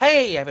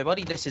Hey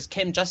everybody, this is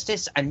Kim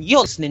Justice, and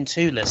you're listening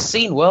to the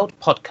Scene World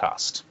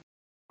Podcast.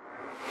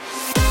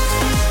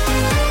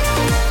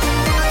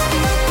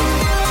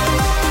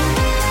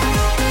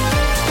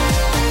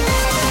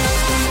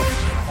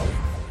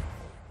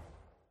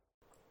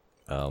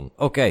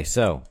 Okay,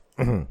 so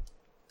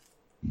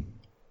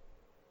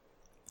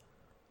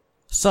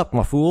sup,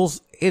 my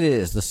fools? It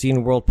is the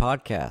Scene World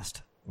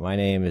Podcast. My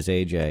name is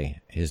AJ.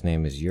 His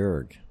name is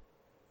Jurg.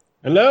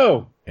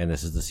 Hello. And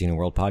this is the Scene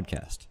World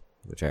Podcast,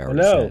 which I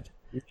already said.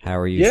 How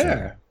are you,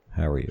 sir?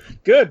 How are you?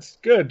 Good.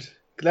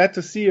 Glad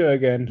to see you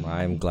again.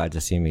 I'm glad to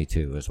see me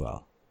too, as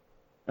well.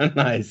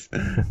 Nice.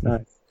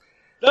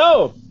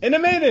 So, in a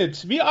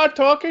minute, we are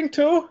talking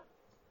to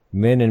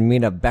Min and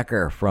Mina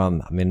Becker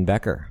from Min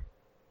Becker.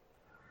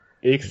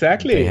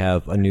 Exactly. They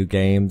have a new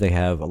game. They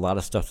have a lot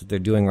of stuff that they're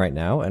doing right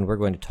now, and we're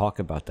going to talk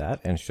about that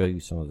and show you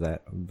some of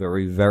that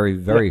very, very,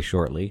 very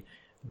shortly,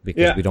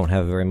 because we don't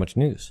have very much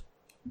news.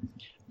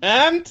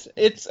 And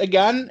it's,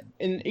 again,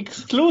 an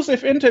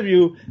exclusive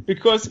interview,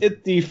 because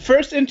it's the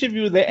first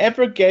interview they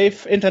ever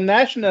gave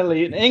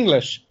internationally in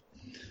English.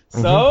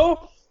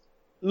 So,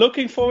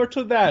 looking forward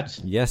to that.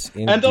 Yes,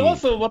 indeed. And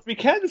also, what we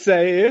can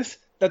say is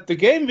that the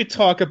game we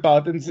talk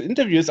about in the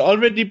interview has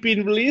already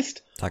been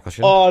released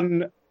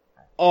on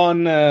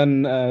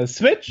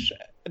Switch.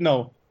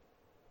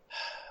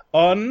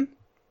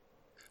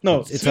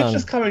 Switch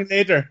is coming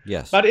later.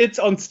 Yes, but it's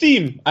on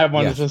Steam. I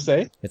wanted to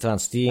say it's on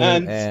Steam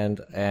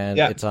and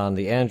it's on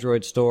the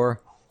Android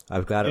store.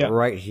 I've got it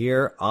right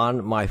here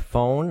on my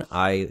phone.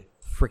 I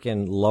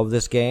freaking love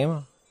this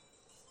game.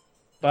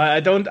 But I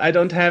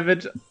don't have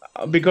it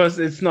because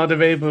it's not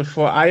available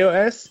for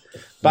iOS.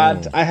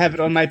 But I have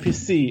it on my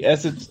PC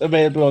as it's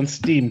available on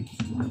Steam.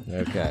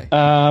 Okay.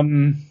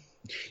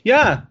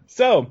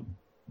 So.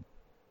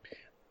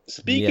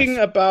 Speaking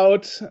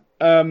about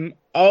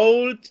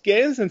old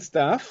games and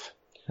stuff,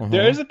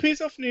 there is a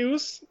piece of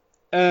news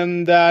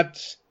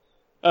that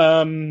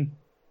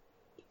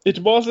it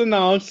was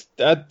announced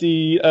that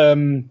the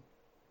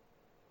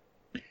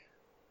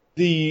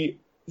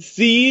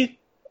Z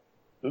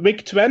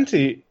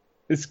VIC-20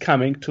 is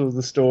coming to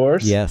the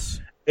stores. Yes.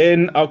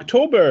 In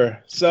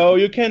October, so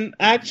you can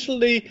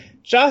actually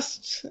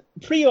just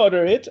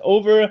pre-order it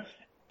over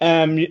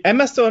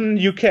Amazon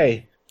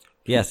UK.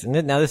 Yes,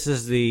 and now this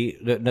is the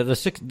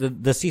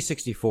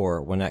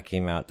C64 when that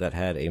came out, that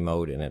had a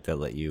mode in it that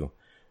let you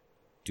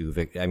do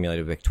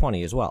emulated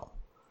VIC-20 as well.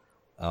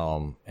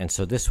 And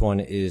so this one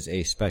is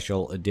a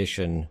special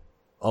edition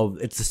of.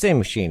 It's the same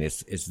machine.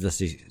 It's the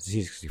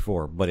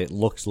C64, but it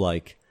looks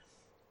like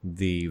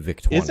the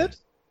VIC-20. Is it?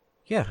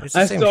 Yeah, it's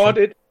the same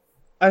machine.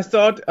 I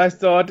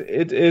thought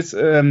it is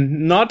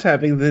not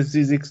having the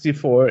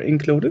C64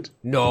 included.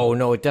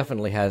 No, it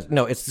definitely has.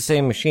 No, it's the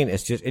same machine. It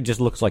just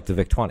looks like the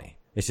VIC-20.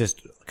 It's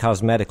just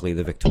cosmetically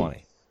the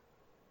VIC-20.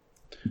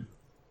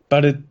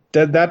 But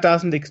that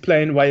doesn't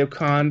explain why you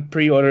can't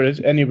pre-order it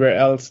anywhere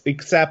else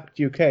except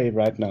UK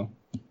right now.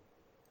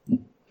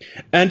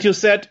 And you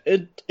said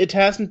it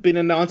hasn't been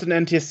announced an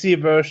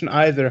NTSC version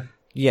either.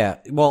 Yeah,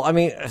 well, I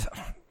mean,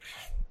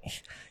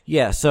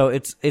 so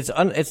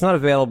it's not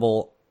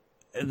available.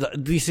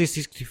 The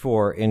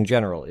C64 in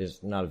general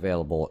is not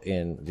available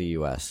in the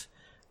US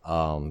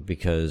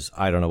because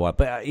I don't know what,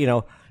 but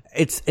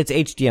It's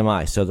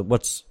HDMI, so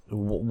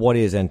what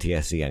is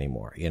NTSC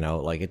anymore?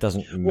 Like, it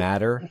doesn't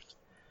matter.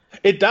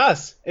 It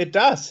does.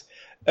 The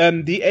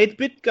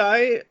 8-bit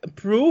guy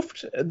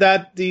proved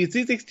that the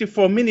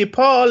C64 Mini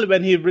PAL,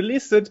 when he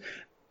released it,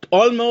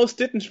 almost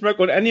didn't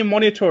work on any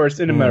monitors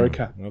in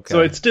America. Okay.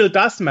 So it still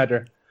does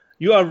matter.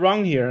 You are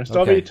wrong here.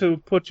 Sorry to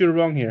put you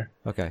wrong here.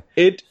 Okay.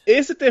 It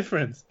is a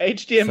difference.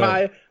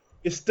 HDMI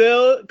is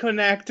still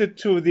connected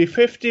to the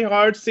 50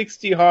 hertz,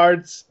 60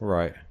 hertz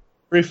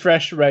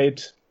refresh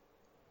rate.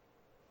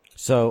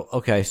 So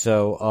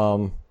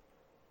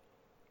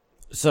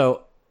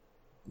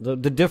the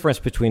difference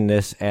between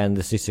this and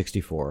the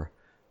C64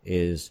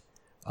 is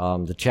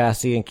the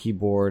chassis and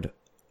keyboard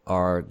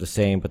are the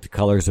same, but the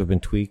colors have been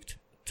tweaked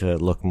to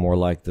look more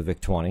like the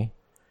VIC-20,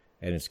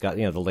 and it's got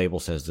the label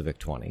says the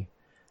VIC-20.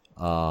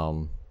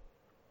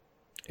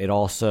 It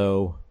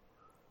also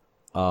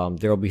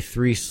there will be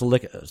three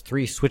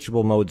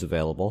switchable modes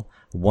available.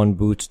 One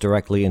boots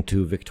directly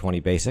into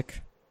VIC-20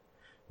 Basic,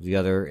 the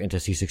other into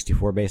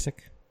C64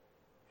 Basic,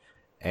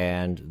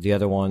 and the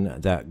other one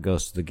that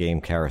goes to the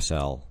game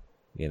carousel,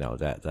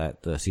 that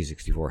the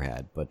C64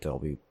 had, but they'll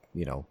be,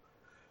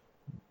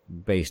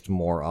 based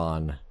more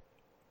on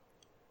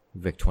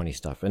VIC-20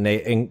 stuff. And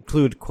they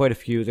include quite a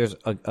few. There's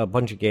a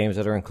bunch of games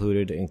that are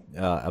included in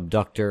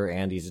Abductor,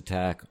 Andy's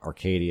Attack,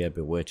 Arcadia,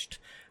 Bewitched,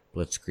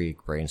 Blitzkrieg,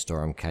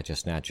 Brainstorm,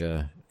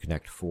 Catch-a-Snatcha,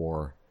 Connect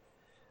 4,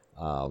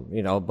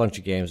 a bunch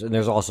of games. And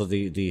there's also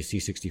the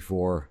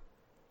C64,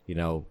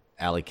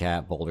 Alley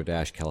Cat, Boulder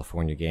Dash,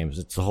 California games.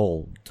 It's the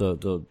whole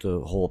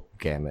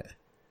gamut.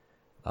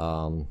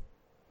 So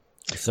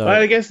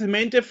I guess the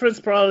main difference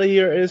probably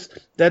here is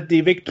that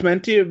the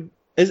VIC-20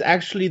 is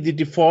actually the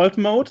default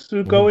mode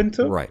to go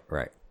into.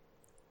 Right.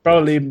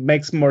 probably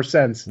makes more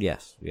sense.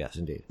 Yes,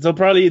 indeed. So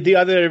probably the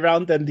other way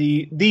around than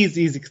the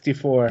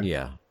Z64.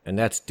 Yeah, and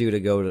that's due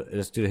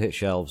to hit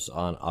shelves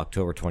on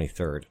October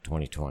 23rd,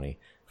 2020,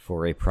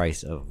 for a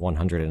price of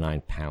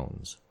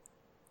 £109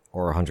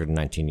 or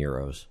 119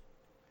 euros.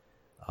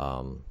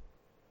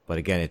 But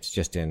again, it's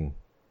just in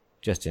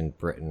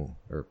Britain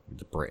or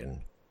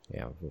Britain.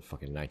 Yeah,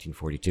 fucking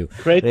 1942.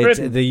 Great It's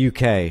Britain. the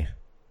UK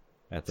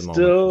at the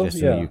Still, moment.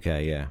 Just in the UK,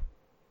 yeah.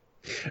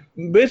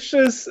 Which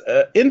is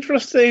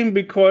interesting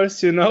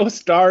because,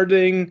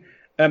 starting...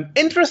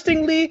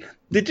 interestingly,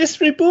 the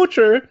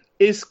distributor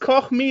is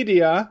Koch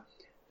Media,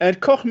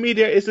 and Koch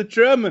Media is a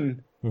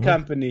German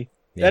company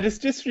that is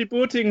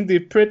distributing the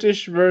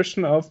British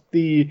version of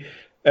the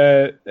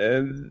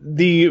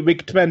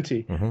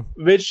VIC-20,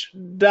 which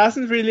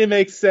doesn't really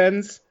make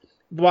sense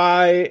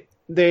why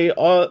they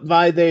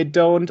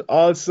don't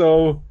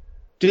also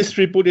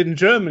distribute it in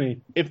Germany,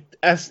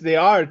 as they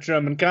are a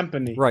German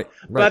company. Right.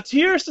 But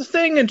here's the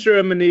thing in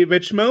Germany,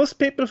 which most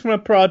people from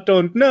abroad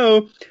don't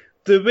know.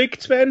 The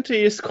VIC-20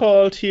 is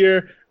called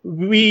here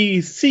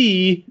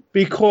VC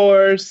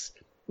because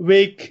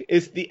VIC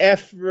is the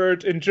F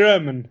word in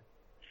German.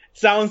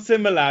 Sounds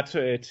similar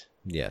to it.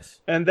 Yes.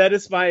 And that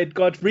is why it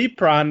got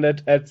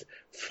rebranded as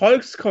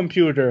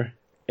Volkscomputer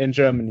in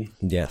Germany.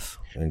 Yes.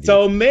 Indeed.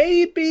 So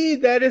maybe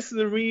that is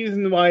the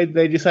reason why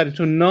they decided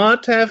to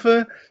not have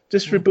a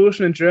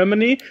distribution in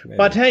Germany. Maybe.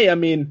 But hey, I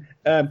mean,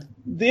 the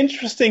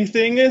interesting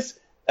thing is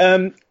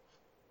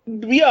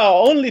we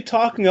are only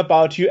talking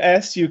about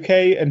US, UK,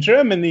 and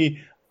Germany,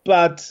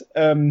 but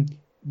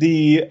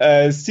the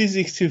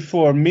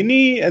C64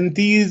 Mini and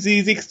the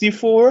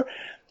Z64,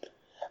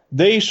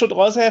 they should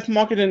also have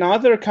market in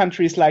other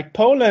countries like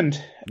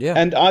Poland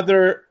and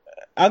other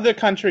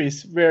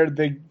countries where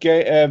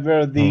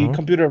the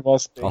computer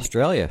was.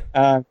 Australia.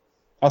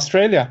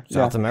 Australia.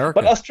 South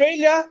America. But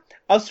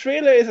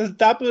Australia is a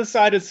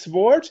double-sided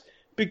sword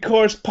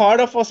because part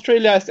of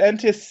Australia is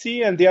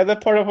NTSC and the other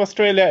part of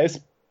Australia is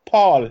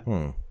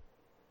PAL.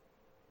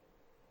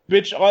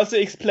 Which also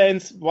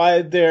explains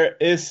why there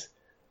is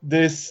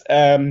this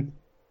NTSC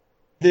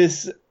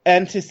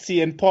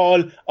and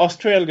PAL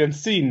Australian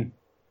scene.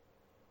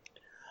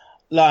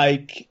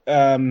 Like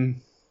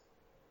Galen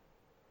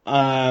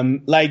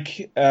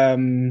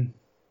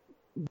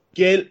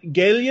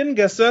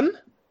Gasson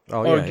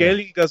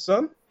Galen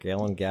Gasson.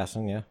 Galen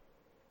Gasson, yeah.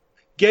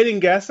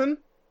 Galen Gasson.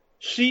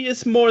 She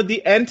is more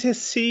the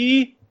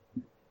NTC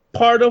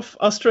part of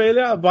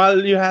Australia,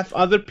 while you have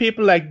other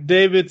people like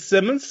David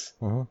Simmons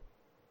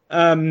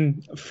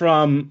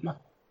from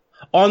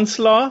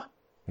Onslaught.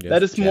 Yes,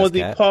 That is more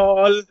the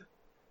Paul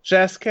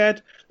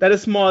Jazzcat. That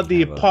is more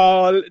the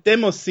Paul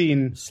demo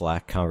scene.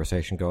 Slack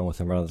conversation going with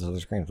him on the other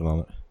screen at the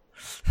moment.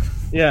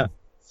 Yeah.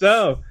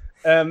 So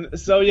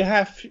you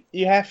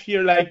have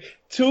here like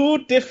two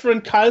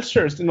different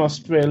cultures in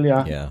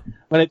Australia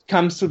when it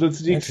comes to the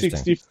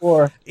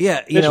Z64.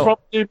 Yeah, which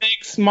probably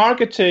makes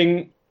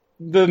marketing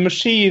the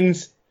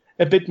machines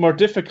a bit more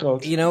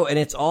difficult. And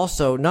it's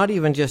also not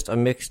even just a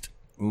mixed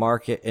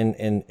market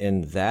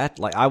in that.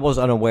 Like, I was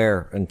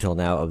unaware until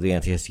now of the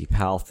NTSC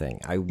PAL thing.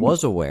 I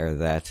was aware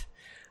that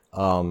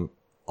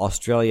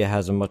Australia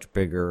has a much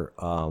bigger.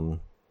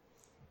 One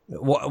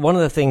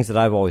of the things that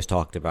I've always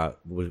talked about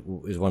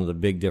is one of the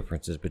big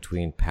differences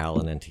between PAL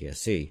and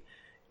NTSC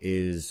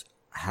is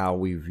how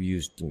we've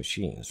used the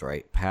machines,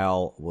 right?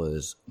 PAL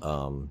was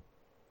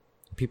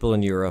people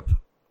in Europe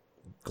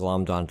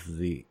glommed onto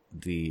the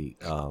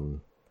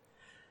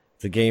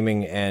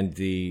gaming and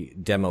the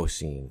demo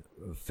scene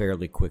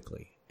fairly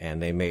quickly,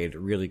 and they made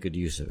really good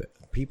use of it.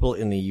 People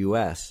in the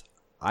U.S.,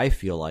 I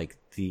feel like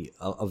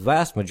a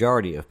vast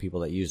majority of people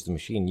that used the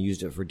machine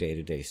used it for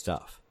day-to-day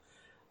stuff.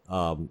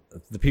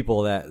 The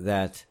people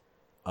that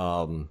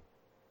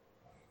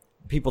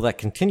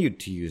continued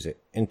to use it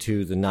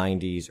into the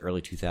 90s,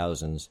 early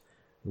 2000s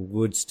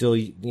would still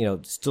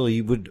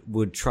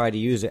would try to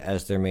use it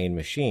as their main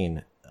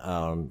machine,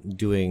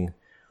 doing,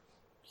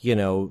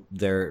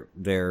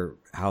 their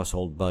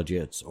household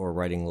budgets or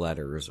writing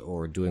letters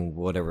or doing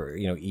whatever,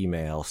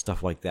 email,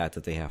 stuff like that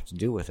they have to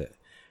do with it.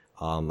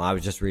 I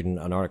was just reading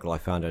an article. I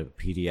found a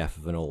PDF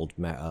of an old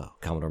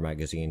Commodore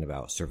magazine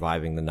about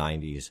surviving the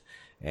 90s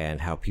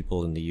and how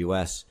people in the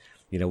U.S.,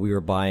 we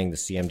were buying the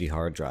CMD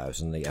hard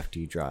drives and the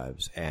FD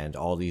drives and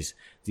all these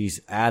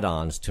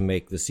add-ons to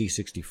make the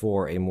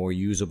C64 a more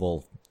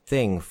usable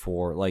thing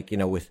for, like,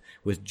 with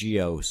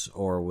GEOS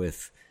or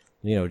with,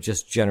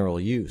 just general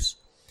use.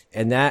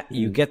 And that,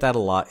 you get that a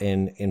lot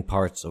in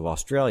parts of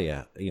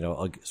Australia,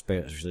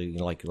 especially,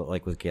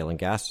 like with Galen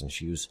Gaston.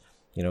 She was,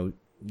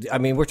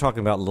 we're talking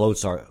about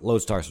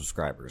Lodestar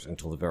subscribers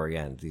until the very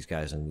end, these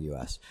guys in the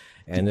U.S.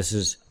 And this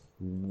is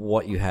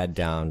what you had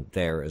down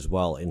there as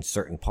well in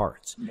certain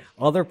parts.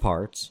 Other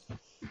parts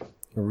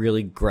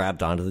really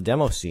grabbed onto the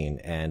demo scene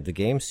and the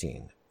game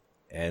scene.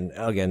 And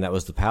again, that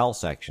was the PAL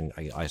section,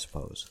 I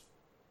suppose.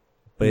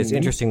 But it's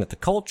interesting that the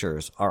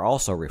cultures are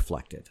also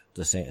reflected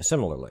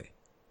similarly.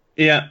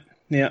 Yeah.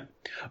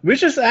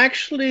 Which is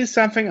actually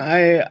something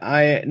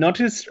I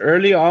noticed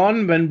early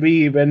on when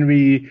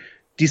we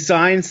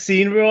design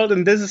Scene World,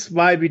 and this is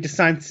why we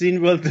designed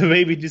Scene World the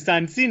way we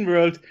designed Scene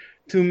World,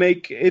 to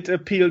make it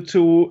appeal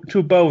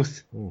to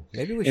both.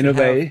 Maybe we in should a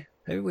way.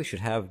 Maybe we should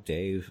have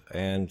Dave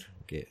and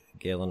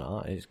Galen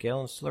on. Is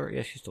Galen still around?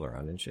 Yeah, she's still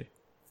around, isn't she?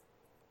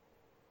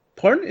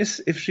 Pardon?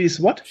 Is if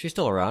she's what? She's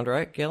still around,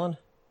 right, Galen?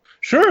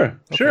 Sure,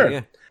 sure.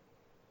 Yeah.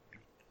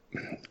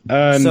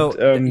 And,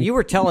 So you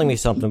were telling me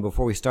something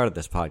before we started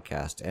this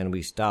podcast, and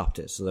we stopped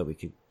it so that we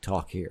could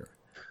talk here.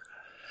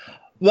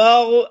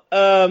 Well,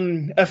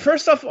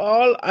 first of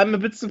all, I'm a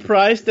bit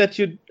surprised that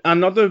you are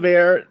not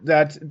aware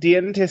that the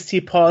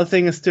NTSC PAL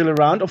thing is still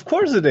around. Of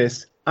course it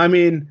is. I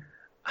mean,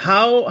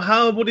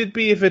 how would it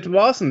be if it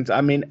wasn't?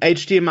 I mean,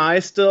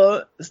 HDMI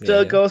still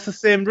goes the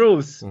same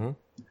rules. Mm-hmm.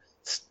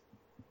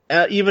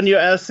 Even your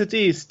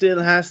LCD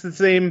still has the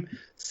same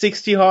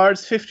 60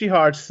 hertz, 50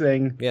 hertz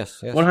thing.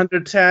 Yes.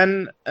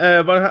 110,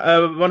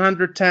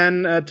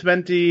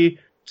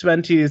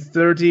 20,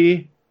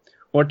 30,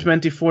 or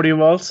 2040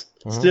 volts.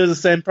 Mm-hmm. Still the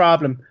same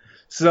problem.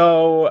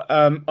 So,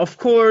 of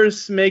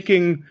course,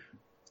 and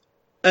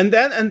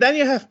then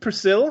you have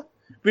Persil,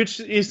 which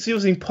is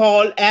using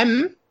PAL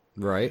M,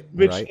 Right.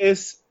 which right.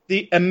 is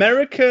the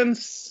American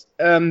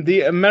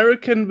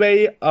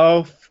way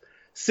of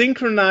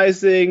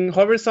synchronizing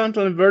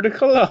horizontal and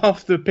vertical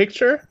of the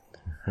picture,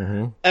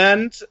 Mm-hmm.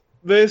 and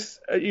with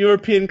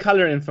European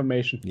color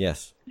information.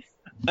 Yes.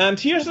 And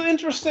here's an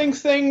interesting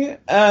thing.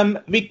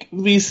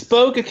 We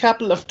spoke a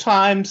couple of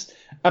times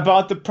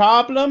about the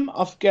problem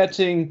of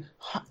getting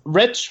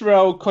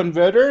retro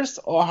converters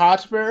or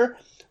hardware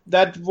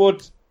that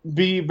would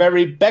be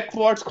very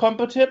backwards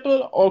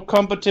compatible or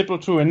compatible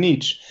to a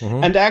niche.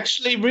 Mm-hmm. And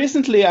actually,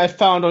 recently I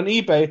found on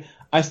eBay,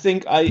 I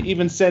think I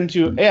even sent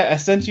you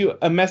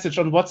a message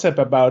on WhatsApp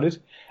about it.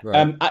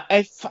 Right.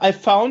 I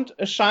found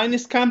a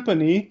Chinese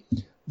company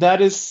that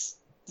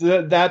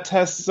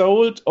has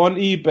sold on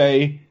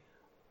eBay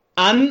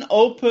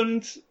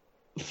unopened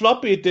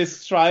floppy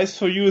disk drives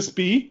for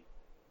USB.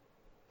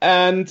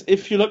 And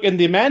if you look in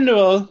the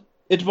manual,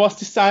 it was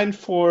designed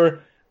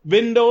for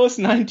Windows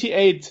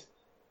 98.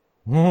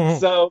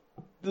 So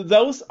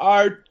those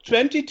are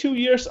 22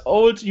 years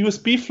old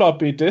USB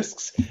floppy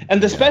disks.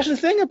 And the special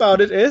thing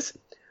about it is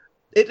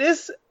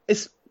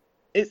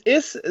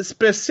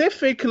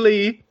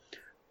specifically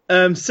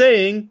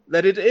saying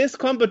that it is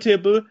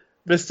compatible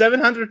with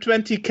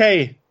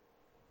 720K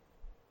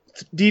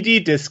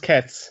DD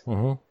diskettes.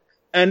 Mm-hmm.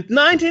 And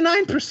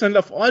 99%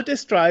 of all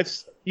disk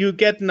drives you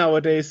get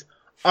nowadays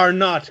are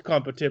not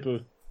compatible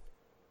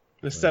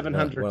with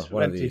 720.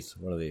 One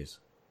of these.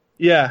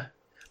 Yeah.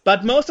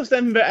 But most of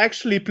them were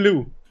actually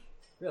blue.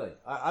 Really?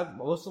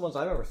 Most of the ones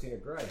I've ever seen are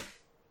gray.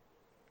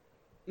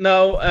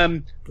 No,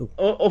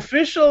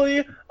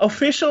 officially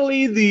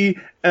the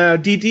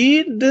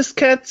DD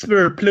diskettes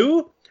were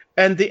blue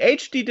and the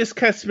HD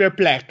diskettes were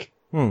black.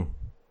 Okay.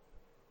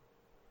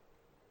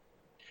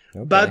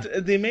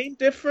 But the main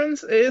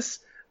difference is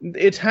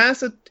it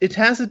has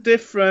a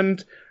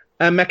different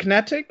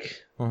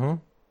magnetic Mm-hmm.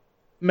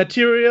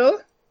 material,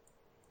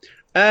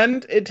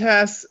 and it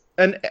has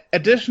an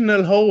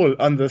additional hole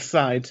on the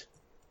side,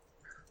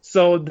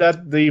 so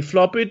that the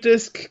floppy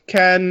disk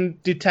can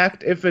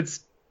detect if it's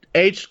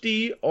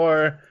HD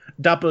or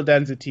double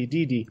density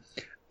DD.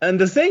 And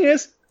the thing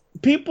is,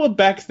 people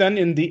back then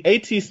in the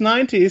 80s,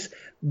 90s,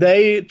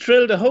 they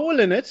drilled a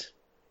hole in it.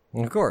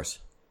 Of course.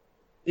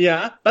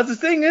 Yeah, but the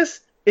thing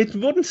is, it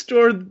wouldn't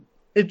store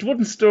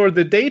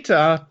the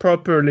data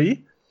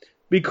properly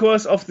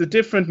because of the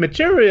different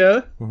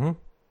material. Mm-hmm.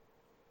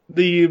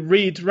 The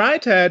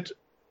read-write head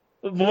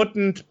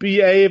wouldn't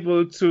be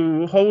able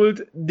to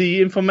hold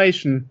the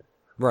information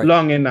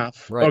long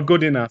enough or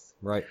good enough.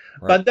 Right.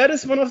 But that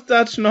is one of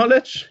that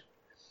knowledge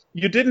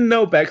you didn't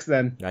know back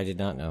then. I did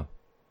not know.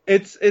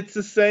 It's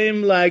the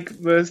same like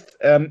with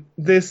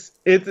this.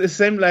 It's the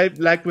same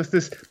like with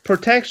this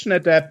protection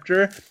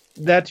adapter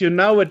that you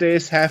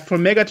nowadays have for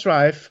Mega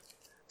Drive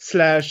 /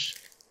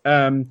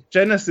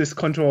 Genesis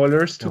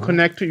controllers to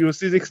connect to your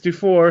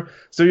C64,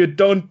 so you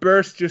don't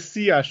burst your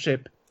SIA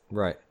chip.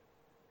 Right.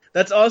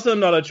 That's also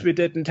knowledge we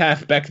didn't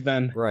have back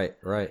then. Right.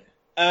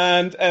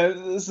 And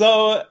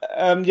so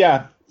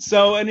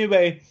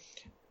anyway,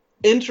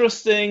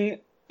 interesting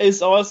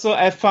is also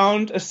I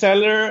found a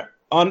seller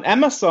on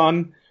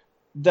Amazon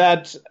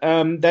that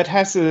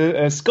has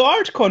a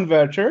SCART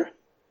converter,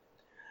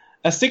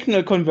 a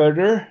signal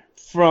converter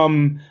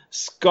from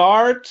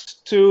SCART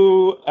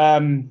to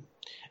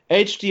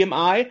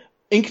HDMI,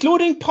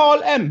 including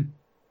PAL M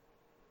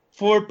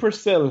for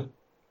Persil.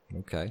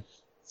 Okay.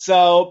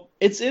 So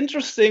it's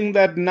interesting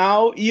that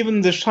now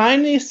even the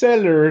Chinese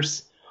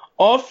sellers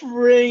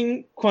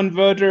offering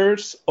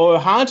converters or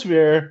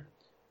hardware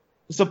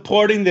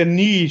supporting the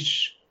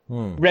niche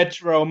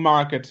retro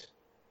market.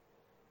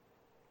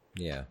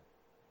 Yeah.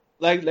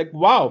 Like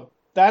wow,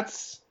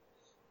 that's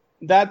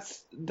a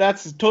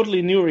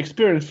totally new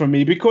experience for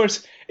me,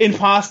 because in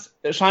past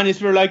Chinese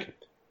were like,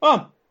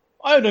 oh,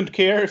 I don't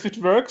care if it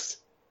works.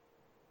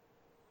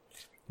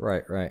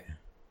 Right.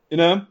 You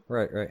know?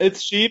 Right.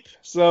 It's cheap,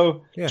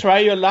 so try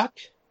your luck.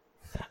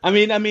 I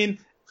mean,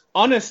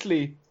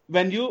 honestly,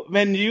 when you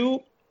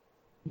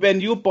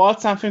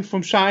bought something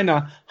from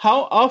China,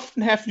 how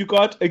often have you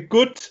got a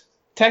good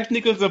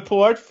technical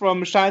support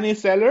from a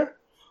Chinese seller,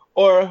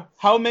 or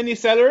how many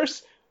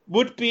sellers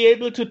would be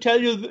able to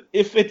tell you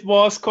if it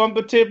was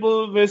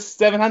compatible with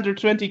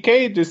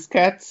 720K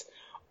diskettes,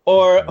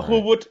 or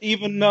who would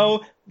even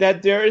know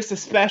that there is a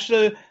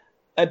special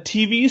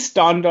TV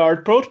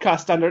standard,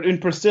 broadcast standard in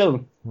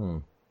Brazil.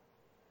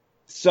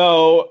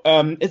 So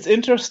it's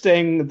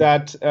interesting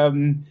that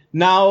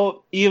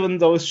now even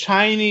those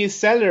Chinese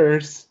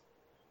sellers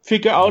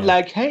figure out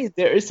like, hey,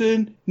 there is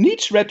a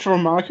niche retro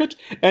market,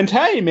 and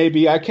hey,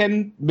 maybe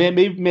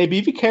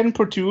we can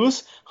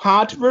produce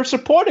hardware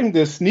supporting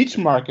this niche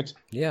market.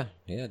 Yeah,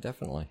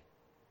 definitely.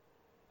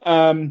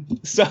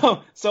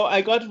 So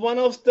I got one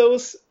of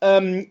those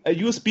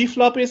USB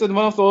floppies and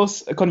one of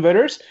those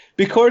converters,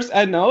 because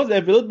I know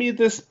there will be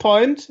this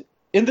point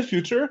in the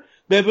future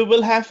where we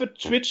will have a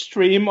Twitch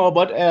stream or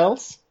what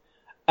else,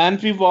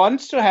 and we want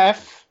to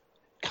have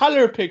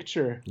color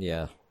picture.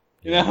 Yeah.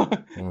 You know,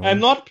 and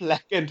not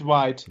black and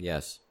white.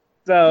 Yes.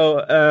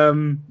 So,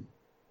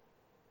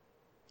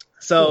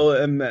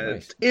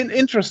 Nice.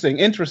 interesting.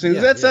 Yeah,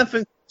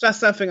 That's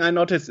something I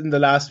noticed in the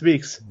last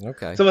weeks.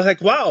 Okay. So I was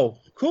like, wow,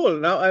 cool.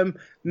 Now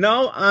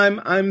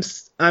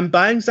I'm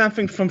buying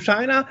something from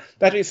China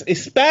that is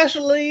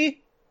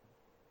especially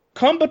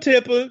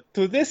compatible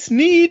to this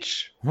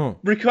niche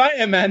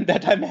requirement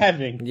that I'm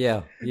having.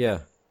 Yeah.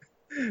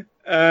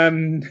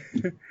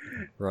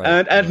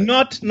 Right. And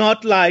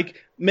not like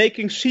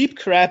making cheap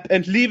crap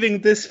and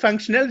leaving this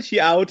functionality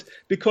out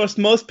because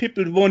most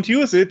people won't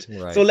use it.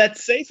 Right. So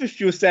let's save a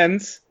few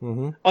cents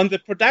on the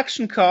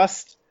production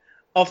cost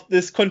of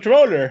this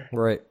controller.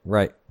 Right.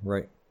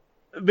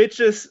 Which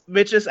is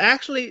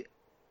actually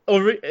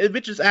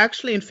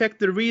in fact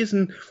the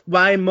reason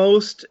why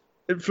most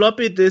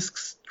floppy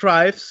disks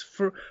drives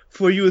for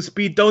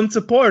USB don't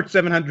support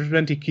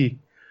 720 key,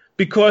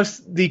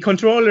 because the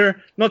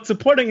controller not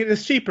supporting it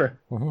is cheaper.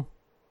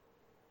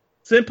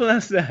 Simple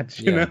as that,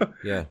 you know.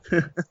 Yeah.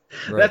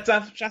 Right.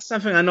 That's just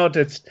something I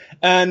noticed,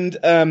 and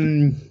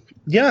and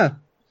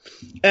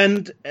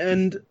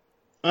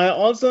I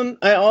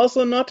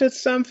also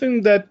noticed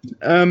something that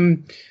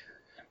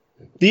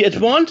the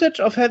advantage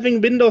of having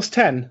Windows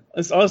 10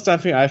 is also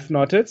something I've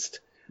noticed.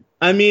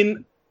 I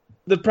mean,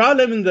 the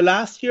problem in the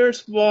last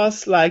years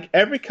was like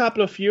every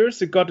couple of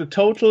years you got a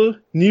total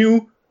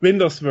new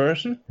Windows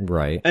version,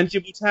 Right. and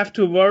you would have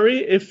to worry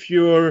if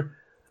your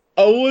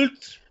old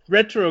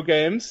retro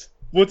games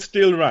would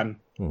still run.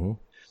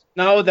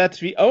 Now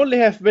that we only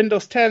have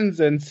Windows 10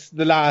 since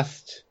the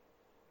last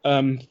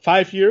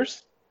 5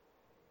 years,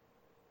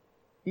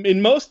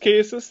 in most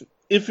cases,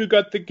 if you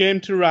got the game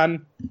to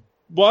run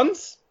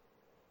once,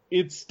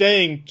 it's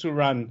staying to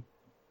run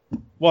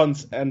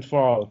once and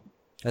for all.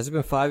 Has it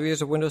been 5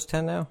 years of Windows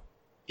 10 now?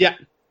 Yeah.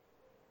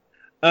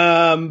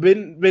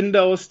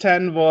 Windows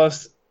 10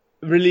 was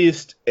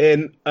released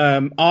in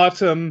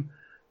autumn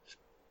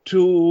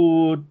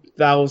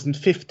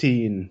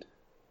 2015.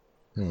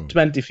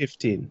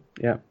 2015,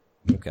 yeah.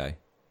 Okay.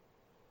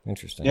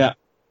 Interesting. Yeah.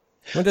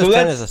 Windows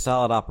 10 is a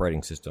solid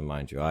operating system,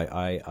 mind you.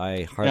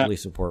 I heartily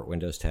support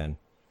Windows 10.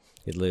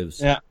 It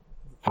lives. Yeah.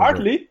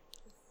 Heartily?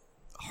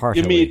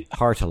 Heartily. You mean-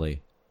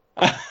 Heartily.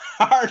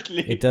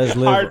 Hardly. It does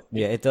live.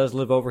 Yeah, it does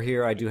live over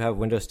here. I do have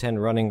Windows 10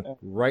 running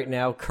right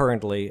now,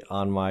 currently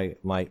on my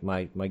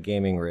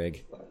gaming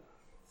rig.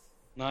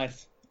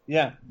 Nice.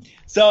 Yeah.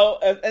 So,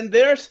 and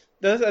there's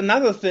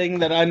another thing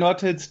that I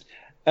noticed,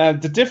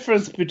 the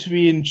difference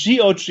between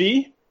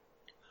GOG.com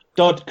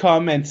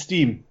and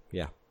Steam.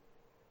 Yeah.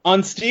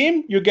 On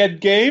Steam, you get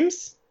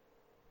games,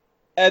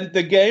 and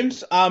the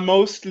games are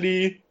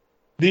mostly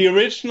the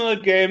original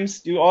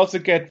games you also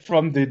get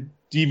from the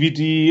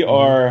DVD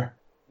or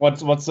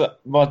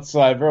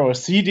whatsoever, or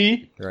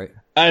CD. Right.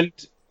 And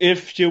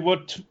if you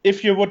would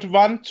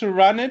want to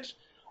run it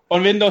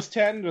on Windows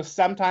 10, you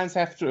sometimes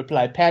have to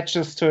apply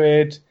patches to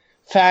it,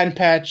 fan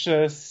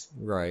patches,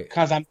 Right.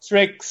 some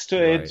tricks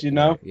to it, you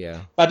know. Right,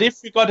 yeah. But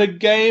if you got a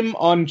game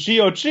on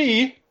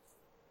GOG,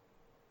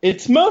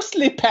 it's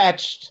mostly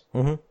patched,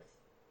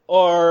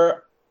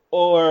 or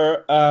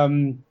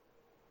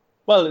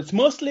it's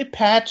mostly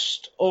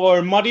patched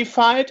or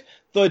modified,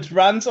 so it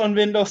runs on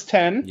Windows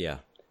 10. Yeah.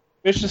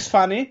 Which is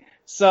funny.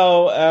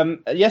 So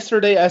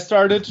yesterday I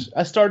started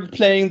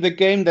playing the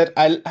game that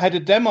I had a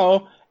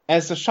demo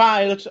as a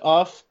child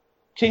of,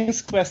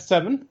 King's Quest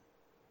 7,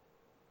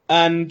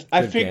 and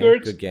I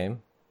figured Good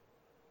game.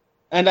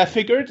 And I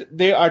figured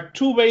there are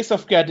two ways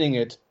of getting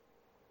it.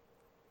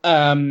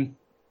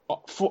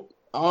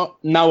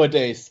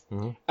 Nowadays,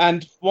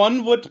 and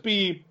one would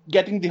be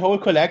getting the whole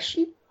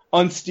collection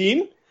on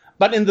Steam,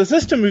 but in the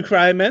system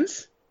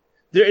requirements,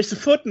 there is a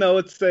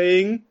footnote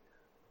saying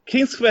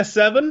King's Quest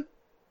 7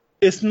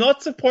 is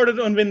not supported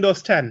on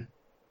Windows 10.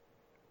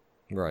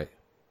 Right.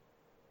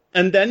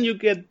 And then you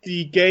get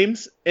the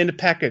games in a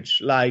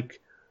package,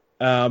 like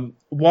 1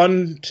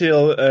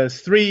 till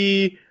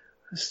 3,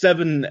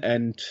 7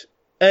 and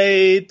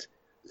 8,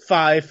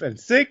 5 and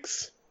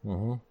 6.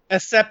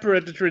 as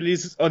separated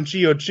releases on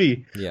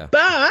GOG. Yeah.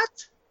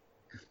 But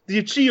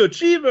the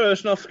GOG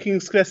version of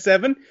King's Quest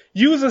VII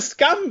uses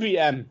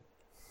ScumVM.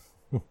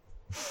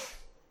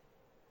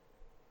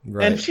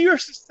 Right. And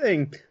here's the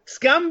thing.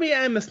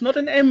 ScumVM is not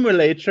an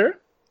emulator.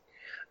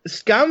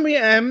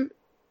 ScumVM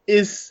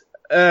is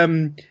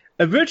a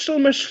virtual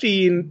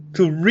machine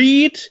to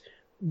read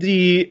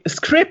the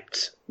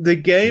script the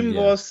game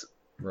was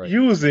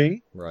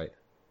using. Right.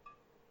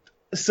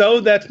 So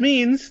that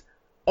means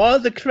all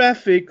the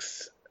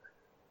graphics,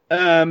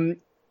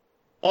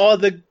 all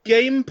the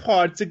game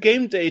parts, the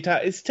game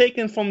data is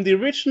taken from the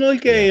original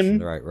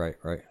game. Yes.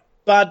 Right.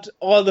 But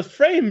all the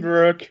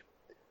framework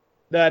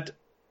that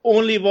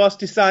only was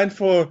designed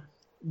for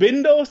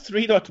Windows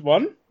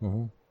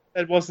 3.1,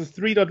 that was a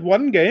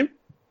 3.1 game,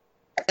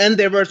 and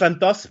there were some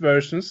DOS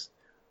versions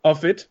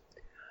of it,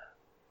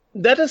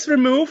 that is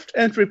removed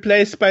and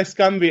replaced by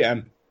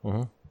ScumVM.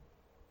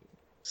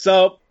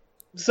 So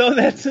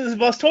that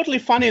was totally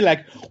funny,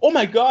 like, oh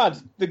my god,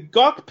 the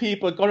GOG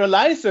people got a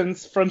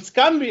license from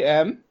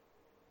ScumVM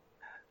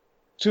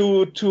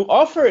to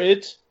offer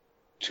it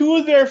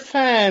to their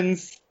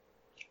fans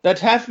that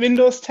have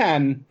Windows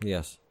 10.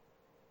 Yes.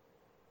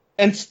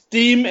 And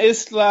Steam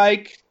is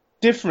like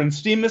different.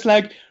 Steam is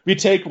like, we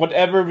take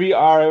whatever we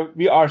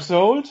are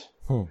sold,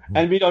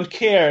 and we don't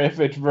care if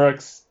it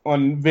works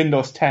on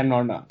Windows 10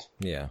 or not.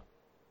 Yeah.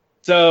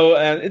 So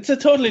it's a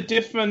totally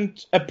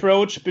different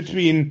approach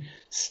between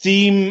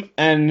Steam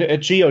and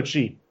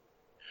GOG,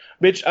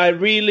 which I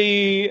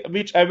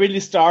really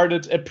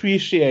started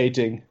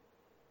appreciating.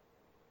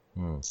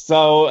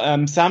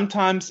 So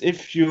sometimes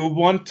if you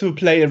want to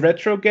play a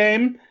retro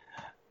game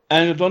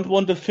and you don't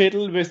want to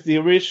fiddle with the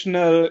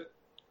original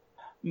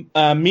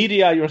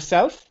media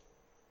yourself,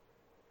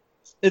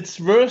 it's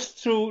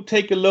worth to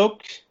take a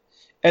look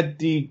at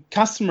the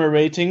customer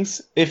ratings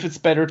if it's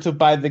better to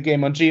buy the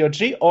game on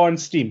GOG or on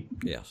Steam.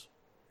 Yes.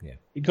 Yeah.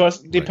 Because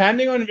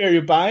depending on where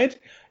you buy it,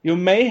 you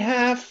may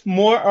have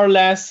more or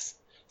less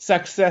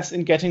success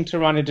in getting to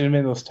run it in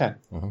Windows 10.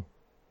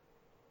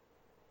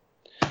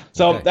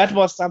 So that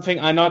was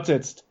something I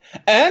noticed.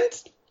 And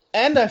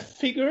I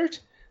figured,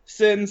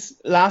 since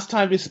last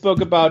time we spoke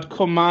about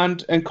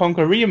Command and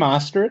Conquer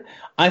Remaster,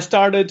 I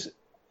started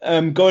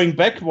going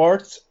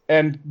backwards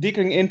and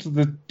digging into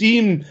the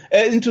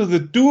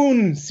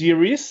Dune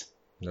series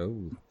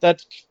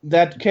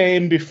that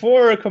came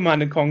before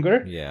Command and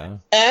Conquer. Yeah.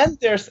 And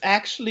there's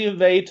actually a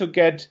way to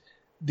get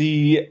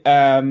the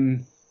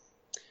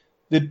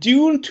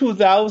Dune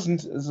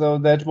 2000. So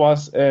that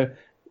was a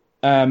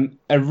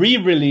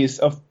re-release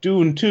of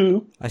Dune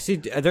 2. I see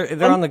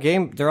they're on the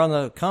game. They're on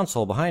the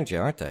console behind you,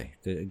 aren't they?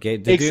 The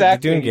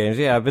Dune games.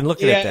 Yeah, I've been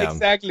looking at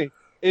them.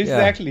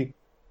 Exactly.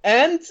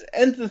 And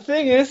the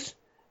thing is,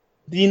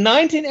 the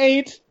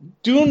 1988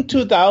 Dune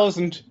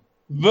 2000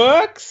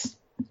 works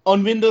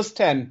on Windows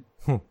 10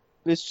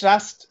 with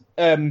just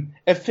a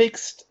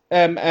fixed,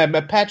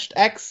 a patched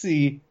exe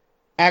and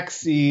a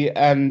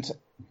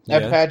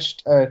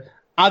patched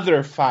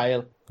other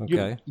file.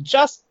 Okay. You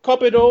just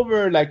copy it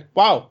over, like,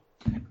 wow.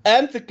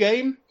 And the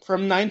game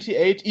from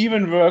 98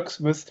 even works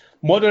with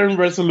modern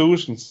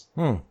resolutions.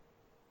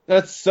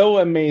 That's so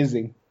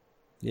amazing.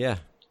 Yeah,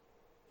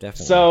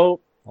 definitely. So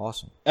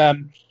awesome.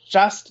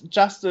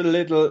 Just a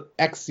little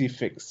exe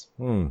fix.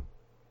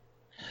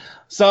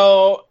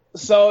 So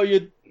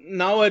you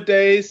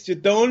nowadays you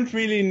don't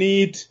really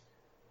need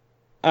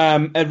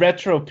a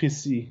retro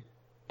PC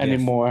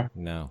anymore. Yes.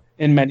 No.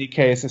 In many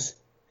cases.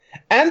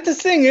 And the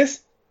thing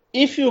is,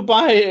 if you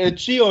buy a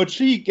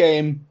GOG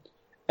game,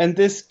 and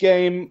this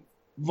game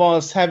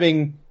was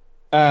having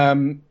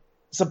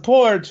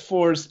support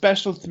for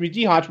special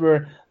 3D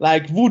hardware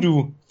like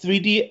Voodoo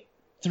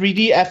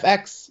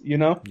 3DFX, you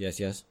know? Yes.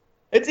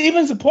 It's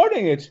even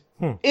supporting it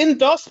in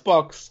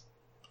DOSBox.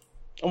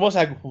 I was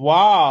like,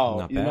 wow,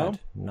 Not you bad. know?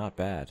 Not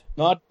bad.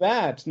 Not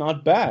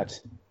bad.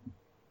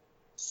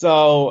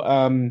 So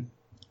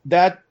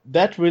that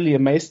really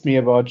amazed me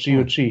about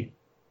GOG.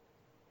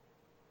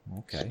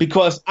 Okay.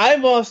 Because I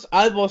was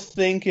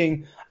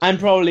thinking I'm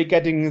probably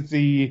getting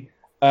the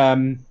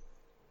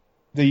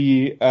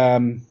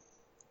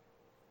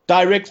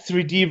direct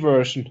 3D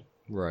version,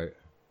 Right.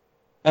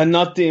 and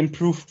not the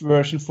improved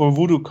version for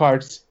Voodoo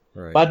cards.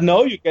 Right. But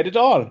no, you get it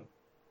all.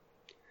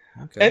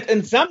 Okay.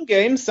 And some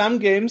games,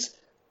 GOG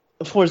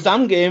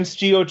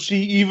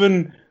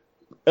even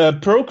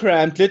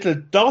programmed little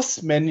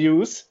DOS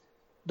menus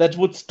that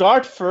would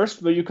start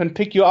first, where you can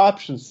pick your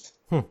options.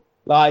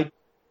 Like,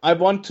 I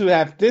want to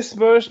have this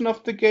version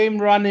of the game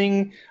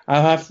running.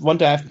 Want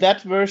to have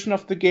that version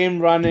of the game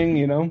running.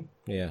 You know.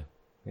 Yeah.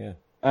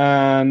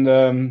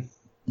 And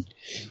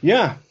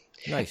yeah.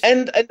 Nice.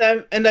 And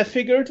I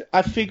figured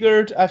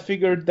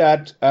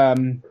that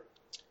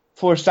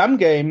for some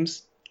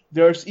games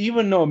there's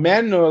even no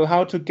manual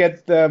how to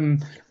get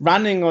them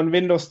running on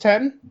Windows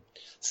 10.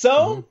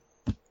 So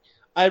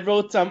I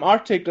wrote some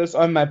articles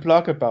on my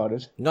blog about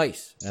it.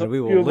 Nice. So And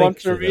we will if you link want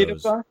to to read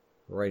those about.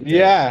 right there.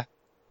 Yeah.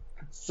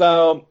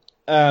 So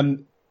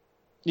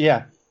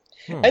yeah.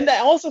 And I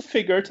also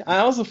figured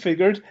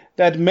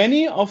that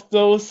many of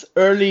those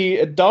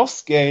early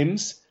DOS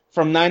games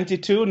from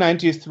 92,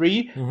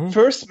 93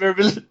 first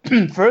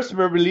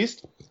were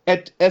released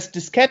as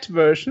diskette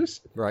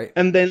versions, Right.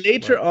 and then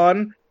later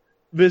on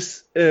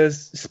with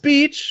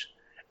speech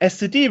as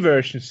CD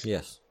versions.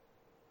 Yes.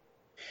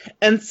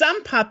 And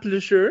some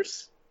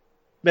publishers,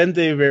 when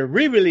they were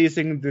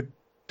re-releasing the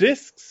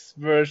discs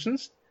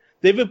versions,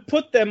 they would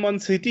put them on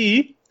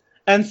CD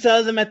and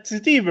sell them at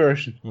CD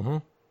version. Mm-hmm.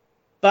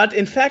 But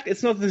in fact,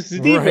 it's not the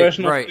CD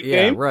version of the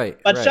game,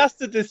 but just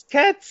the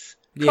diskettes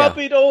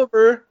copied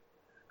over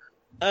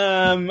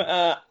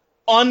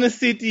on the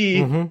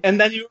CD, and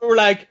then you were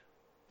like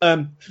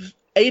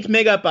 8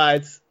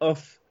 megabytes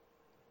of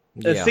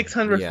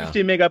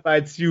 650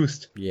 megabytes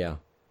used. Yeah.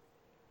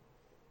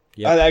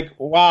 I'm like,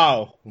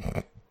 wow.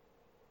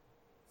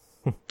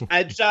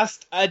 I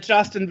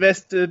just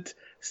invested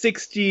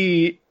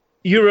 60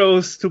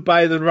 euros to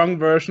buy the wrong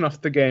version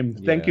of the game.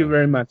 Thank you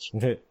very much.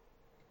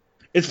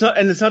 It's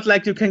not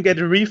like you can get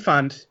a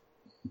refund.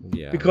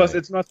 Because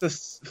it's not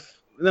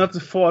the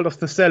fault of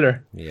the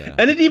seller. Yeah.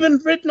 And it even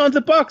written on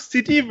the box,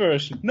 CD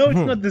version. No, it's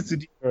not the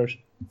CD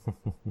version.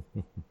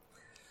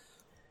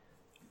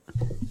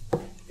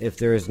 If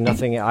there is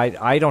nothing,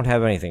 I don't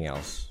have anything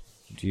else.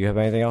 Do you have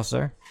anything else,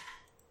 sir?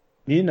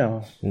 You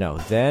know. No.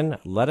 Then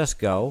let us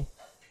go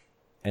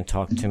and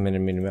talk to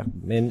Mina.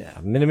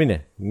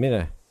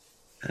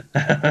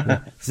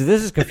 So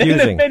this is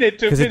confusing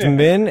because it's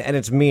Min and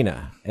it's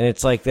Mina, and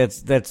it's like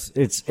it's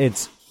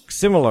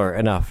similar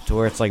enough to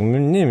where it's like.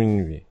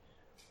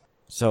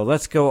 So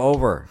let's go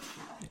over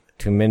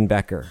to Min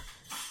Becker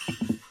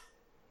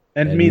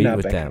and Mina meet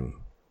with Becker.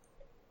 them.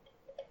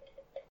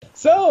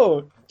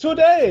 So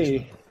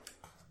today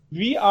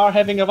we are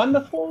having a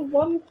wonderful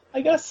one,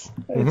 I guess.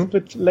 It's a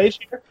bit late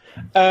here.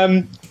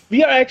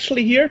 We are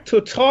actually here to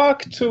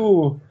talk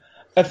to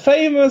a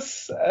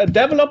famous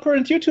developer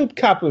and YouTube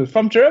couple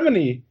from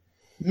Germany,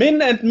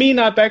 Min and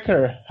Mina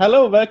Becker.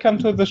 Hello, welcome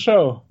to the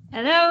show.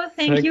 Hello,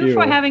 thank you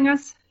for having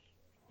us.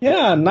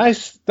 Yeah,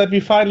 nice that we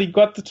finally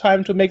got the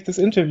time to make this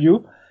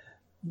interview,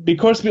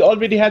 because we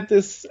already had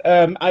this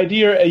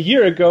idea a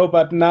year ago,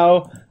 but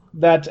now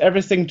that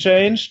everything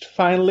changed,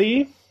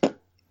 finally,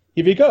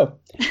 here we go.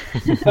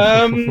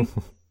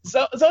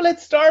 So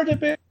let's start a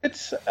bit.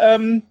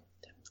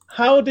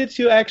 How did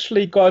you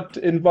actually got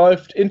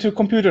involved into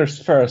computers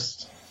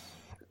first?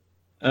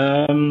 As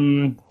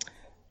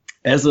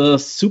a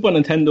Super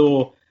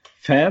Nintendo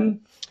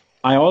fan,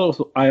 I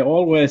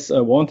always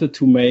wanted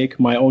to make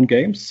my own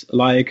games,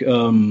 like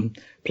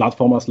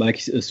platformers like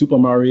Super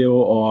Mario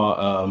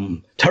or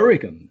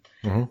Turrican.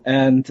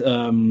 And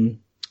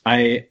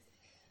I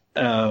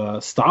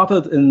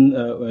started in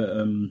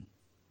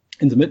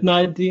the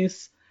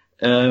mid-90s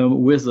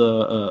with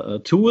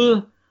a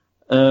tool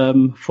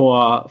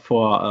for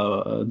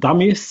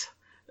dummies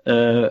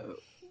who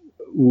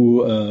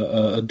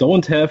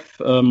don't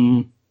have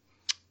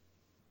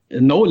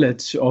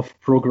knowledge of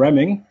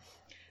programming.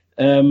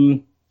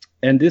 And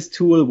this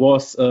tool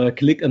was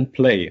Click and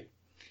Play.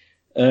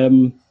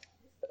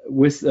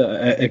 With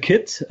a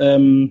kid,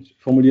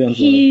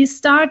 he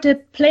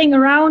started playing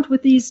around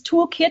with these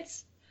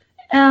toolkits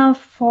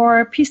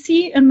for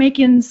PC and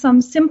making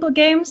some simple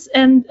games,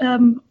 and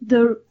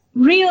the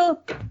real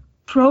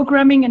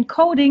programming and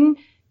coding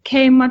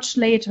came much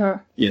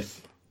later. Yes.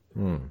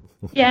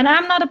 Yeah, and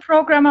I'm not a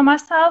programmer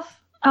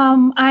myself.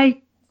 I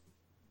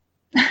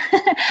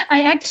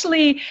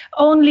actually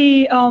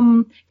only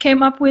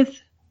came up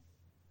with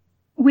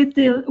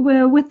the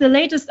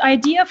latest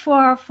idea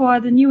for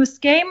the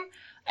newest game,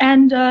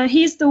 and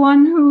he's the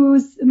one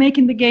who's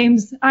making the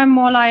games. I'm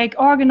more like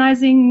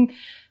organizing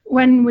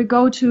when we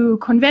go to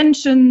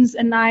conventions,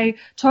 and I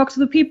talk to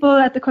the people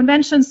at the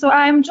convention. So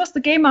I'm just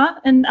a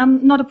gamer, and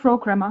I'm not a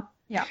programmer.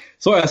 Yeah.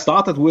 So I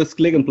started with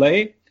Click and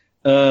Play,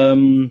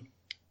 and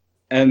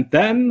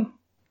then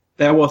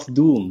there was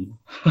Doom.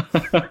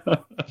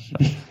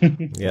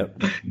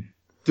 Yep.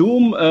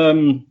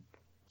 Doom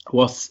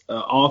was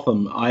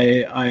awesome.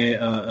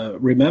 I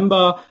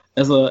remember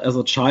as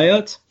a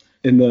child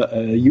in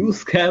the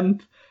youth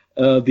camp,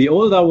 the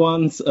older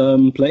ones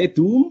played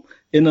Doom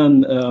in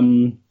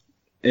an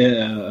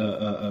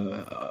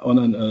on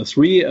an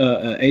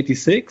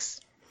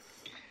 386,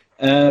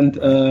 and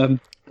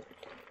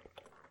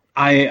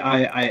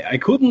I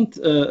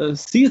couldn't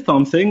see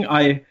something.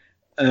 I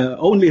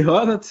only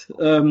heard it.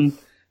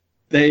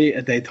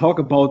 They talk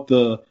about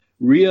the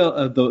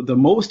real, the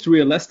most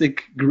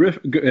realistic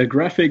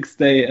graphics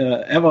they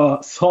ever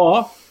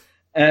saw,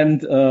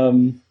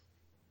 and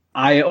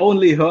I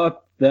only heard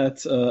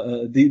that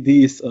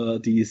these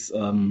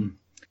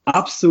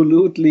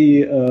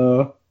absolutely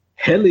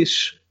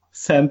hellish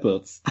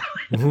samples.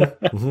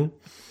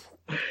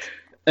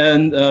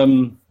 And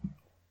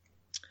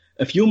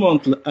a few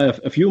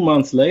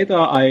months later,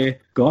 I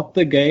got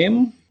the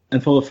game,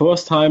 and for the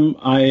first time,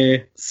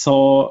 I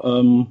saw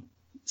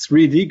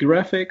 3D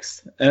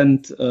graphics,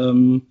 and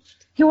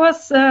he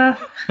was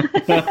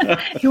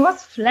he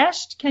was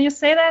flashed. Can you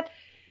say that?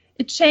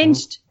 It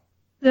changed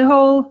the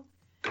whole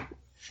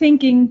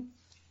thinking.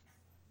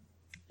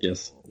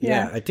 Yes. Yeah,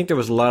 Yeah. I think there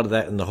was a lot of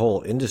that in the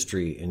whole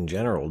industry in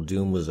general.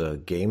 Doom was a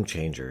game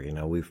changer. You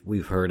know,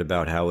 we've heard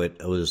about how it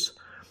was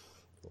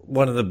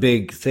one of the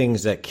big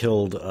things that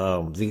killed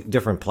the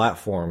different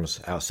platforms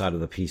outside of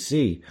the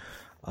PC,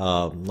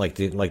 like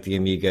the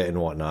Amiga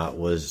and whatnot.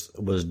 Was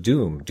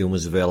Doom? Doom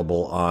was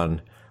available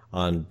on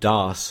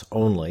DOS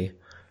only,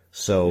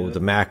 so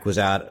the Mac was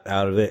out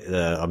of it.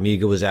 The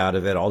Amiga was out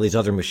of it. All these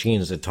other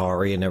machines,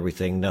 Atari and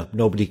everything,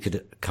 nobody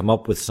could come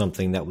up with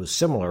something that was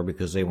similar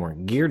because they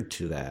weren't geared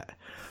to that.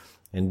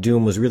 And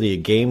Doom was really a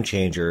game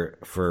changer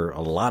for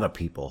a lot of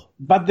people.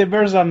 But there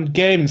were some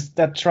games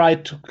that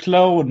tried to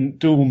clone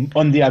Doom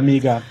on the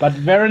Amiga, but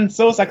weren't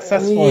so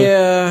successful.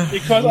 Yeah,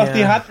 Because of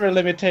the hardware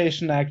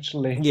limitation,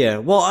 actually. Yeah,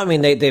 well, I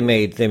mean, they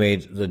made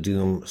the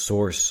Doom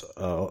source.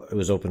 It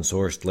was open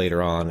sourced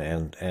later on,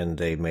 and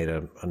they made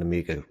an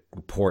Amiga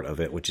port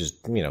of it, which is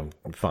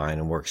fine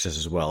and works just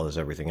as well as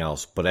everything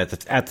else. But at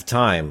the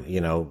time,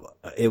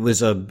 it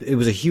was a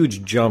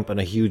huge jump and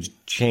a huge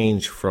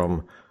change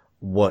from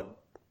what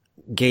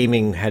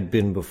gaming had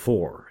been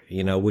before,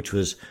 which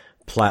was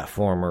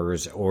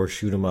platformers or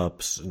shoot 'em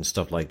ups and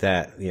stuff like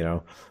that,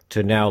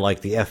 to now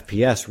like the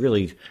FPS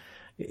really,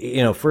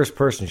 first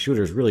person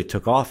shooters really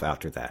took off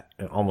after that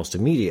almost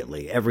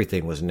immediately.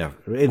 Everything was never,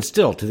 and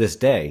still to this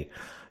day,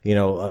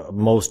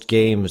 most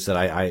games that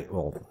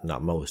well,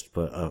 not most,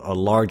 but a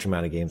large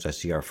amount of games I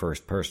see are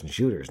first person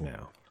shooters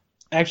now.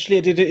 Actually,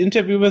 I did an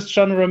interview with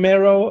John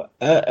Romero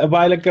a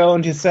while ago,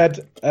 and he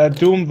said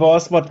Doom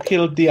was what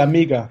killed the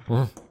Amiga.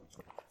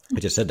 I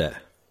just said that.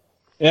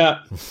 Yeah.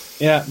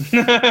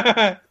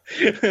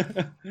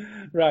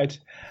 Right.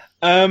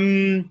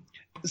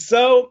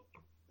 So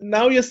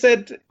now you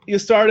said you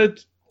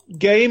started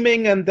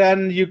gaming, and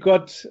then you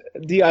got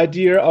the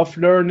idea of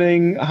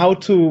learning how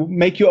to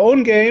make your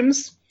own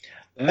games.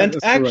 And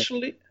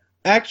actually,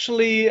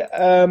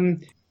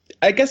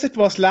 I guess it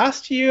was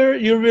last year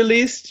you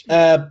released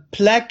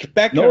Black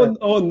Beggar.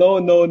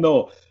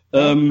 No.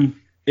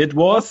 It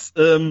was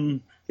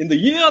in the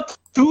year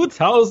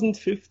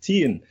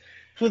 2015.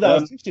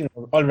 2015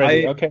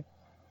 already. Okay.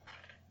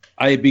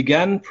 I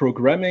began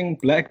programming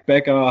Black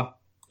Beggar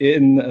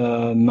in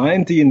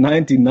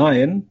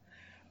 1999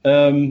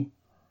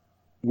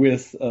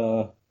 with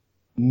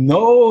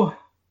no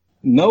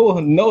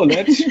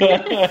knowledge,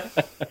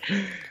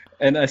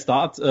 and I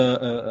started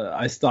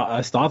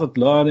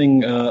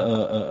learning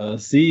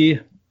C,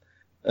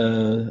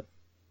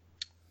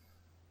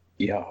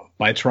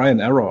 by try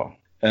and error,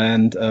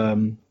 and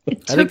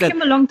It took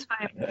him a long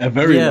time. A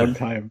very long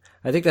time.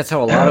 I think that's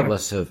how a lot of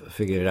us have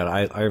figured it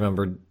out. I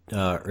remember in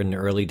the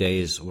early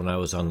days when I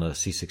was on the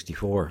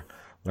C64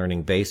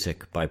 learning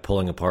BASIC by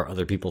pulling apart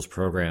other people's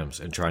programs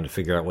and trying to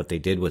figure out what they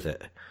did with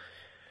it.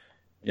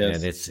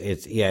 Yes. And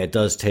it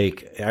does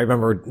take, I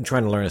remember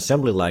trying to learn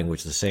assembly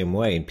language the same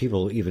way, and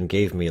people even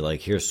gave me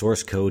like, here's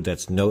source code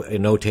that's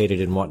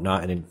notated and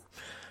whatnot, and it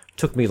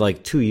took me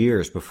like 2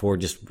 years before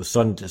just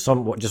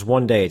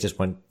one day it just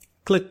went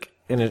click.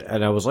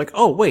 And I was like,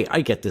 oh, wait,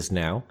 I get this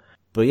now.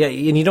 But yeah,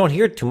 and you don't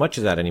hear too much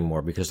of that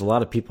anymore because a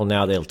lot of people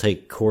now, they'll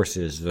take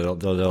courses,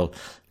 they'll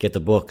get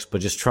the books,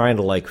 but just trying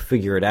to like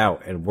figure it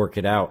out and work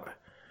it out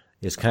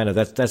is kind of,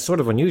 that's sort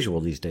of unusual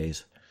these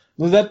days.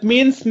 Well, that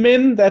means,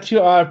 Min, that you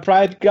are a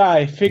bright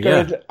guy. Figure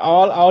it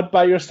all out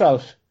by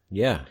yourself.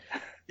 Yeah.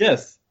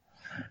 Yes.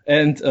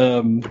 And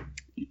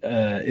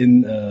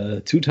in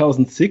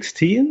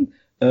 2016,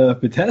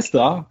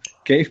 Bethesda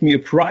gave me a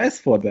prize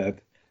for that.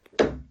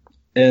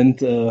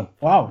 And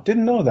wow,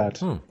 didn't know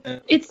that.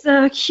 It's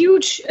a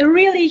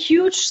really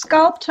huge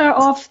sculpture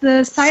of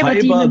the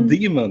Cyber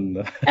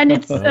Demon. And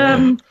it's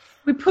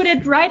we put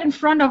it right in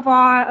front of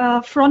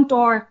our front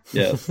door.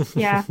 Yes.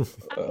 Yeah.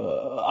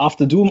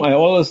 After Doom, I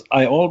always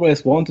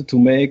wanted to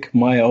make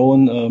my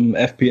own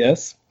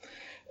FPS.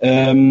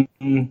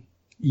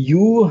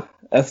 You,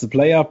 as the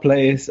player,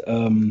 plays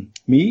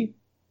me.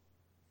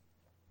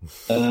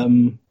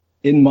 In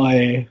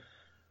my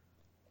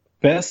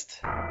best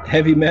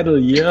heavy metal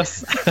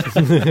years,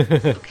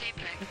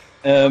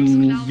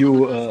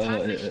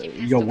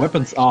 your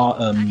weapons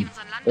are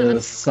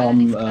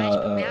some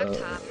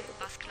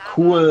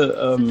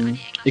cool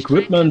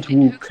equipment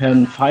who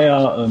can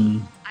fire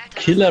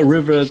killer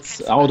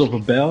rivets out of a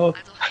bell.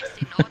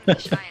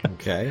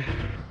 Okay.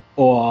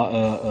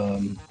 Or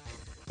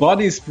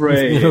body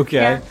spray. Okay.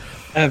 Yeah.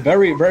 A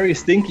very, very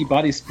stinky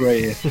body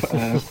spray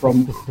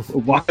from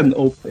Wacken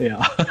Open Air.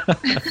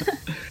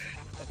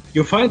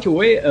 You find your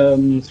way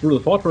through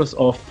the fortress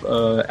of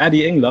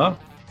Eddie Engler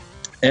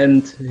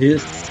and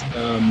his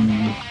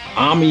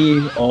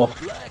army of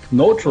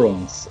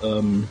Notrons.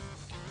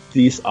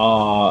 These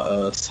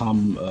are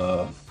some...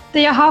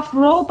 They are half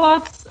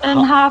robots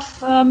and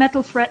half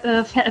metal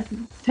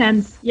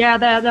fans. Yeah,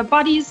 their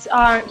bodies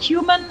are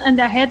human and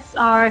their heads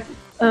are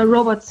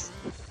robots.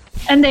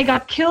 And they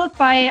got killed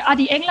by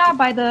Adi Engler,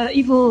 by the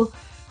evil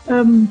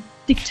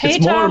dictator.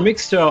 It's more a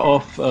mixture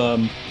of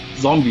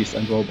zombies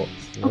and robots.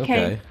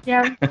 Okay.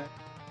 Yeah.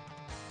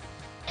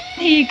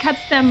 he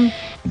cuts them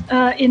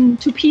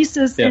into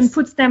pieces Yes. and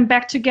puts them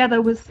back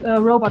together with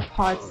robot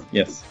parts.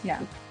 Yes. Yeah.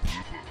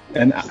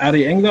 And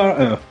Adi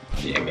Engler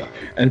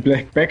and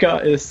Black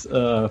Becker is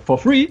for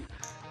free.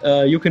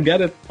 You can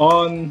get it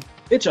on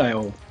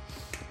itch.io. We'll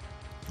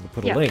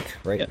put a Yeah. link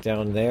right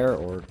down there,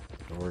 or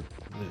a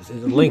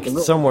link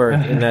somewhere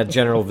in that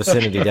general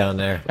vicinity down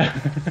there.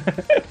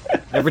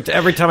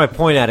 Every time I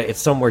point at it,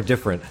 it's somewhere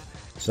different.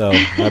 So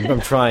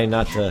I'm trying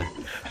not to.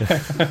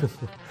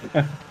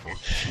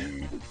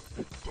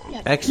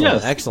 Excellent,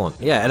 Yes. excellent.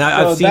 Yeah, and So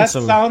I've seen that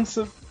some. sounds.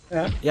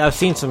 Yeah. Yeah, I've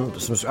seen some.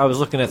 I was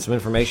looking at some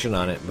information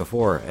on it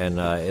before, and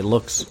it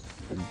looks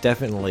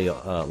definitely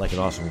like an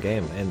awesome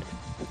game. And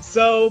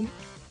So,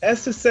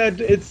 as you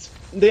said,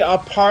 they are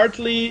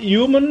partly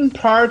human,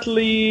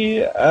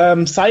 partly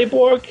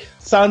cyborg.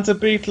 Sounds a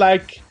bit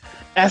like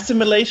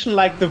assimilation,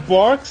 like the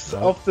Borgs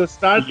of the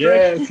Star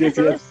Trek.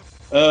 Yes.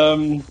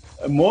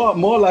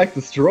 More like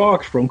the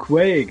Strog from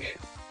Quake.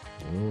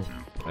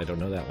 I don't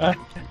know that one.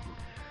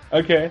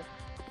 Okay.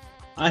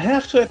 I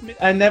have to admit,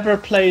 I never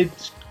played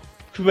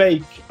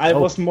Quake. I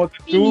was more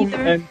the Me Doom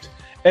neither.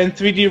 and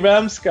 3D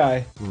Realms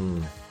guy.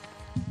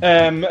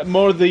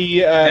 More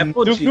the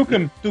Duke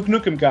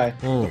Nukem guy.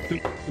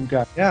 Duke Nukem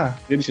guy. Yeah.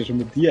 Rede ich ja schon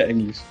mit dir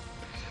Englisch.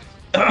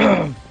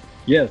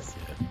 Yes.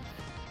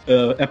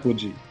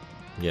 Apogee.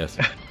 Yes.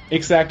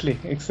 Exactly.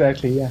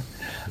 Yeah.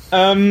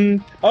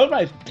 All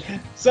right.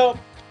 So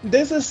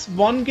this is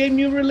one game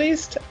you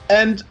released,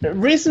 and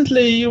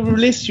recently you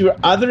released your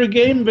other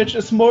game, which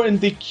is more in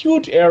the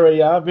cute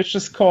area, which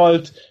is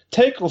called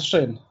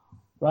Takelshin,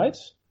 right?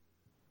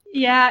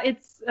 Yeah,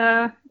 it's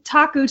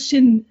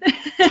Takelshin.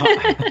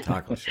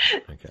 Taco.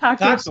 Okay.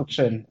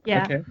 Takelshin.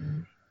 Yeah. Okay.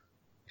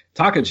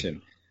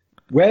 Takelshin.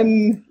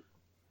 When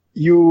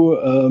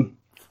you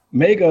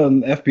make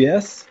an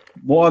FPS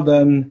more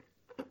than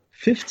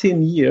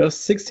 16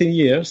 years,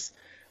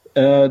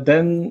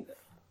 then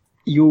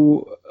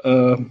you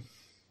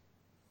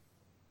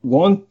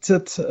want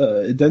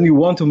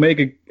to make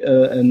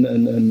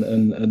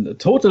a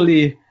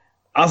totally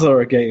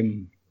other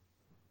game.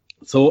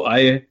 So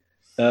I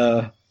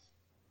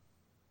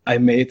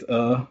made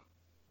a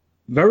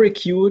very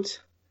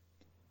cute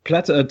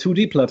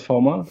 2D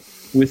platformer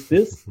with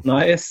this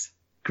nice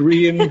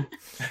green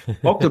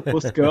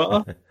octopus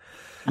girl.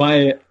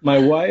 My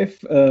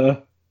wife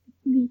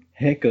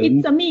Häkeln.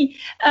 It's me.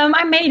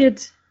 I made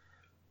it.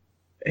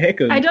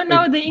 Häkeln. I don't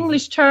know the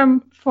English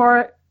term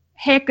for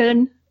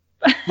häkeln.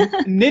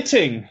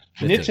 Knitting.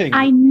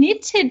 I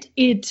knitted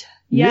it.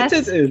 Yes.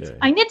 Knitted it.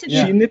 I knitted She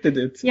it. knitted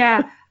it.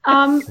 Yeah.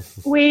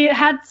 We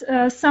had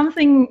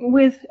something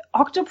with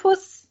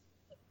octopus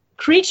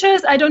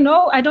creatures. I don't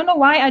know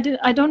why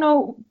I don't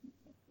know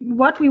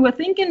what we were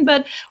thinking,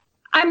 but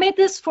I made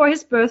this for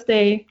his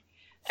birthday,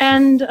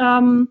 and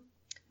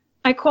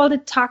I called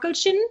it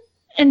Takelshin,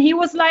 and he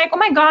was like, "Oh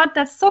my God,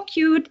 that's so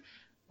cute.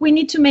 We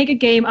need to make a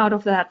game out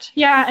of that."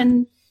 Yeah,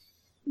 and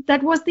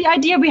that was the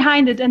idea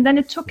behind it. And then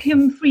it took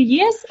him 3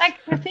 years, I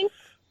think,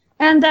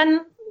 and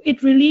then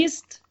it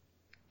released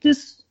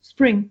this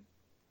spring.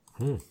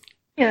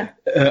 Yeah.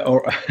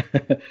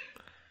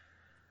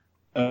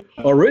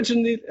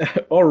 Originally,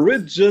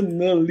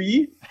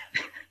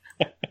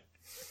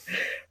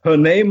 her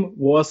name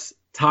was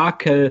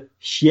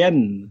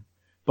Takelshin,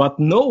 but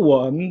no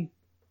one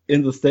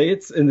in the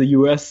States, in the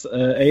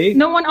USA,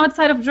 No one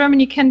outside of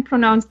Germany can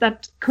pronounce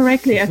that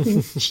correctly, I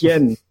think.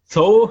 Shen.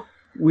 So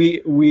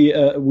we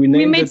named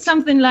We made it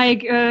something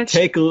like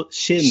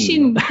Takelshin.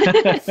 Shin.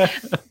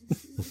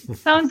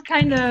 Sounds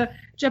kind of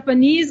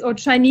Japanese or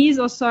Chinese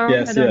or so.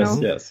 I don't know.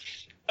 Yes.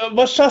 I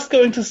was just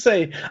going to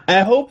say,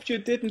 I hope you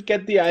didn't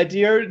get the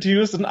idea to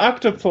use an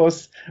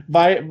octopus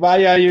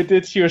via you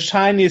did your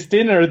Chinese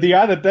dinner the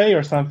other day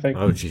or something.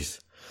 Oh, jeez.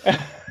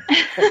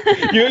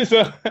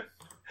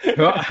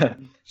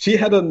 She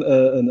had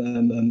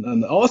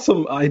an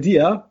awesome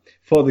idea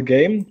for the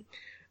game.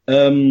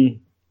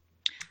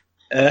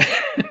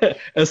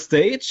 A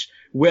stage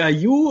where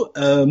you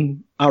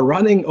are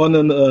running on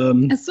a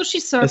sushi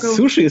circle.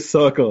 sushi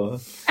circle.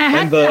 I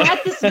had And,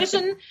 this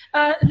vision.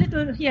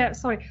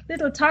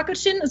 Little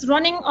Takelshin is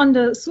running on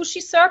the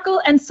sushi circle,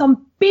 and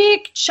some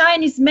big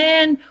Chinese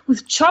man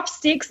with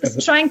chopsticks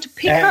is trying to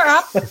pick her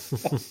up.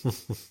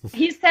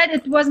 He said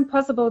it wasn't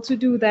possible to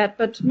do that,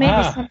 but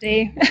maybe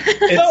someday.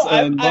 So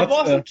I not,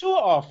 wasn't too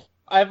off.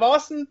 I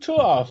wasn't too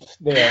off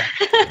there.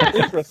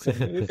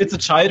 Interesting. it's a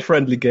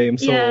child-friendly game,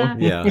 so Yeah.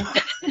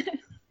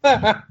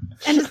 Yeah.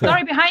 And the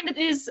story behind it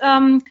is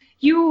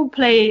you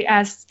play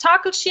as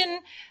Takelshin,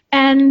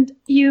 and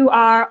you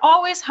are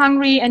always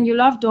hungry and you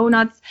love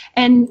donuts.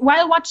 And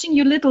while watching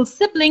your little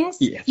siblings,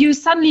 Yeah. you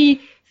suddenly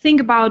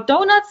think about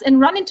donuts and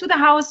run into the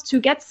house to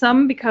get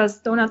some because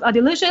donuts are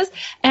delicious.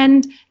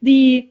 And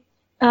the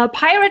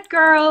pirate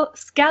girl,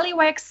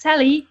 Scallywag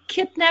Sally,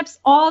 kidnaps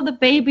all the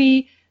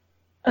baby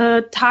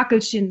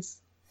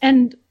Takelshins.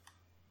 And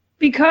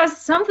because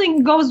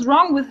something goes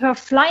wrong with her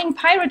flying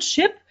pirate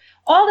ship,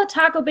 all the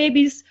taco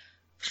babies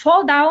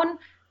fall down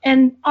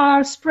and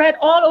are spread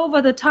all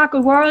over the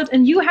Tarkle world,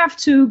 and you have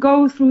to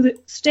go through the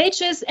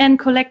stages and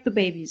collect the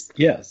babies.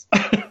 Yes.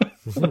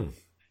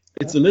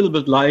 It's a little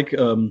bit like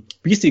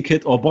BC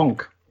Kid or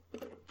Bonk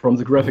from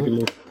the graphical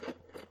look.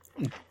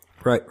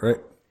 Right.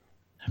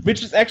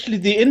 Which is actually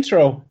the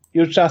intro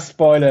you just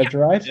spoiled,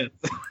 right? Yes.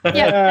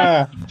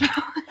 Yeah.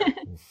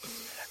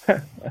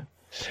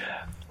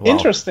 Wow.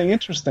 Interesting.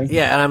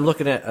 Yeah, and I'm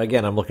looking at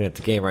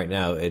the game right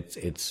now.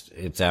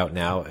 It's out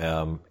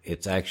now.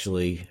 It's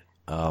actually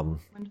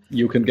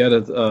You can get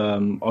it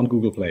on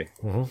Google Play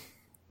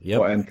yep.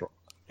 or Android.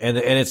 And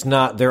it's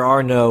not. There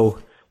are no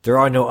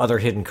other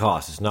hidden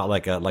costs. It's not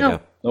like a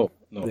No.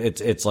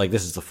 It's like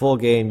this is the full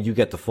game. You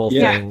get the full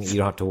Yeah. thing. You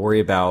don't have to worry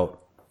about.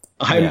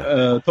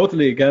 I'm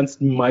totally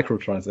against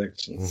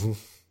microtransactions.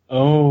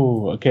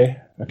 Oh, okay.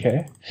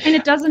 And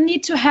it doesn't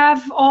need to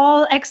have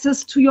all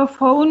access to your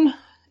phone.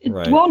 It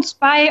Right. won't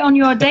spy on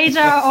your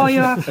data or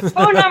your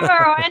phone number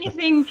or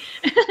anything.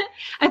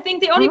 I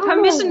think the only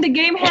permission the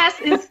game has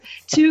is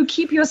to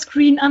keep your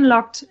screen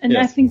unlocked. And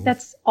I Yes. think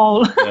that's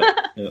all.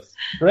 Yes.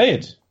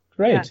 Great.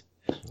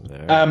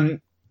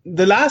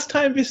 The last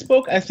time we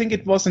spoke, I think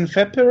it was in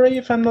February,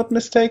 if I'm not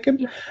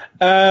mistaken.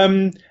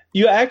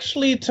 You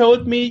actually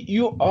told me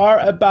you are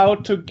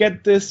about to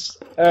get this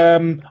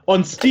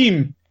on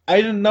Steam.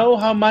 I don't know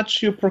how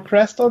much you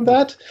progressed on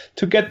that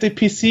to get the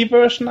PC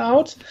version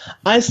out.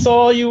 I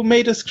saw you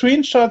made a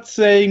screenshot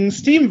saying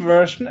Steam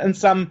version and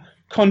some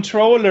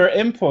controller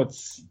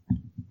inputs.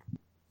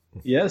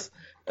 Yes.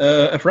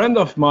 A friend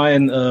of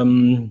mine,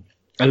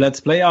 a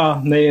Let's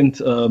Player named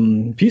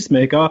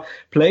Peacemaker,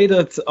 played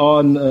it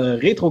on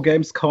Retro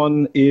Games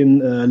Con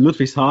in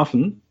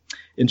Ludwigshafen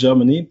in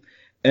Germany.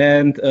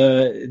 And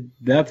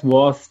that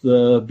was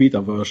the beta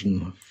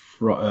version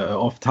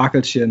of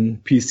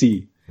Tarkelchen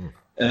PC.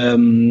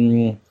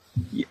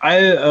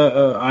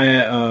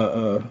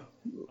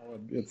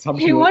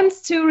 He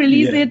wants to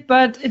release it,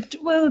 but it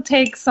will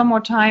take some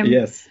more time.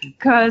 Yes.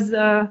 Because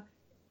the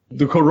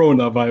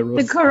coronavirus.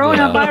 the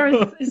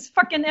coronavirus is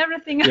fucking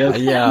everything else.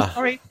 Yeah. I'm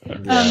sorry.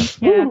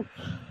 Yeah.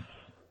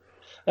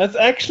 That's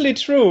actually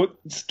true.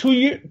 It's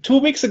 2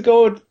 weeks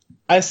ago,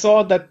 I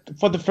saw that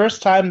for the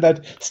first time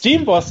that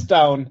Steam was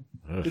down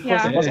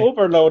because it was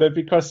overloaded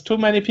because too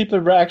many people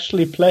were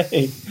actually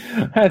playing.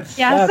 That's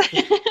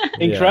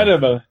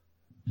incredible.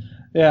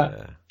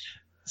 Yeah.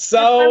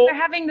 So we're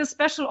having the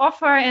special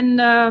offer,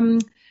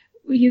 and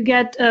you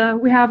get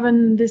we have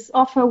this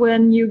offer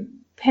when you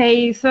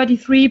pay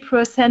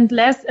 33%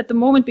 less at the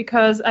moment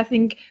because I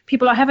think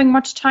people are having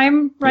much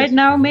time right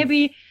now.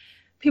 Maybe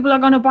people are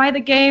going to buy the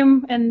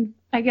game, and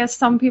I guess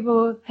some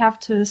people have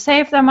to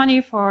save their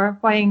money for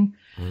buying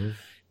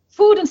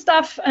food and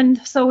stuff. And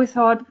so we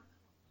thought,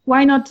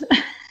 why not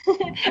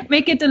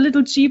make it a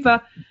little cheaper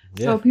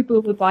so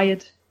people will buy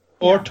it.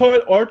 Or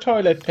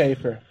toilet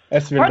paper,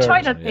 as we learned.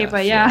 Toilet paper,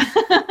 yeah.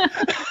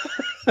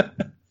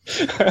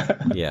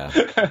 Yeah.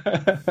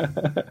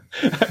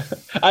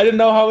 I don't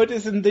know how it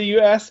is in the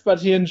US,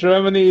 but here in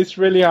Germany, it's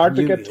really hard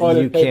to get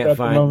toilet paper at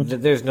the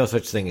moment. There's no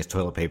such thing as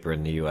toilet paper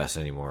in the U.S.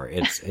 anymore.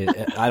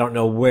 I don't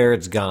know where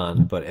it's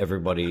gone, but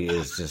everybody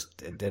is just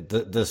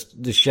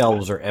the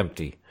shelves are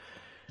empty.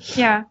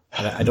 Yeah.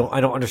 And I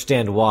don't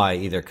understand why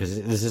either, because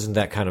this isn't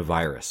that kind of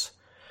virus.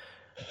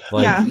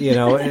 Like, you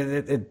know,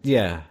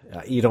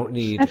 you don't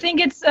need. I think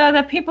it's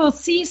that people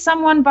see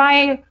someone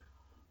buy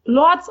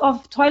lots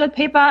of toilet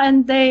paper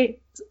and they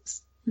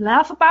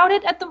laugh about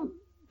it at the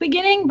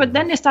beginning, but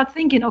then they start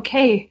thinking,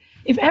 okay,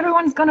 if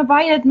everyone's going to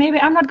buy it, maybe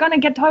I'm not going to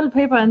get toilet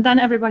paper, and then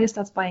everybody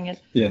starts buying it.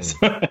 Yes.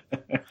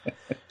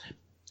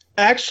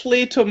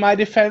 Actually, to my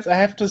defense, I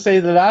have to say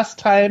the last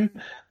time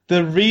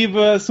the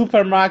Rewe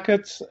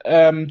supermarket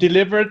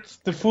delivered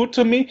the food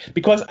to me,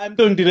 because I'm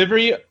doing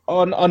delivery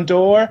on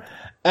door,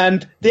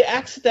 and they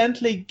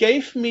accidentally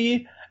gave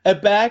me a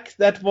bag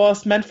that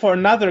was meant for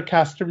another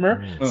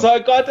customer. So I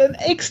got an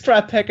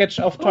extra package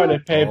of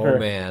toilet paper. Oh,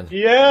 man.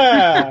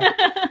 Yeah.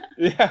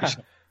 Yeah.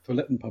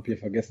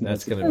 Toilettenpapier vergessen.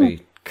 That's going to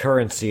be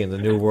currency in the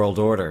New World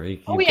Order.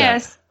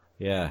 Yes.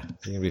 Yeah,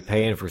 you're going to be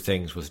paying for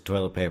things with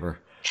toilet paper.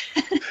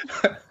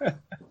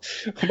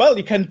 Well,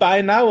 you can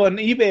buy now on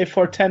eBay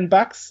for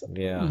 $10.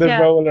 Yeah. The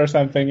roll or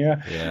something.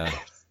 Yeah. Yeah.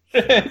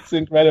 It's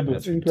incredible.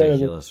 That's it's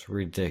incredible.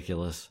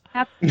 ridiculous.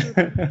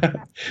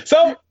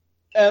 So,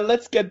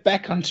 let's get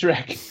back on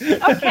track.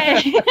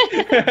 Okay.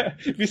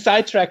 We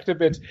sidetracked a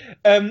bit.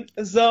 And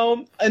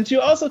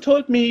you also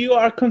told me you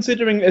are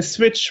considering a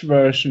Switch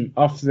version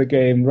of the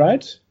game,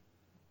 right?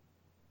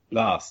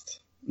 Last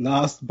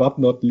but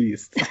not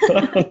least.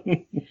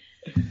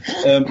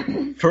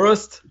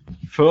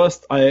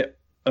 First, I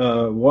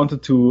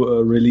wanted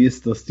to release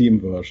the Steam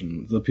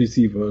version, the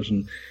PC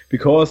version,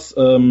 because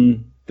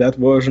that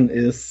version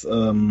is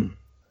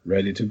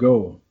ready to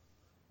go.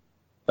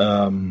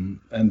 And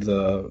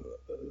the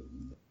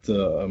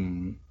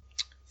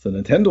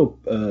Nintendo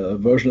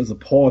version is a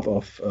port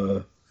of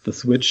the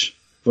Switch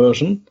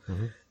version,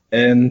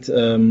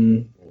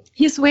 and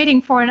he's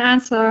waiting for an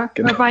answer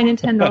by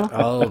Nintendo.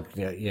 Oh,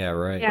 yeah,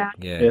 right. Yeah.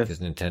 Because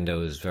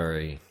Nintendo is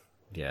very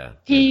Yeah.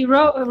 He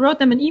wrote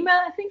them an email,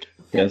 I think,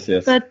 Yes.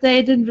 but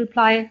they didn't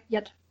reply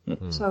yet.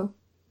 So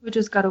we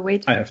just gotta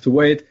wait. I have to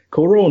wait.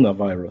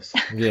 Coronavirus.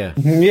 Yeah.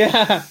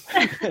 Yeah.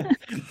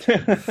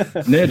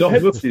 Nee, doch,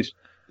 wirklich.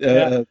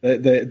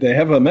 They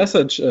have a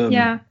message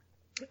Yeah.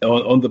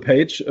 on the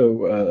page.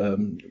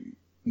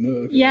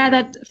 Yeah,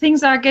 that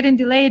things are getting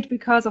delayed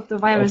because of the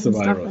virus Of the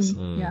and stuff. virus.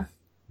 And, yeah.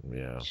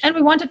 Yeah. And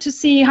we wanted to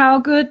see how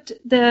good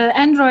the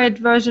Android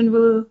version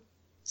will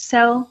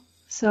sell.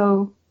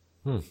 So,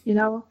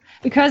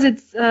 because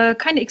it's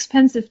kind of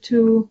expensive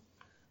to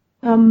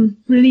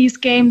release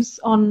games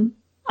on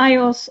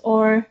iOS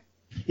or...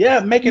 Yeah,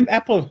 make it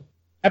Apple.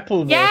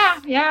 Apple.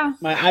 Yeah.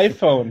 My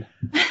iPhone.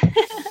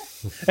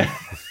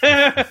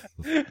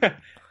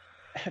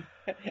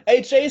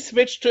 AJ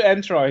switched to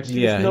Android. He's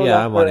Yeah, no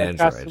I'm longer on a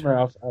Android. customer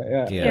of,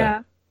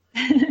 Yeah.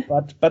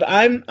 But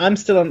I'm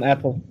still on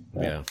Apple.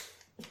 Yeah.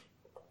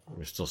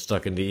 We're still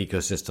stuck in the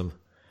ecosystem.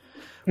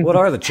 What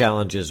are the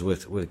challenges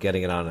with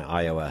getting it on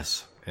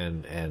iOS?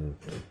 And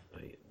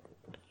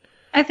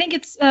I think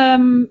it's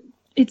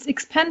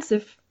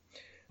expensive.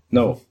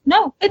 No,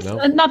 No, it's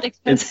No? not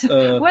expensive.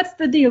 It's, What's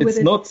the deal with it's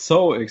it? not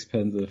so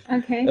expensive.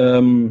 Okay.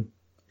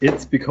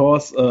 It's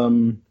because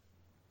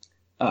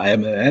I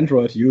am an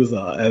Android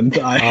user and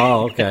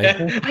oh,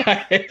 okay.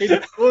 I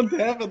don't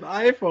have an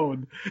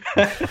iPhone.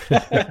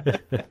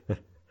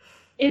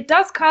 It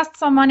does cost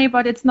some money,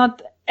 but it's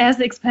not as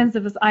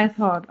expensive as I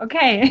thought.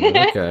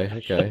 Okay.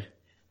 Okay.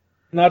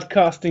 Not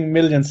costing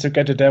millions to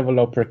get a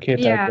developer kit,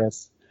 Yeah. I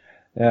guess.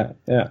 Yeah.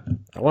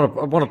 I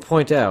want to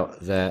point out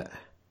that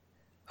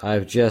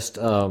I've just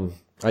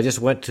I just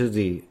went to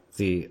the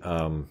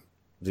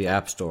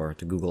App Store,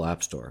 to Google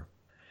App Store,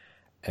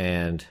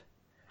 and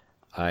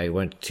I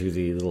went to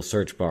the little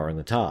search bar in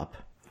the top,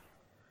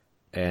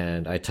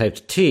 and I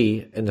typed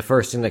T, and the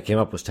first thing that came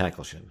up was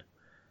Tackleshin.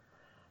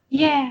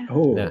 Yeah.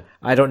 Oh, Now,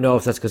 I don't know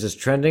if that's because it's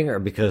trending or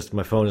because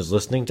my phone is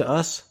listening to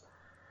us,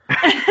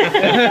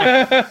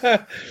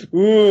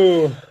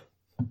 Ooh.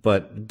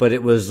 but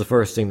it was the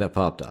first thing that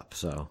popped up.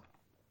 So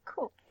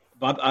Cool.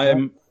 but I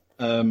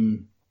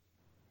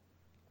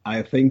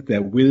think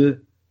there will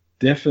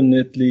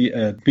definitely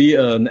be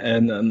an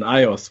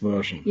iOS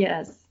version.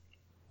 Yes.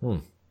 Hmm.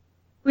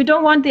 We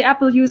don't want the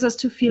Apple users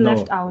to feel No.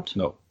 left out.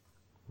 No.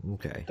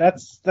 okay.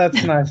 That's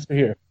nice to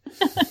hear.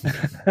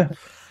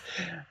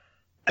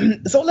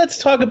 So let's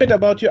talk a bit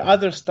about your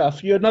other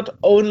stuff. You're not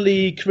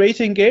only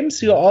creating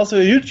games, you're also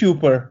a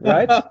YouTuber,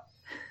 right?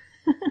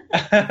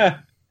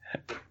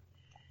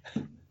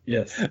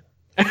 Yes.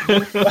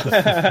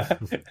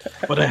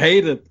 But I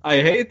hate it. I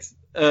hate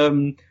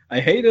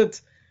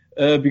it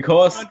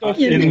because,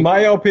 in my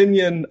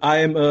opinion,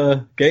 I'm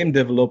a game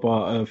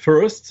developer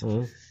first,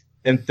 and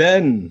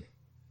then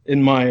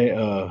in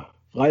my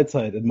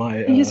Freizeit, in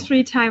my In his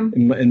free time.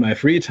 in my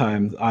free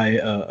time,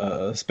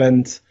 I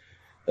spend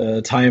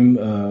time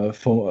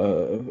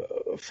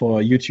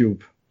for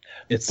YouTube.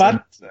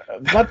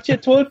 But you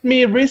told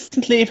me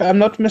recently, if I'm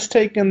not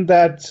mistaken,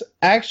 that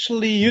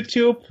actually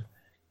YouTube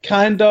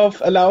kind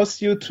of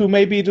allows you to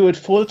maybe do it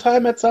full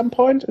time at some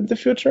point in the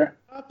future?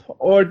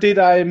 Or did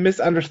I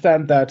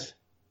misunderstand that?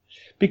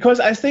 Because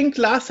I think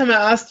last time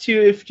I asked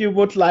you if you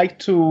would like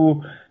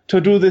to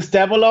do this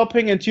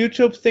developing and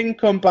YouTube thing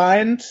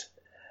combined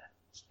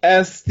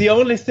as the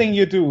only thing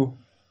you do.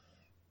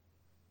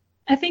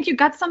 I think you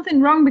got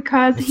something wrong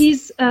because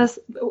he's was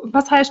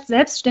heißt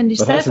selbstständig?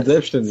 Was heißt denn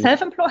selbstständig?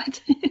 Self-employed.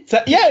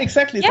 Yeah,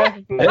 exactly. Yeah.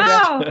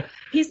 Wow.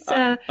 He's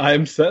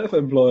I'm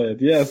self-employed.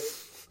 Yes.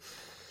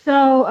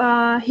 so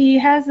he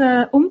has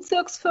a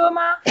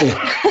Umzugsfirma,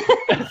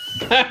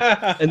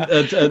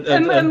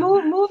 a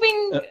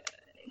moving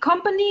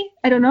company.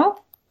 I don't know.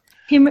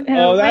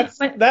 Oh, that's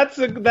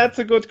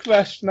a good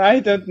question. I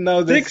don't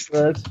know this Sixt.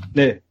 word.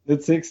 Nee,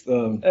 it's sixth.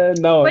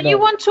 No. When you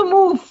want to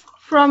move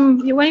from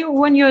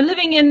when you're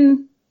living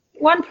in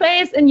one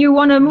place and you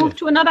want to move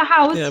to another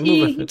house, Yeah,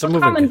 he it's a will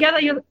moving come and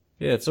gather your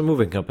Yeah, it's a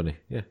moving company.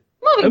 Yeah.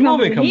 moving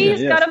company. company,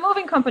 He's yes. got a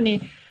moving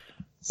company.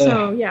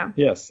 So yeah,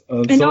 Yes.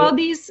 and so, all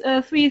these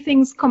three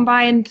things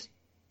combined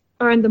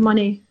earn the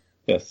money.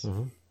 yes.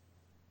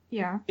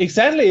 Yeah.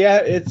 Exactly, yeah.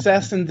 It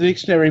says in the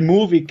dictionary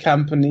movie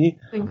company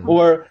Moving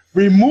or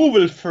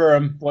removal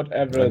firm,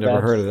 whatever. I've never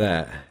that's- heard of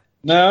that.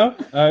 No?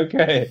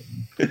 Okay.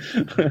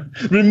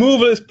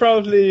 Removal is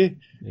probably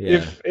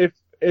Yeah.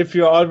 if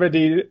you're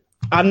already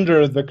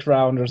under the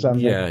ground or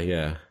something.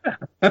 Yeah.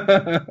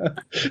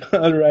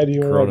 already.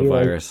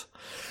 Coronavirus.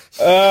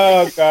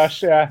 Oh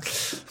gosh, yeah.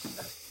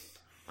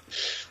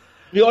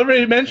 We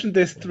already mentioned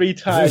this 3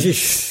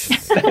 times.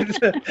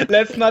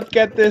 Let's not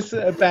get this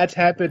a bad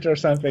habit or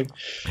something.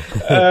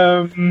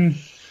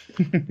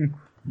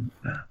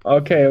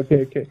 Okay.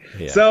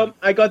 Yeah. So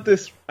I got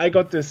this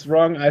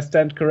wrong. I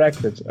stand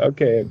corrected.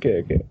 Okay.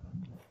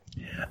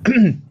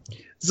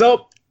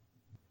 So,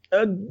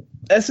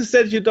 as you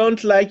said, you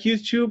don't like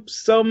YouTube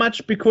so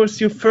much because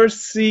you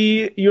first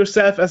see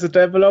yourself as a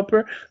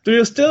developer. Do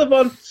you still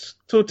want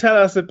to tell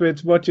us a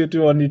bit what you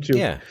do on YouTube?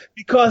 Yeah.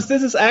 Because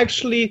this is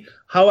actually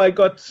how I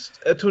got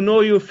to know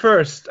you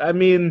first. I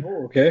mean,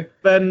 Okay.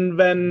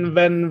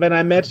 when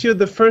I met you,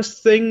 the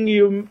first thing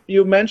you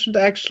mentioned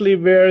actually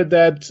were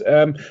that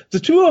the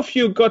two of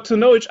you got to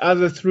know each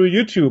other through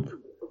YouTube.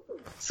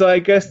 So I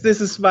guess this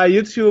is why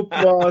YouTube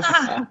was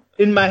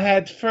in my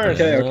head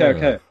first.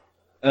 Okay.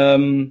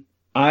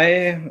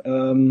 I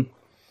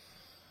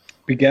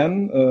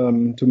began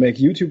to make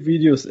YouTube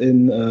videos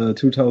in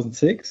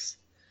 2006.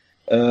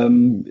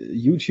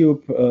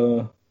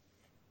 YouTube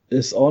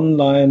is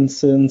online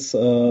since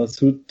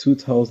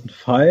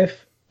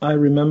 2005, I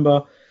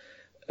remember.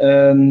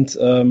 And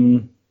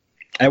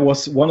I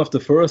was one of the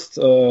first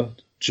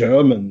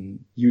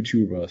German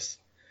YouTubers.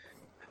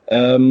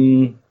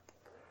 And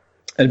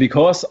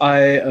because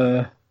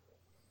I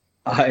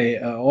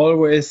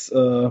always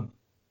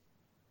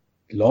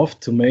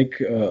loved to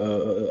make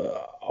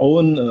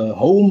own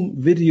home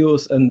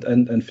videos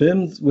and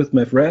films with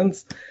my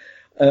friends,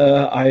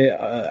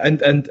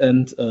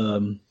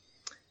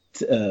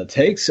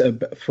 takes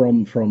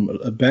from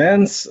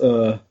bands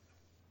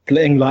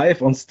playing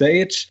live on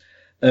stage.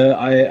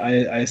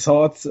 I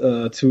thought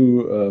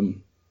to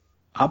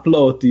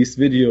upload these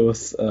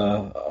videos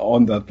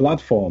on that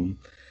platform,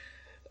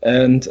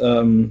 and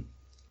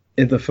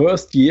in the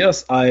first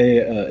years,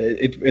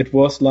 it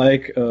was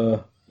like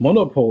a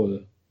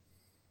monopoly,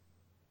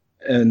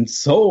 and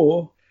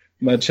so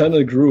my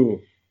channel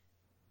grew,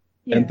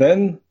 and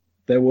then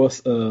there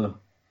was a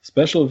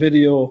special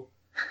video,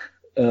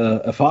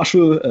 a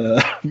Fahrschul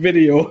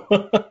video,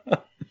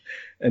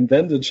 and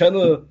then the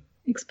channel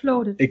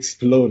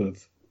exploded.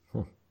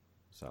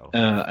 So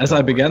As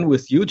I began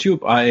with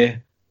YouTube,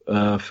 I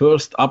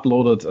first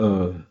uploaded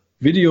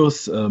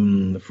videos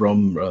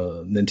from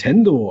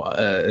Nintendo.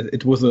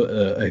 It was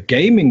a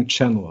gaming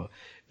channel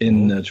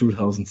in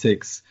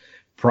 2006,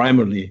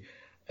 primarily.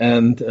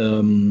 And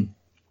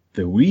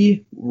the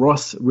Wii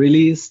was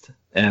released,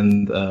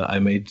 and I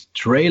made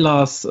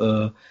trailers,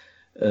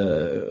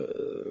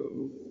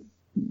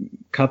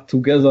 cut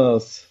together,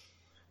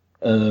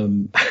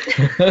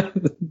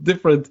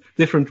 different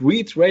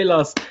Wii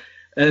trailers,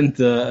 and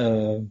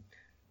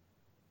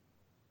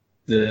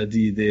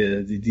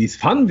these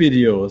fun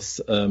videos.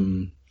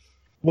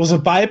 Was a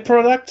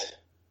byproduct?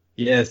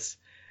 Yes,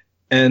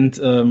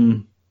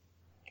 and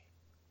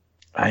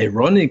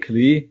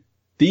ironically,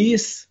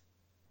 these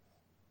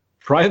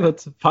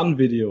private fun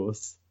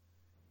videos.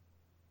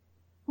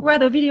 Were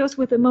the videos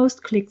with the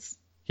most clicks?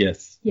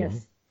 Yes.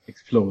 Yes.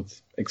 Explode.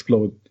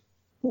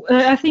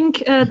 I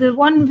think the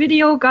one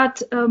video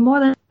got more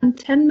than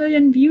 10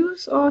 million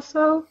views or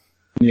so,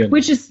 Yeah.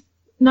 which is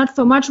not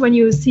so much when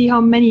you see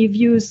how many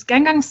views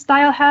Gangnam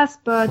Style has,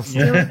 but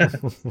still.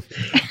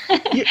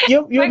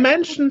 you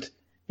mentioned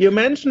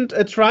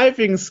a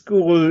driving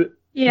school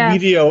Yeah.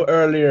 video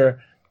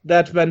earlier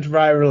that went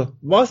viral.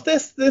 Was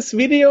this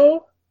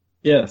video?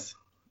 Yes.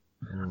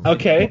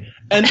 Okay.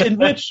 And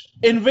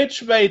in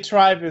which way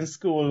driving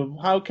school?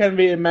 How can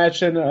we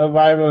imagine a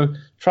viral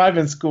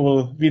driving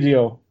school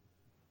video?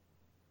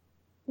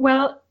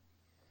 Well,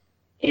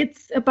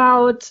 it's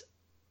about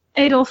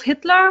Adolf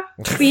Hitler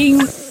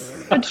being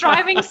a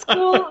driving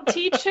school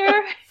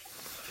teacher,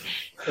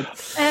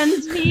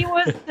 and he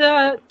was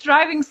the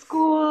driving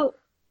school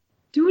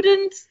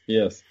student.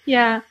 Yes.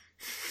 Yeah.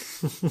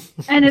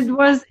 And it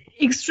was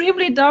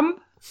extremely dumb,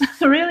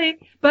 really,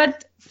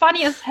 but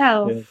funny as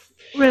hell, Yes.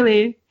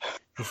 really.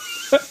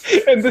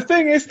 And the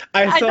thing is,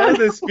 I saw don't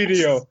this know.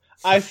 video.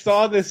 I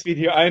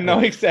know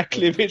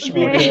exactly which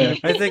video. Okay.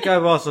 I think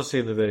I've also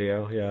seen the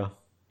video. Yeah,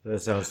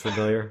 that sounds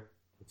familiar.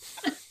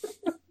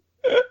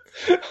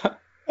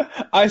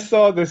 I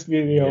saw this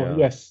video.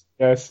 Yeah.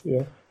 Yes.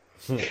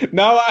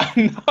 Now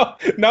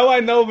I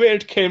know where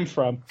it came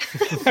from.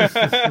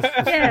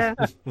 Yeah.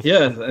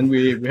 Yes, and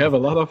we had a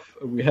lot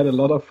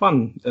of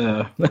fun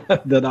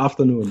that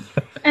afternoon.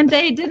 And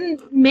they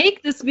didn't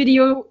make this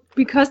video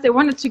because they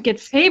wanted to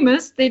get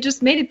famous. They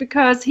just made it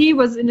because he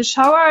was in the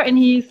shower and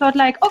he thought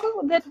like,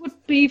 oh, that would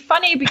be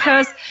funny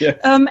because Yes.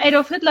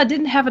 Adolf Hitler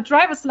didn't have a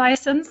driver's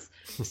license.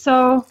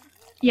 So,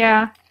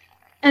 yeah.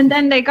 And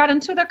then they got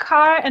into the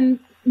car and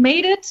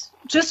made it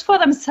just for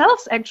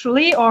themselves,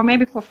 actually, or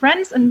maybe for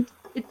friends, and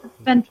it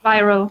went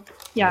viral.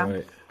 Yeah.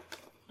 Right.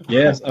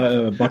 Yes,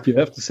 but you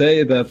have to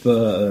say that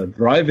the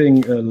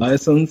driving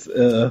license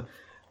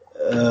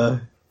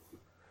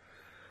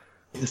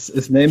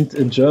is named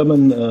in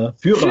German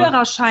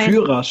Führerschein.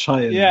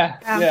 Führerschein.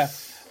 Yeah.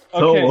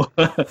 So,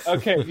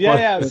 Okay.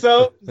 Yeah.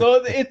 So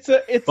it's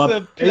a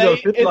But play. Adolf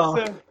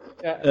Hitler-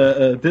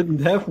 Yeah.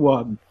 didn't have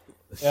one.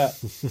 Yeah.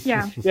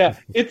 Yeah. Yeah.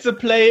 It's a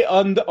play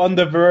on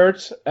the word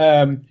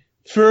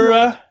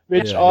Führer,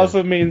 which Yeah,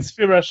 also means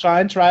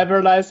Führerschein,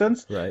 driver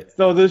license. Right.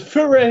 So the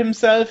Führer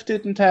himself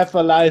didn't have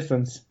a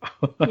license,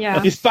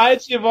 Yeah.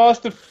 despite he was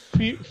the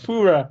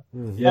Führer.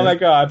 Yeah. Oh my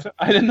God!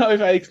 I don't know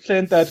if I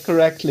explained that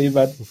correctly,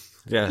 but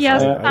Yes.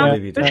 Yes, I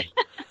believe you did.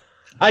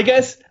 I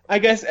guess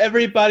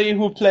everybody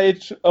who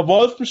played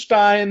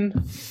Wolfenstein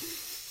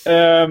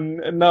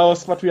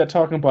knows what we are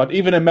talking about.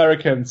 Even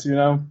Americans,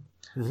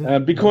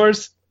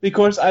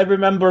 Because I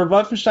remember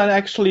Wolfenstein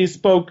actually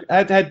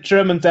had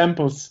German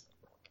temples,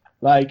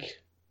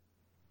 like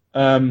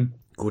Guten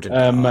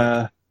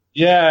Tag.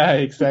 yeah,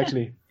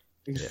 exactly.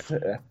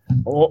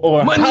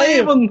 Or Mein Hi.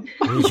 Leben!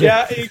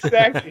 Yeah,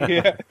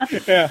 exactly.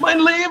 Yeah.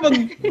 Mein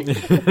Leben!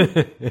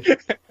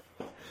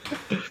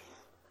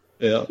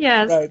 Yeah.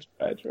 Yes.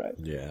 Right.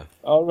 Yeah.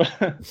 All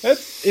right.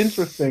 That's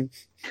interesting.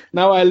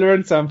 Now I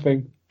learned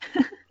something.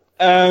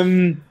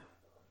 And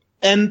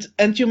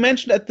you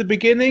mentioned at the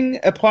beginning,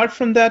 apart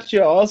from that,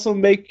 you're also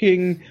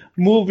making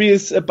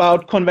movies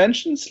about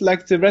conventions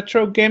like the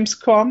Retro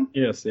Gamescom.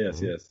 Yes.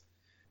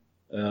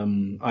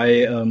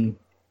 I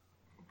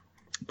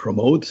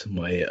promote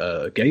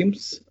my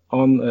games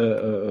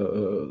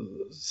on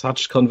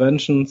such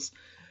conventions,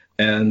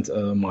 and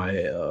my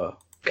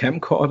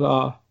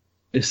camcorder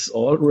is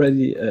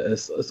already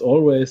is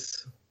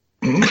always.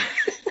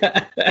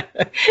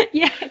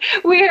 Yeah,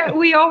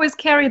 we always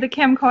carry the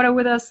camcorder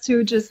with us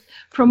to just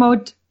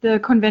promote the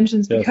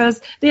conventions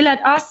because they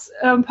let us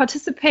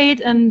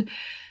participate and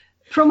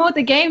promote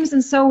the games,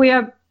 and so we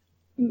are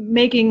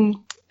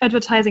making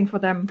advertising for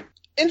them.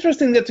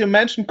 Interesting that you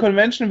mentioned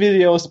convention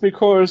videos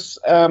because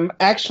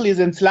actually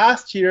since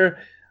last year,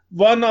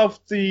 one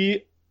of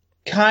the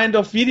kind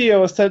of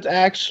videos that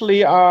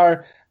actually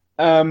are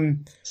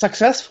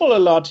successful a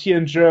lot here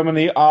in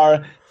Germany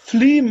are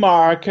flea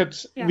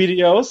market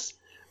videos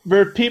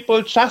where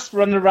people just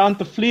run around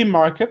the flea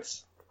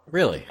markets.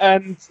 Really?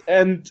 And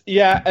you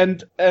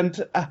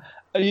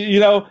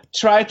know,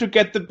 try to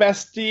get the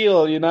best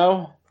deal, you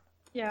know.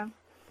 Yeah.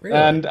 Really?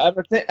 And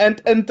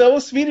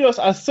those videos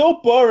are so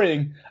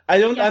boring. I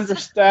don't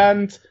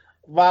understand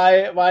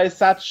why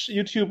such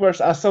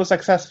YouTubers are so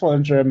successful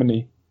in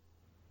Germany.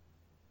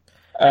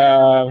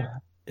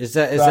 Is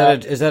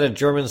that a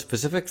German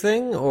specific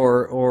thing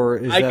or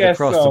is that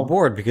across the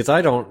board? Because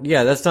I don't.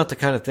 Yeah, that's not the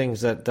kind of things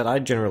that I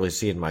generally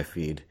see in my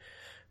feed.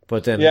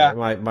 But then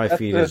my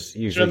feed is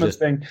usually German just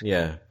thing.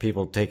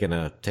 People taking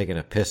a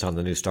piss on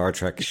the new Star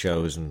Trek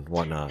shows and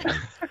whatnot.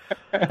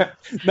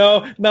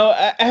 No,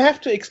 I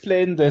have to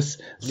explain this.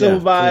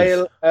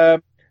 So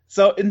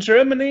so in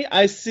Germany,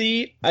 I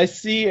see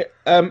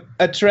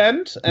a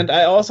trend, and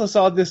I also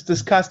saw this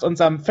discussed on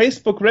some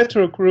Facebook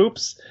retro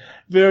groups,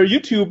 where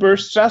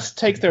YouTubers just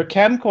take their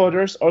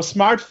camcorders or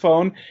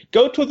smartphone,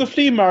 go to the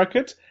flea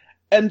market,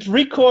 and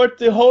record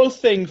the whole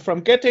thing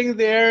from getting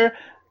there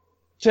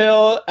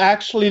till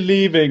actually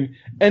leaving.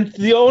 And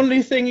the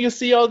only thing you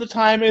see all the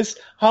time is,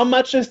 how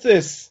much is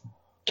this?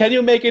 Can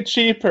you make it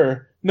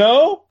cheaper?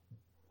 No?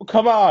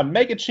 Come on,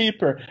 make it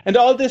cheaper. And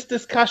all this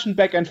discussion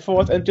back and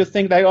forth, and you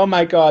think like, oh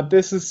my god,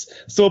 this is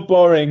so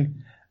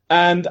boring.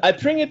 And I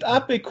bring it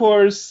up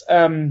because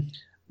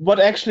what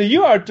actually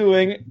you are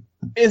doing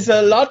is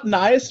a lot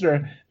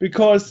nicer,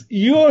 because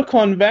your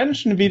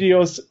convention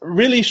videos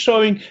really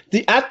showing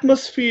the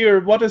atmosphere,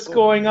 what is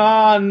going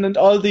on, and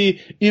all the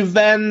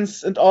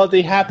events and all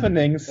the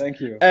happenings.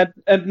 Thank you. And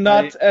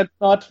not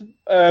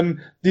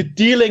the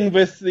dealing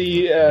with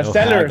the sellers.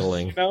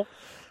 Haggling. You know?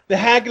 The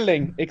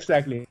haggling,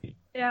 exactly.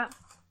 Yeah.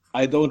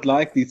 I don't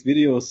like these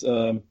videos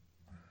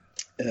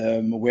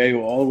where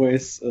you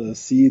always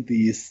see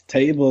these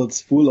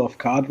tables full of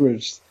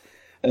cartridges.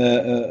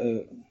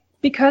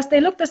 Because they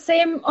look the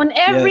same on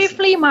every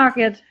flea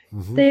market.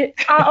 Mm-hmm. They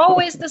are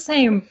always the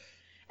same.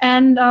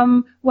 And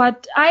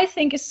what I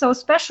think is so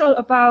special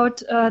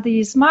about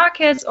these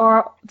markets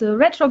or the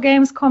retro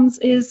games comes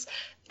is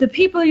the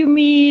people you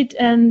meet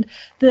and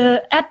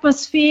the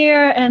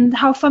atmosphere and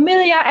how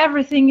familiar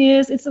everything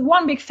is. It's a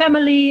one big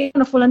family,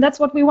 wonderful, and that's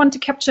what we want to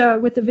capture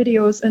with the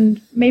videos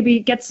and maybe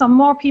get some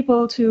more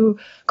people to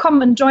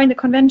come and join the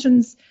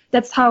conventions.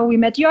 That's how we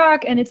met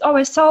Jörg, and it's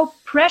always so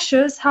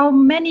precious how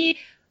many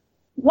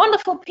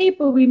wonderful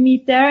people we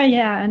meet there,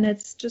 and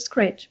it's just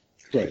great.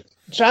 Great.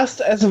 Just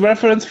as a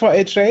reference for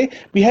HA,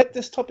 we had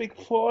this topic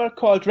before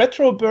called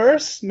Retro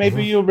Burst.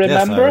 Maybe you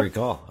remember. Yes, I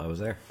recall. I was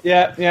there.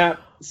 Yeah.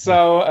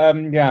 So,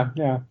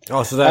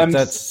 Oh, so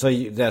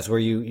that's where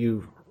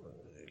you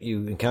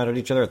encountered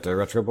each other at the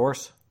Retro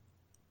Bourse?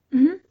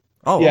 Mm-hmm.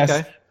 Oh, yes.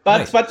 Okay.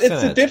 But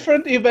it's a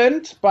different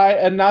event by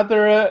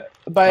another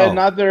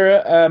event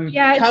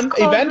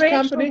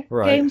company.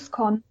 Right.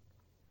 Gamescom.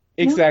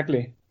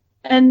 Exactly.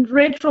 And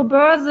Retro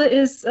Börse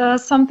is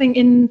something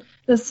in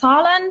the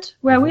Saarland,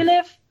 where we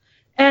live.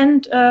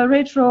 And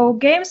Retro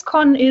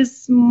Gamescom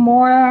is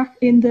more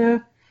in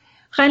the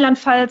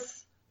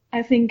Rheinland-Pfalz,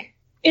 I think.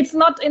 It's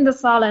not in the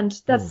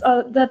Saarland.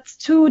 That's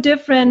two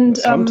different...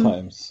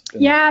 Sometimes.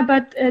 Yeah,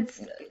 but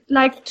it's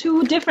like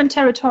two different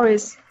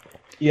territories.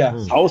 Yeah.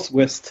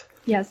 Southwest.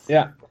 Yes.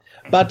 Yeah.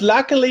 But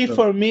luckily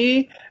for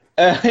me,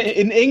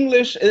 in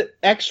English,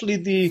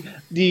 actually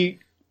the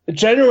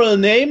general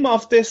name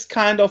of this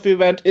kind of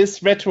event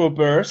is Retro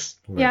Burst.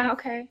 Yeah,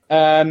 okay.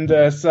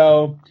 And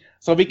so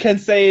we can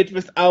say it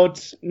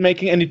without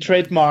making any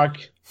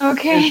trademark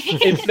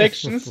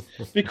inflections,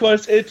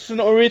 because it's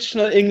an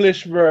original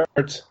English word.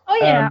 Oh,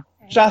 yeah.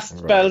 Just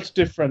spelled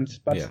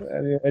different, but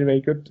anyway,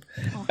 good.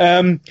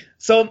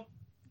 So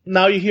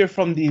now you hear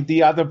from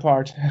the other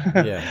part.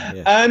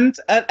 Yeah. And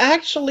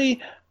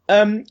actually,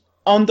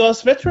 on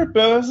those retro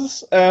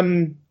bursts,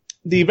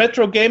 the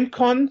Retro Game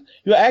Con,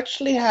 you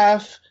actually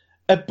have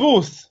a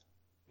booth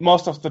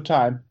most of the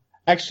time.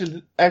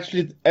 Actually,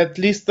 at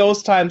least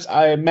those times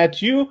I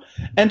met you,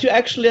 and you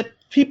actually let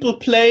people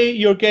play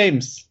your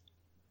games.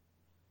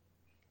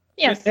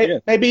 Yes.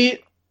 Maybe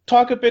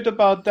talk a bit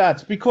about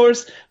that,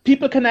 because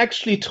people can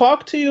actually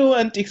talk to you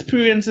and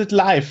experience it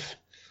live.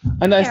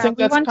 And I think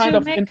that's kind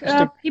of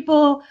interesting.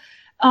 People,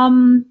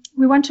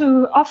 we want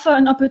to offer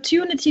an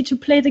opportunity to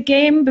play the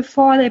game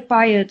before they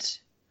buy it,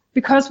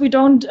 because we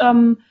don't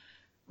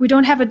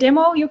have a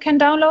demo you can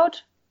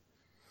download.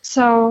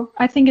 So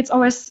I think it's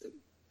always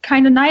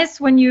kind of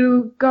nice when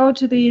you go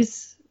to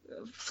these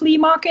flea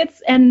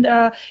markets and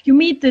you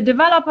meet the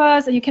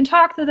developers and you can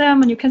talk to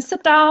them and you can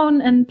sit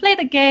down and play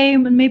the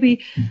game and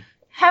maybe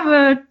have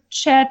a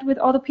chat with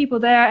all the people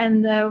there.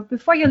 And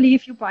before you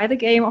leave, you buy the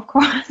game, of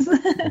course.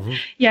 Mm-hmm.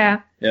 Yeah.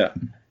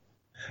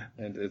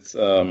 And it's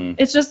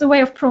just a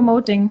way of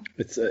promoting.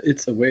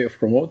 It's a way of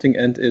promoting,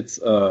 and it's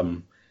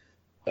an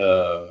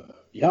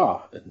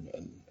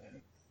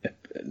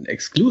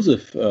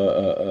exclusive.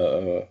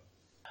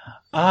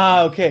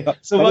 Okay.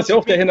 So das ist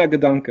auch der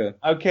Hintergedanke.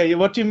 Okay,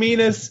 what you mean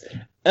is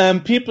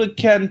people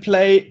can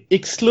play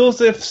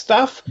exclusive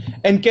stuff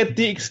and get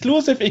the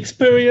exclusive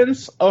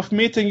experience of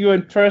meeting you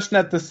in person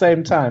at the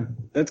same time.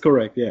 That's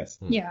correct, yes.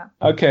 Yeah.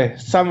 Okay,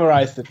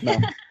 summarized it now.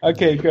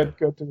 Okay, good.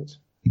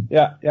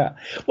 Yeah.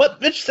 Well,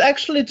 which is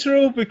actually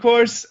true,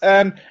 because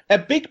a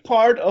big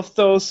part of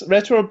those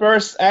retro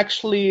bursts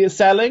actually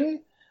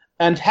selling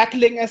and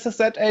hackling, as I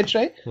said,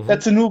 AJ. Mm-hmm.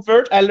 That's a new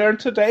word I learned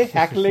today,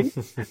 hackling.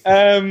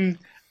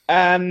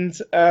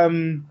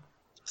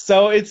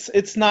 So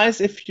it's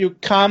nice if you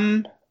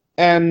come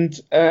and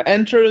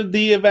enter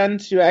the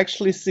event. You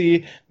actually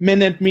see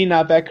Min and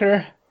Mina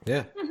Becker.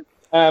 Yeah.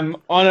 On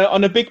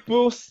a big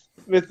booth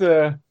with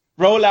a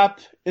roll up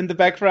in the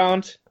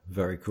background.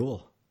 Very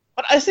cool.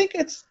 But I think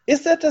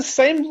is that the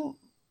same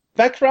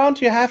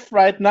background you have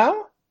right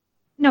now?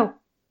 No.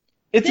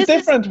 It's a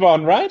different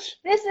one, right?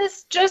 This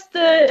is just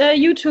the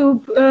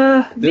YouTube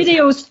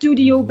video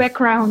studio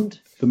background.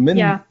 The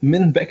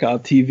Min Becker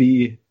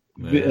TV.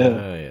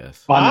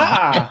 Yes.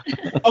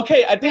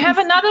 Okay. We have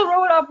another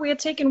roll-up we are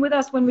taking with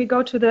us when we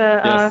go to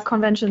the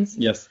conventions.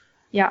 Yes.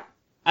 Yeah.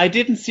 I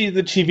didn't see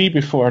the TV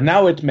before.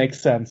 Now it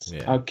makes sense.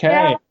 Yeah. Okay.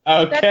 Yeah,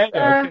 okay.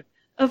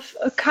 A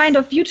kind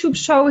of YouTube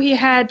show he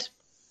had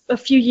a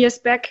few years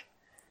back,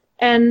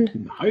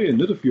 and all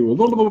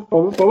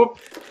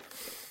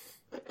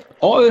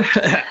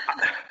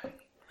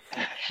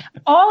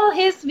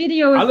his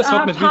videos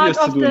are part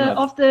of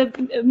the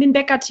Min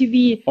Becker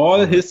TV.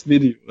 All his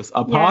videos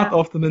are part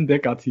of the Min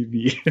Becker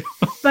TV.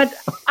 But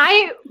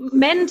I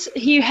meant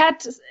he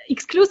had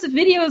exclusive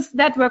videos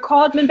that were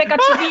called Min Becker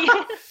TV.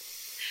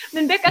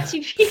 Min Becker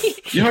TV.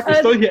 Ja, ich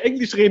soll hier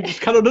Englisch reden, ich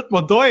kann doch nicht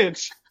mal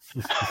Deutsch.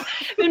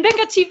 Min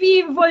Becker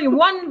TV Volume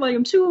 1,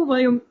 Volume 2,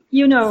 Volume,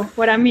 you know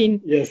what I mean.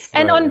 Yes.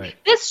 And on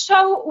this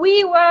show,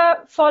 we were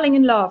falling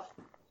in love.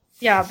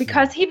 Yeah,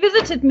 because he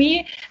visited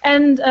me,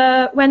 and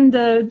when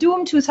the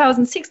Doom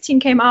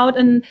 2016 came out,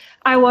 and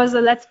I was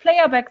a Let's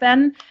Player back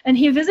then, and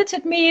he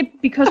visited me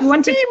because we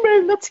wanted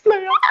Let's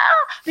Player.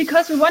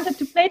 Because we wanted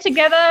to play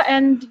together,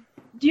 and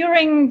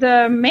during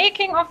the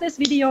making of this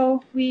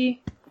video, it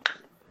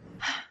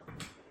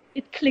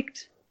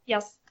clicked.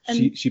 Yes.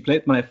 And she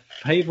played my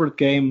favorite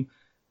game,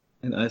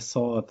 and I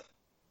thought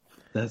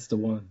that's the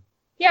one.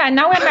 Yeah, and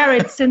now we're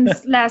married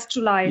since last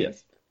July.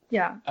 Yes.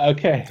 Yeah.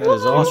 Okay. That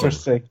is awesome.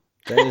 Interesting.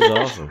 That is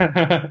awesome.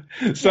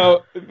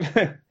 So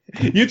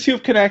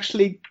YouTube can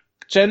actually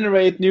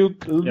generate new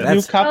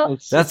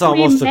couples. That's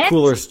almost a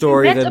cooler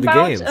story than the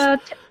games.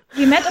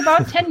 We met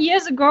about 10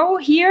 years ago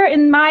here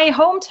in my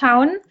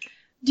hometown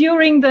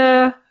during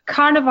the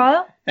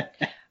carnival.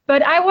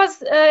 But I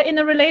was in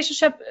a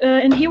relationship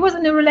and he was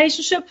in a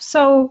relationship,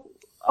 so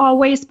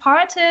always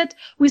parted.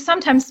 We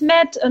sometimes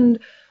met and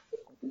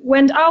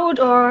went out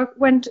or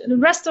went to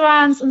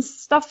restaurants and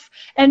stuff.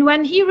 And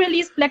when he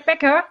released Black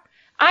Becker,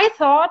 I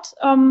thought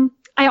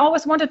I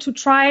always wanted to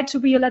try to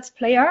be a Let's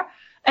Player.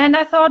 And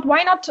I thought,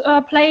 why not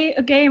play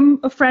a game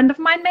a friend of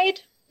mine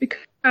made?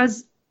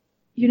 Because,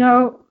 you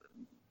know,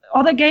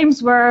 other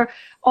games were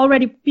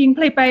already being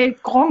played by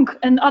Gronk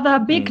and other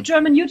big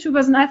German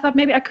YouTubers. And I thought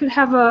maybe I could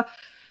have a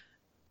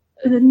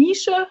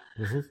niche.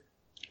 Mm-hmm.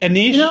 A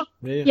niche? You know?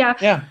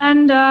 Yeah.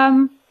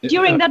 And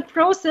during that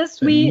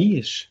process,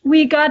 we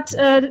got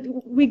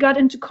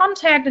into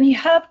contact, and he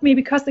helped me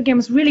because the game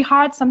is really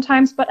hard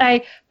sometimes. But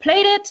I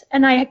played it,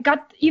 and I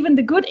got even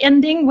the good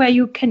ending where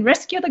you can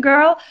rescue the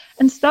girl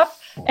and stuff.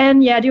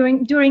 And yeah,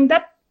 during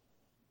that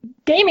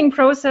gaming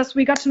process,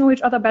 we got to know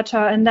each other better,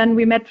 and then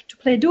we met to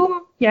play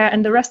Doom. Yeah,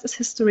 and the rest is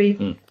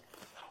history.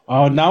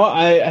 Oh, now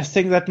I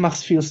think that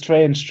must feel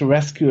strange to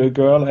rescue a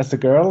girl as a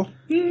girl.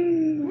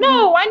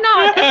 No, why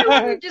not?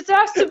 Everyone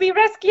deserves to be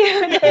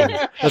rescued.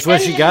 That's when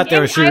she got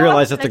there and she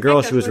realized that the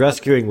girl she was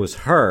rescuing was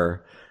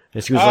her.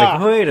 And she was like,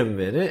 wait a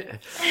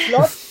minute.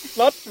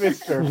 plot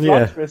twister.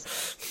 Yeah.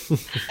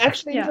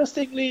 Actually, Yeah.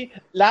 interestingly,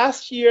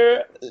 last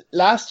year,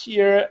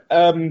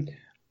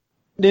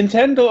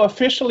 Nintendo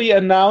officially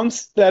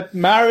announced that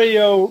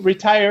Mario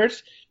retired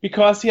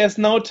because he has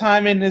no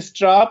time in his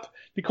job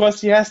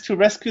because he has to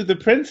rescue the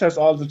princess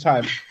all the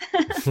time.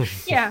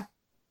 Yeah.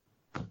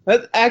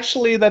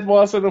 That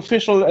was an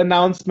official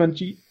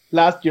announcement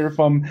last year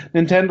from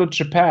Nintendo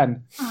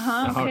Japan.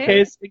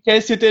 Okay. In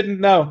case you didn't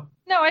know.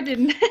 No, I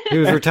didn't. He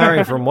was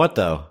retiring from what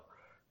though?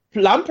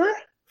 Plumper?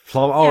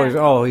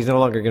 Oh, he's no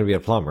longer going to be a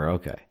plumber.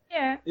 Okay.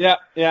 Yeah.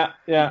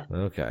 Yeah.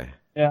 Okay.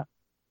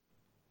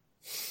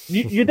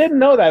 You didn't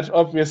know that,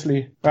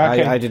 obviously.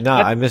 Okay. I did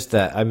not. I missed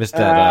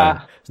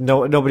that.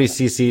 Nobody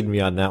CC'd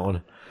me on that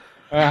one.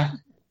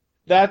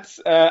 That's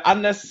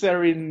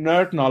unnecessary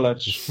nerd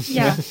knowledge.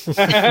 Yeah.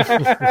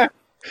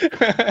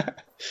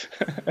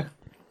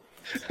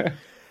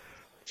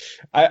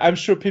 I'm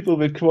sure people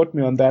will quote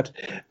me on that.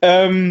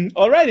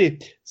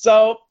 Alrighty.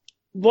 So,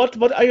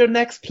 what are your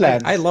next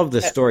plans? I love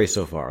this story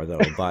so far, though.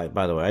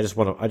 By the way, I just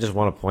want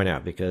to point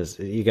out because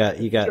you got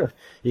two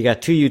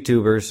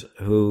YouTubers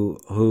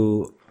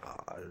who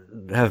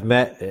have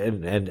met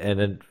and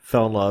then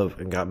fell in love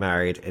and got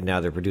married, and now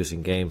they're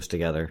producing games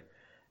together,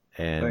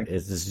 and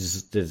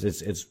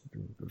it's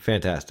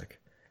fantastic.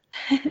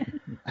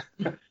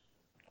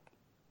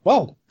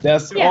 Well,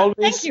 there's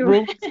always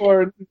room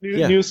for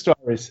new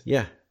stories.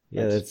 Yeah,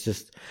 that's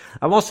just.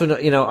 I'm also,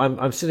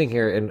 I'm sitting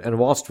here, and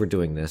whilst we're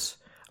doing this,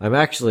 I'm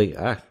actually.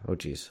 I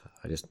didn't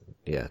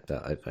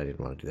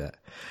want to do that.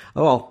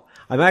 Oh well,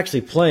 I'm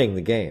actually playing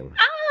the game.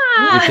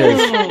 Because,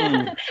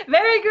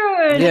 very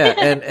good. Yeah,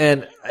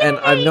 and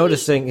I'm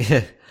noticing.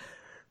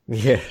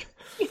 Yeah,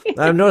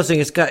 I'm noticing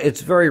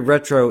it's very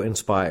retro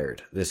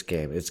inspired. This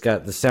game, it's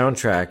got the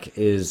soundtrack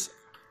is.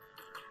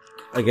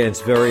 Again,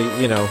 it's very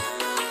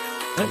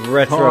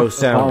retro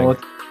sounding.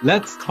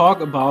 Let's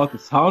talk about the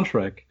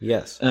soundtrack.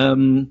 Yes.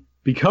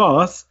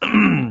 Because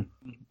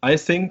I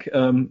think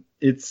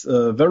it's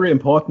very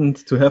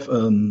important to have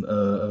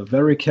a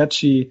very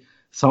catchy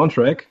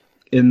soundtrack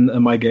in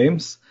my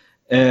games,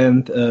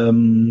 and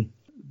the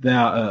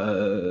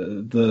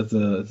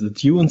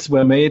tunes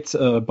were made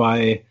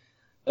by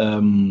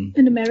an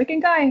American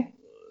guy.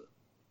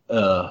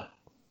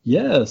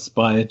 Yes,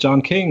 by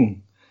John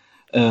King,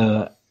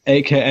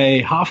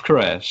 aka Half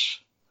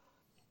Crash,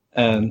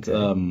 and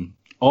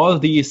all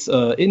these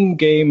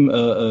in-game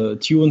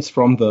tunes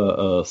from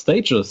the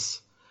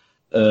stages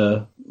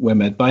were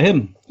made by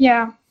him.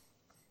 Yeah.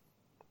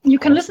 You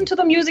can listen to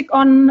the music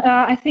on,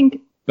 I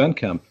think,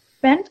 Bandcamp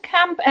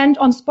and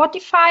on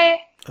Spotify.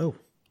 Oh.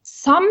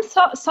 Some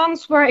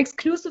songs were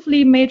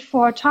exclusively made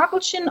for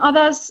Takushin,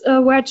 others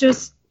were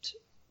just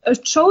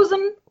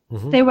chosen.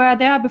 Mm-hmm. They were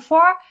there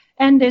before,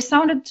 and they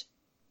sounded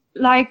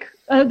like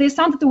they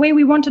sounded the way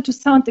we wanted to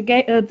sound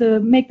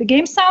make the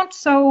game sound.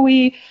 So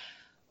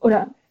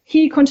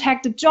he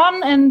contacted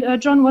John,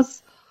 and John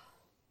was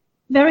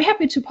very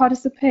happy to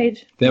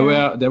participate. There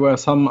were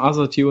some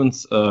other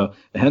tunes, a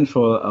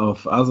handful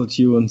of other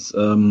tunes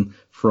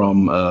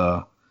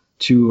from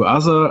two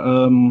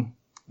other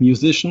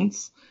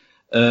musicians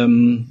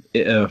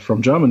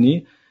from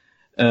Germany.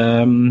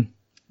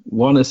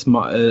 One is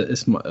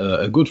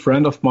a good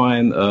friend of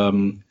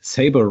mine,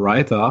 Saber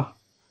Reiter,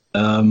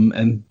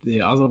 and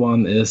the other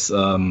one is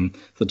the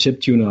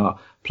chiptuner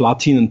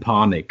Platin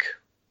Panik.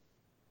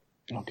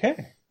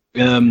 Okay.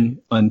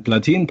 And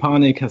Platin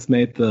Panik has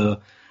made the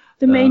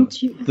main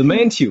tune. The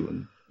main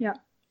tune. Yeah.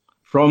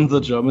 From the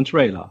German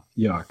trailer,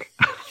 Jörg.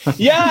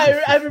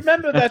 Yeah, I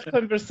remember that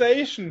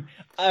conversation.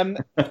 I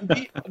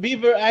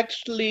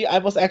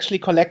was actually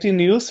collecting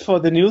news for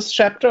the news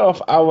chapter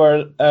of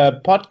our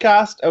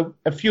podcast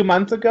a few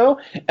months ago,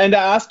 and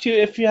I asked you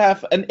if you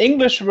have an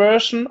English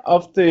version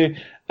of the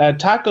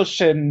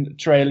Takushin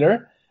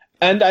trailer,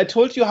 and I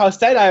told you how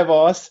sad I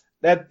was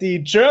that the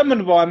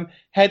German one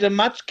had a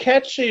much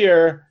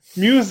catchier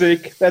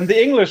music than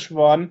the English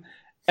one.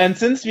 And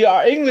since we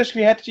are English,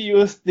 we had to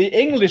use the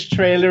English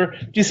trailer,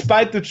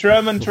 despite the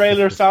German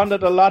trailer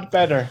sounded a lot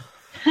better.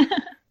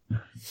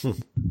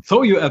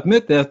 So you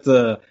admit that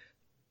the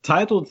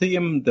title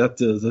theme, that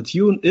the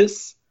tune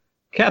is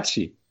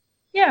catchy?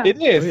 Yeah,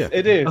 it is. Oh, yeah.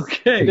 It is.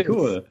 Okay, it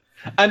cool. Is.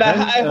 And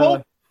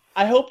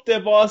I hope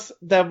there was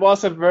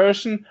a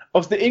version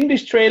of the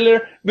English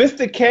trailer with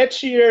the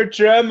catchier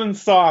German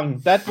song.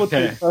 That would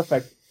be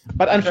perfect.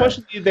 But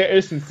unfortunately, there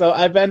isn't. So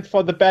I went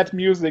for the bad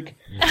music.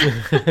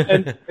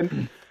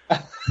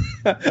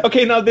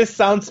 Okay, now this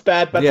sounds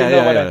bad, but you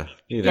know what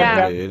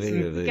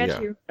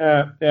get you.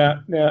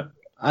 Yeah.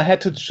 I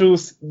had to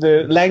choose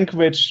the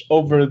language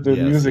over the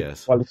music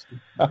quality.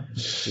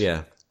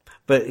 Yeah.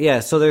 But yeah,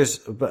 so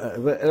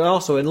but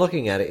also in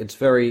looking at it, it's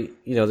very,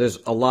 there's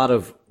a lot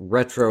of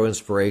retro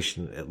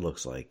inspiration, it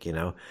looks like,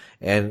 and,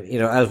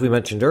 as we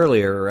mentioned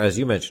earlier, or as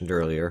you mentioned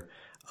earlier,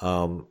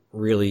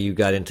 really you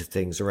got into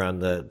things around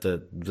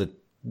the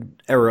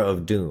era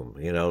of Doom,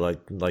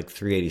 like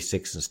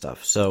 386 and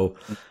stuff. So,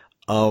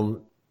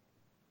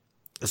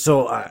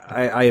 So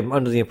I am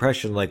under the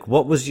impression, like,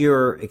 what was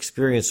your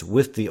experience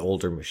with the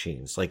older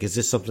machines? Like, is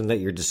this something that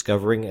you're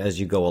discovering as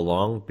you go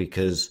along?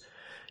 Because,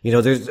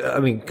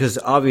 because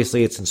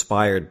obviously it's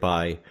inspired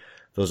by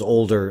those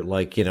older,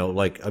 like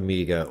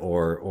Amiga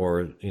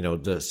or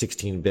the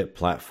 16-bit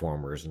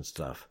platformers and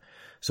stuff.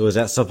 So is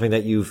that something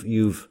that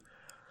you've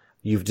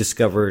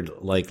discovered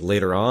like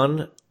later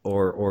on,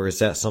 or is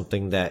that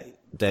something that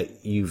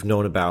you've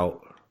known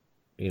about?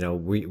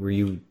 Were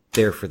you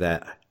there for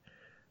that?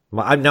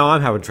 I'm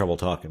having trouble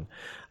talking.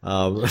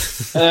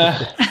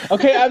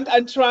 Okay,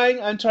 I'm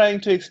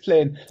trying to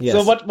explain. Yes.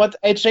 So what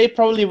AJ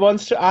probably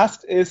wants to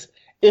ask is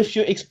if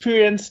you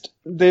experienced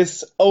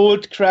this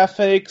old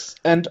graphics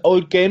and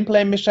old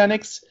gameplay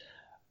mechanics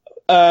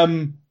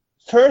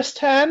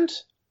firsthand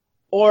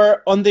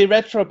or on the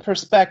retro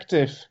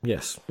perspective.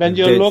 Yes. When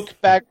you look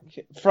back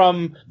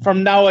from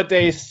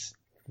nowadays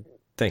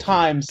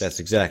times. That's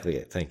exactly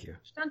it. Thank you.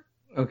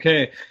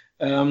 Okay.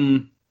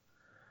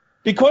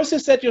 Because you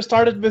said you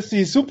started with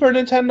the Super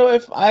Nintendo,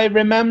 if I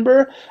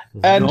remember,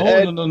 and no.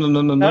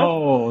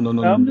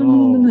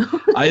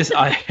 I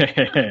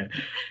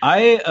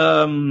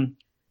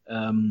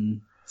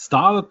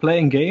started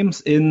playing games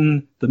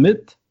in the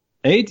mid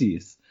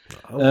 '80s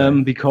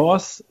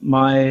because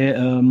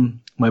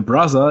my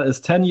brother is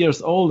 10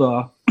 years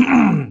older,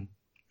 and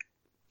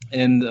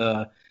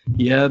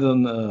he had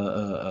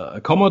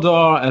a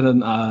Commodore and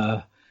an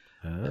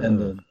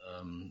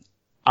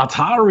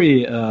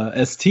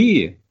Atari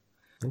ST.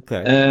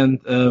 Okay. And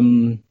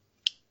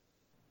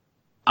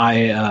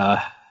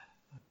I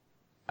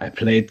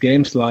played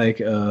games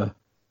like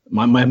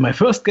my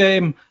first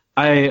game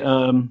I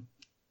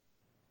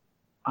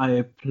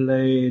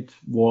played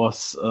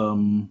was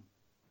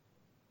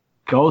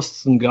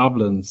Ghosts and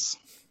Goblins.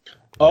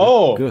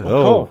 Oh, Good.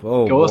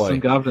 oh, Ghosts boy.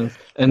 and Goblins.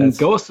 And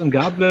Ghosts and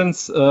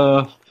Goblins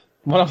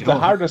one of the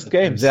hardest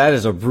games. That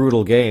is a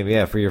brutal game,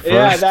 yeah, for your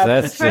first. Yeah,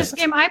 that's The first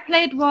game I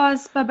played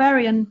was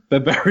Barbarian.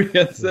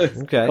 Barbarians.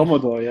 Okay.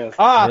 Commodore, yes.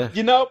 Yeah.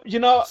 You know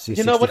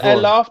what I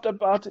C64. loved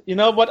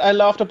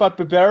about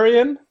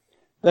Barbarian?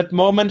 That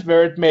moment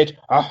where it made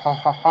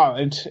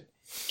and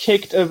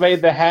kicked away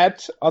the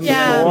head on the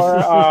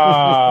floor.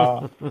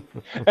 Ah.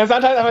 And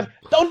sometimes I went,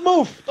 don't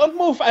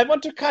move, I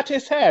want to cut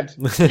his head.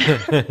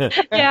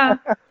 Yeah.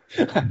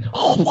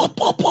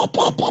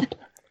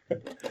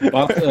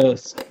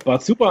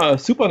 But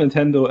Super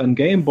Nintendo and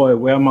Game Boy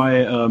were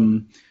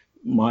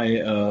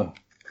my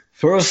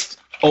first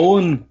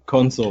own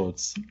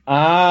consoles.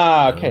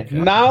 Okay. Okay.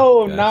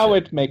 Now Gotcha.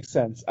 it makes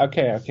sense.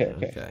 Okay. Okay.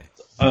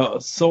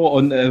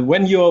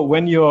 When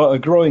you're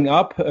growing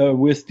up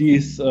with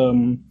these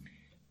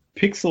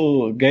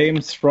pixel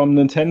games from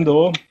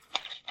Nintendo,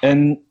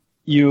 and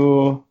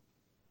you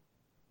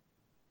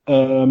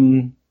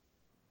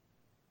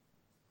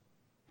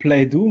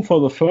play Doom for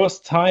the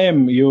first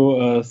time,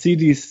 you see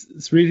these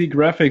 3D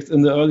graphics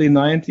in the early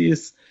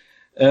 90s.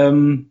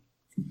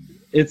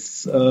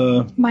 It's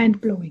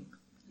Mind blowing.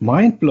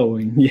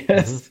 mind-blowing,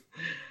 yes.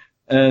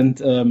 And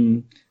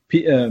and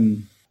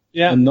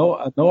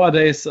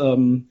nowadays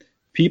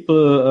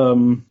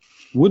people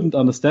wouldn't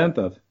understand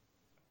that.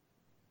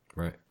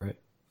 Right.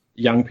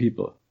 Young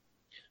people.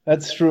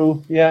 That's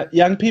true. Yeah,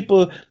 young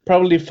people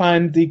probably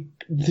find the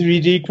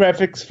 3D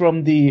graphics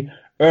from the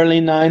early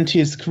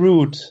 90s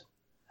crude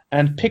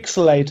and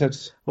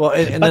pixelated. Well,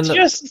 and But then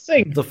here's the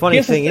thing. the funny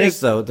Here's the thing thing. is,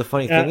 though,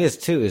 Yeah.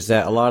 is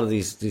that a lot of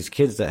these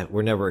kids that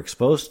were never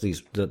exposed to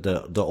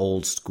the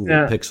old school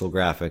Yeah. pixel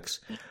graphics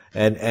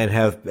and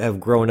have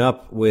grown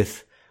up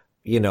with,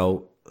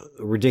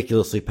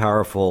 ridiculously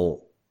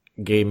powerful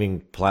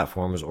gaming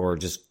platforms or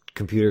just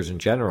computers in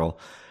general.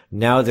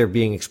 Now they're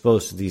being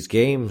exposed to these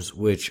games,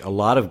 which a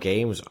lot of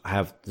games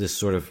have this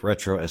sort of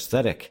retro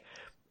aesthetic,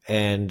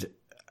 and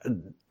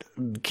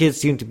kids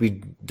seem to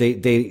be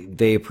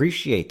they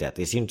appreciate that.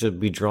 They seem to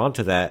be drawn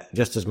to that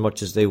just as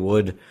much as they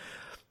would.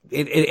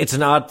 It's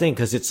an odd thing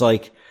because it's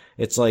like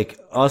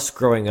us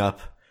growing up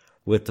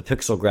with the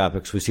pixel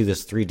graphics. We see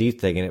this 3D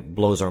thing and it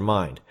blows our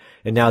mind.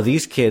 And now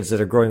these kids that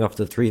are growing up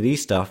with the 3D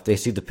stuff, they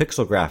see the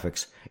pixel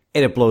graphics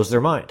and it blows their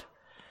mind.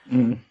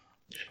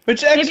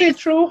 Which actually is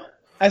true.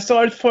 I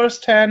saw it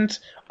firsthand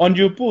on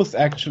your booth,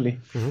 actually.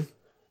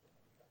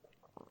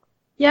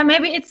 Yeah,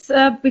 maybe it's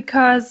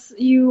because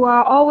you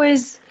are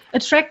always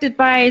attracted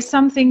by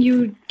something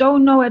you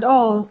don't know at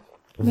all.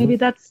 Maybe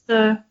that's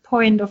the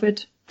point of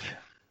it.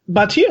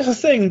 But here's the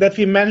thing that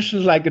we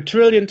mentioned like a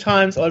trillion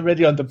times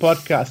already on the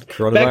podcast.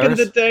 Coronavirus?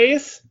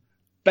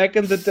 Back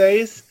in the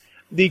days,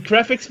 the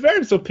graphics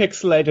weren't so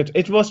pixelated.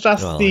 It was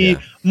just Well, the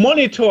yeah.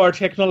 monitor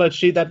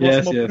technology that was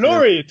Yes, more yes,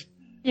 blurred.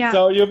 Yeah.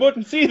 So you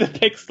wouldn't see the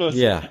pixels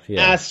Yeah.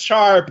 as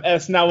sharp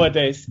as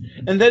nowadays.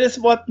 And that is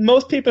what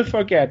most people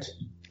forget.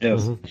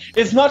 Yes.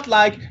 It's not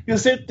like you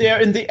sit there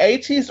in the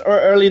 80s or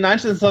early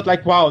 90s and thought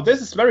like, wow,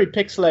 this is very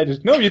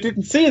pixelated. No, you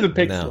didn't see the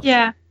pixels. No.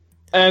 Yeah.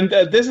 And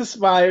this is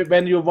why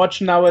when you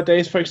watch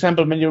nowadays, for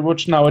example,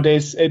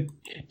 DVDs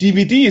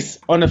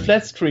on a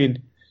flat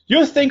screen,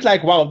 you think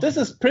like, wow, this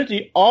is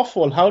pretty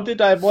awful. How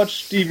did I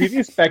watch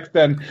DVDs back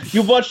then?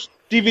 You watch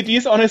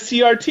DVDs on a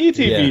CRT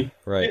TV. Yeah,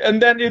 right.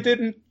 And then you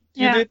didn't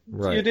Right.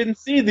 you didn't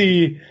see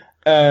the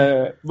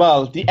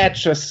the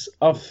edges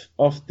of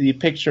the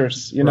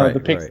pictures, you know, Right, the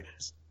pixels. right.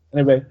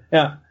 Anyway,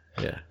 yeah.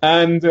 Yeah.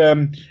 And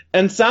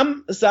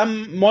some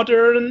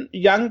modern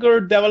younger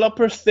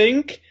developers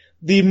think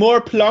the more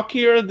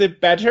blockier the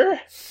better.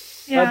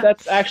 Yeah. But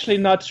that's actually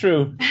not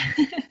true.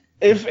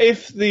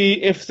 if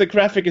the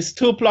graphic is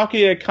too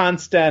blocky, I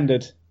can't stand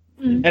it.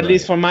 At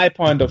least from my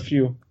point of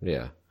view.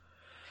 Yeah.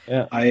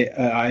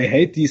 I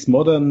hate these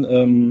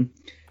modern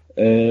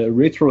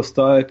retro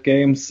styled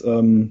games.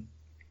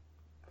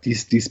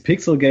 These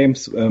pixel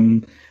games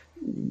where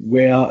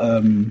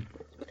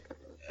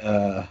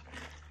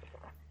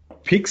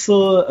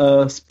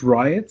pixel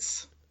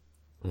sprites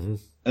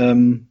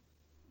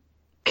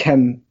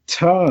can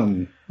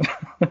turn.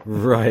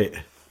 Right.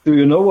 Do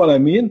you know what I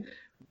mean?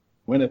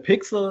 When a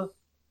pixel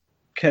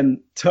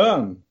can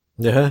turn.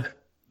 Yeah.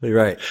 You're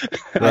right.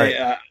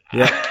 Right.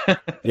 Yep.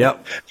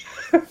 Yep.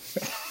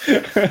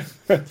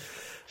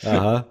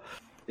 Uh-huh.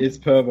 It's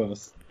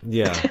perverse.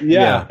 Yeah.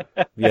 Yeah.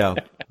 Yeah.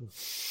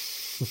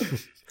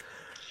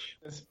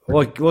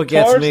 What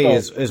gets me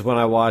Torso. is when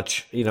I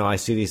watch, you know, I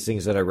see these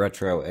things that are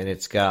retro and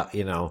it's got,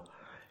 you know,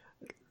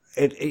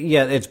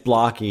 it's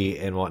blocky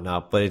and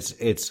whatnot, but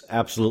it's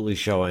absolutely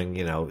showing,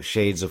 you know,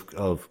 shades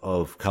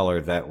of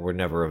color that were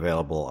never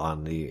available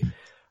on the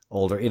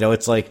older, you know,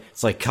 it's like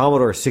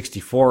Commodore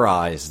 64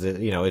 eyes that,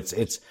 you know,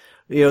 it's,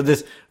 you know,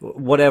 this,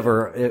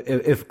 whatever,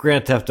 if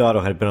Grand Theft Auto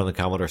had been on the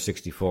Commodore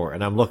 64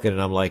 and I'm looking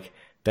and I'm like,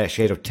 that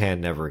shade of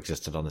tan never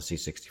existed on the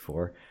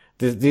C64.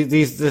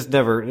 This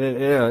never, you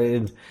know,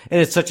 and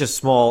it's such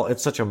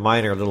a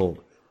minor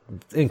little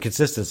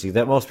inconsistency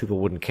that most people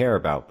wouldn't care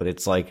about. But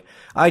it's like,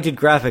 I did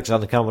graphics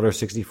on the Commodore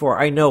 64.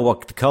 I know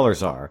what the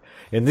colors are,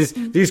 and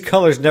these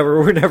colors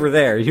were never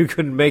there. You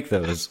couldn't make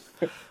those.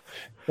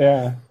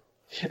 Yeah.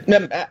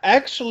 No,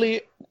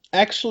 actually,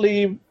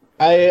 I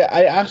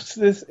asked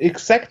this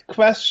exact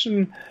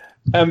question.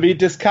 We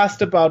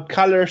discussed about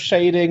color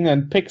shading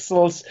and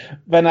pixels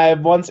when I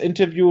once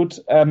interviewed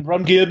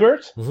Ron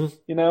Gilbert,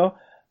 you know,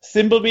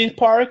 Thimbleweed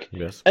Park.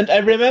 Yes. And I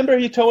remember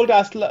he told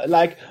us,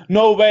 like,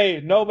 no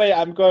way,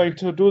 I'm going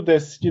to do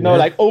this, you know,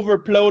 like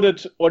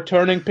overbloated or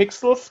turning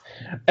pixels.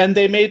 And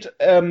they made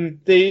a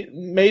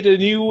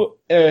new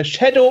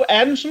shadow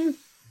engine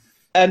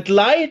and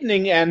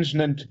lightning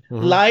engine and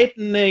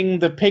lightening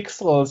the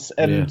pixels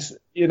and,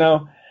 you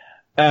know,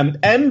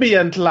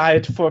 ambient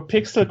light for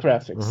pixel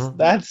graphics.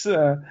 That's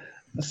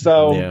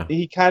so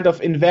he kind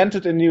of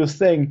invented a new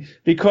thing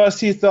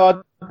because he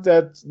thought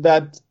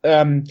that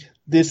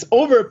this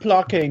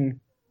overblocking,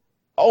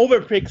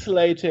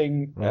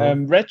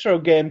 overpixelating retro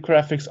game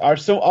graphics are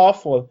so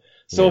awful.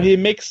 So he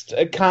mixed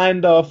a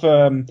kind of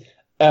a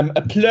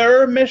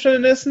blur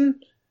mechanism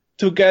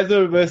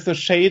together with the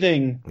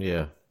shading.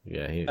 Yeah.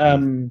 Yeah, he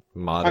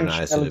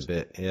modernized it a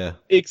bit. Yeah,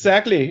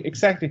 exactly.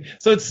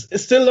 So it's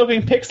still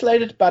looking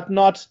pixelated, but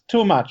not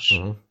too much.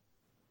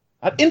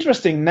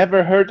 Interesting.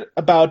 Never heard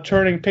about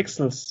turning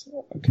pixels.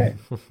 Okay.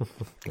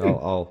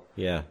 I'll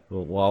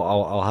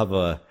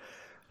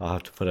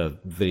have to put a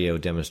video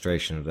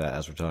demonstration of that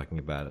as we're talking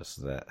about it.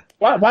 So that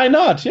why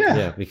not? Yeah.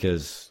 Yeah,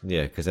 because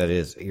that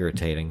is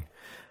irritating.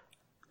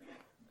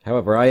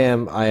 However, I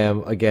am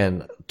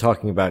again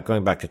talking about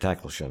going back to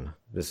Tackleshin.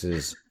 This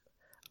is.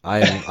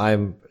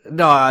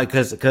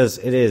 Because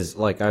it is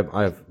like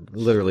I've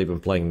literally been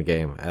playing the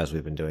game as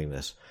we've been doing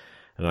this,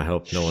 and I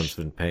hope no one's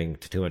been paying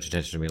too much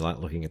attention to me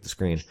looking at the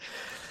screen.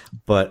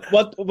 But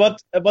what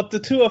the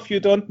two of you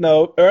don't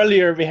know,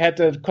 earlier we had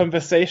a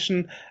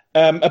conversation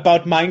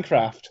about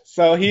Minecraft.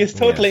 So he is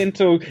totally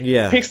into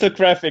pixel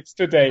graphics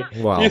today.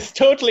 Wow. He's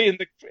totally in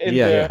the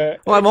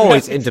Well, I'm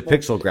always into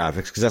pixel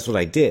graphics because that's what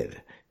I did.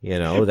 You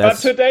know,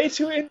 that's. But today,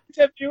 2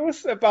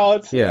 interviews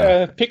about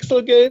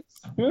pixel games.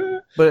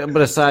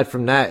 But aside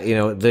from that, you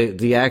know,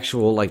 the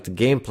actual like the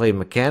gameplay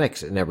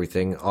mechanics and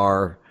everything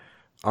are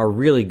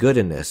really good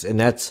in this, and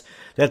that's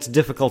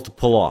difficult to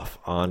pull off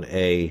on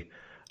a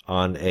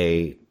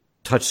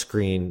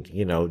touchscreen,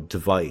 you know,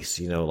 device,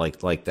 you know,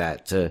 like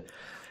that.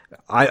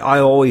 I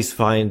always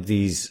find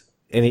these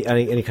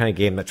any kind of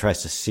game that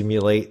tries to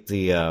simulate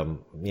the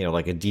you know,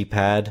 like a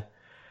D-pad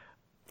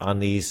on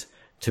these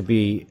to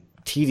be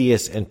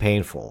tedious and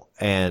painful,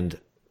 and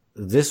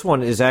this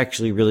one is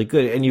actually really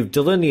good. And you've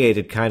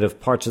delineated kind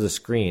of parts of the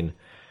screen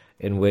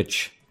in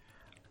which,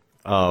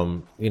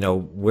 you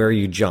know, where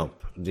you jump.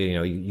 You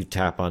know, you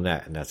tap on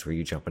that, and that's where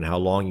you jump, and how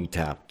long you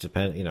tap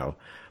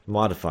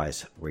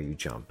modifies where you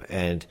jump,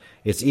 and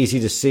it's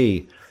easy to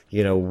see,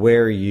 you know,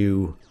 where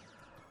you,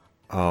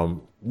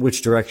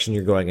 which direction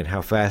you're going and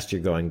how fast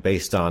you're going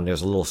based on.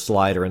 There's a little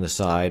slider in the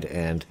side,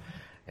 and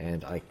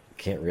I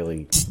can't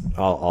really.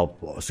 I'll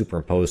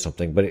superimpose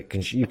something, but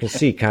you can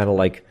see kind of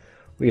like,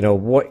 you know,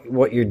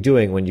 what you're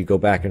doing when you go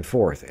back and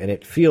forth, and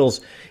it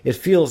feels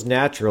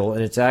natural,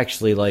 and it's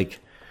actually like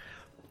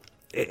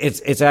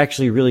it's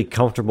actually really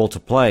comfortable to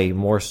play,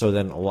 more so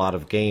than a lot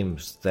of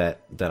games that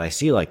I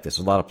see like this.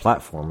 A lot of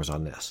platformers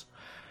on this,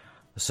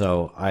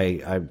 so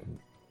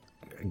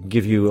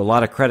give you a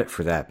lot of credit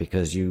for that,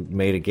 because you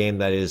made a game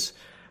that is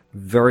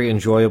very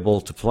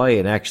enjoyable to play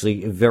and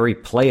actually very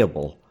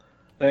playable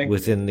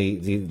within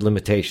the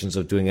limitations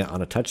of doing it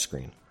on a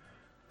touchscreen.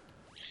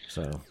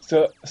 So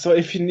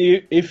if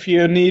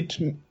you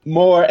need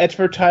more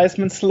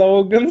advertisement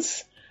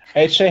slogans,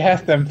 HJ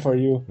has them for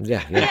you.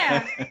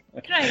 Yeah.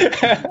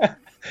 Great.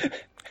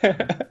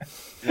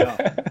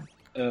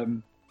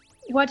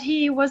 What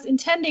he was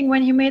intending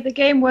when he made the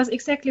game was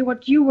exactly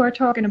what you were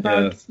talking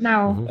about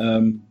now.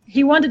 Mm-hmm.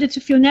 He wanted it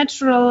to feel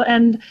natural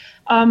and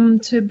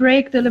to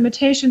break the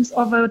limitations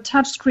of a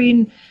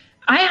touchscreen.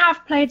 I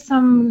have played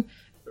some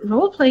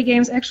role-play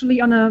games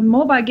actually on a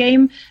mobile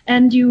game,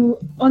 and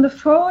on the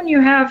phone you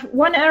have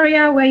one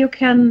area where you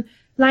can,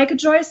 like a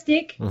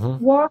joystick,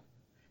 walk,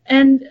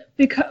 and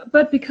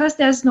because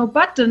there's no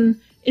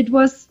button, it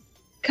was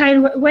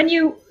kind of when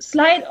you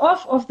slide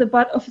off of the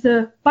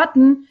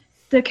button,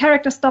 the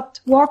character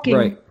stopped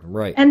walking.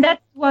 Right. And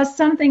that was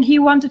something he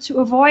wanted to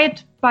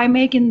avoid by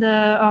making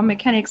the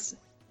mechanics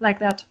like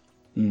that.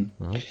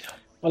 Mm-hmm.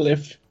 Well,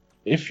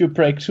 if you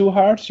break too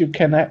hard, you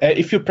can.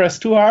 If you press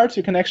too hard,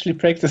 you can actually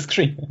break the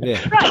screen.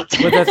 Yeah. Right.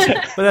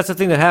 But that's the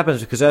thing that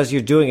happens, because as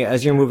you're doing it,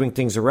 as you're moving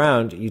things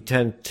around, you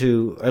tend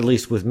to, at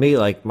least with me,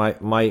 like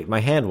my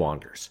hand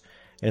wanders,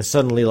 and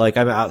suddenly like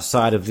I'm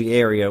outside of the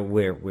area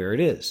where it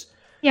is.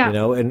 Yeah.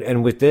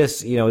 And with this,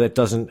 that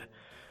doesn't.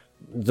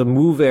 The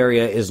move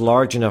area is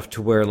large enough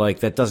to where like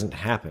that doesn't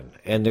happen,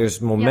 and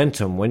there's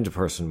momentum when the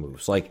person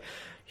moves. Like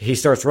he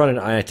starts running,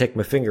 and I take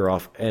my finger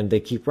off, and they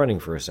keep running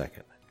for a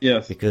second.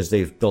 Yes, because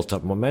they've built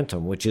up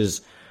momentum, which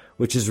is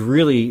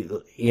really,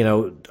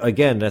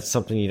 again, that's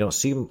something you don't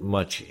see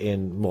much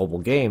in mobile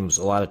games.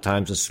 A lot of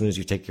times, as soon as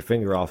you take your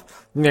finger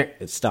off,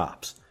 it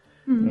stops.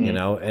 Mm-hmm.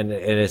 And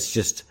it's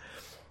just.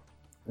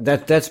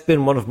 That's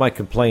been one of my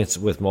complaints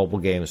with mobile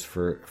games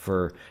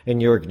for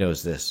and Jörg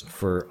knows this,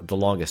 for the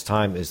longest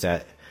time, is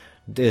that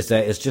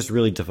it's just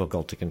really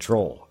difficult to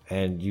control,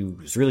 and you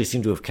really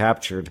seem to have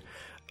captured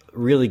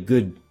really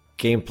good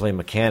gameplay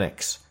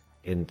mechanics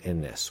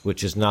in this,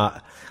 which is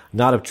not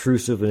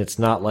obtrusive, and it's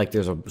not like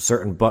there's a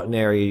certain button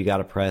area you got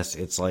to press.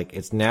 It's like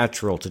it's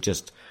natural to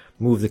just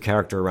move the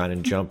character around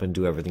and jump and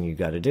do everything you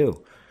got to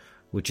do,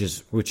 which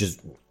is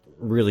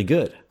really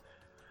good.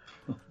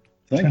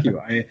 Thank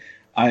you.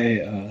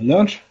 I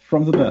learned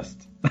from the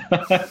best.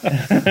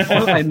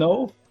 All I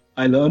know,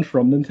 I learned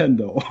from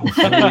Nintendo.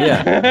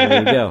 Yeah, there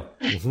you go.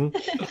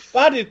 Mm-hmm.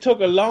 But it took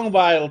a long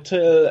while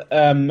till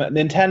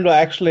Nintendo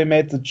actually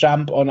made the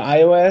jump on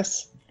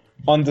iOS,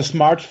 on the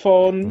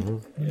smartphone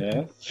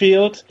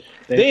field.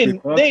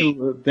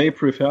 They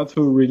prefer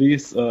to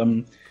release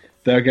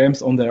their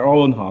games on their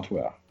own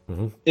hardware.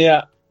 Mm-hmm.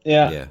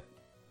 Yeah.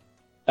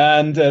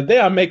 And they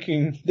are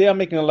making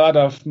a lot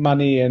of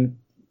money and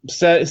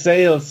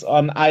sales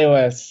on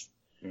iOS,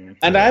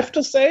 and I have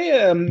to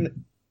say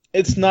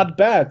it's not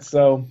bad.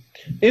 So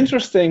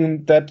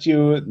interesting that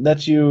you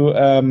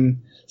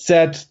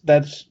said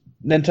that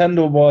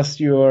Nintendo was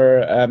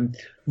your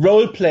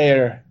role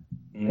player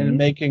in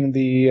making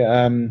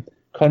the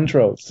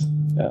controls.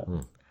 Yeah.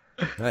 All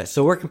right.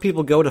 So where can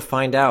people go to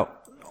find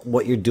out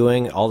what you're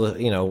doing? All the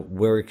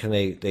where can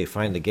they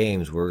find the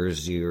games? Where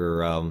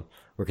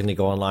can they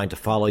go online to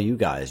follow you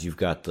guys? You've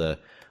got the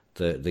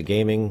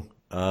gaming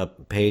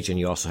page, and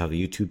you also have a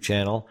YouTube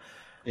channel.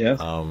 Yes.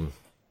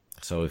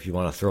 So if you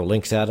want to throw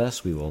links at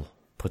us, we will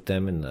put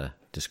them in the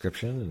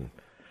description.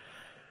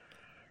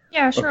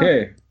 Yeah, sure.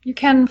 Okay. You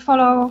can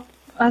follow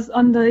us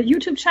on the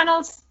YouTube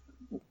channels.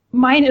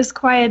 Mine is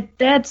quite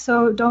dead,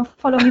 so don't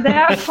follow me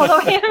there. Follow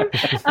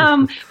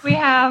him. We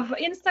have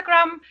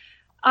Instagram.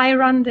 I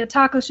run the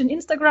Tarkelshin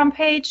Instagram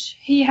page.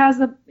 He has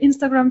an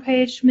Instagram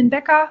page, Min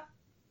Becker.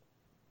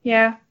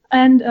 Yeah,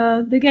 and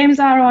the games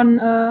are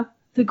on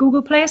the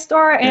Google Play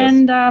Store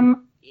and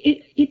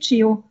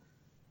itch.io.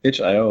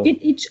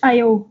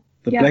 itch.io.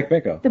 The Black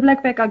Beggar. The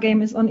Black Beggar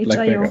game is on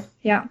itch.io.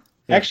 Yeah.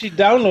 I actually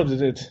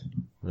downloaded it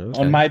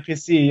on my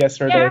PC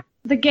yesterday. Yeah,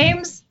 the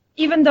games,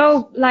 even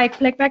though like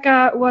Black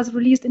Beggar was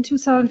released in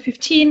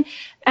 2015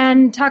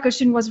 and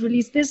Tarkelshin was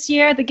released this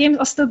year, the games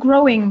are still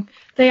growing.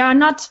 They are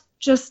not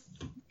just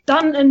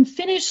done and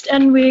finished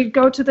and we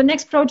go to the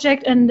next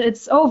project and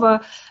it's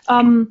over.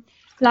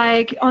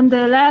 Like on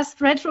the last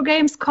Retro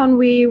Games Con,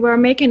 we were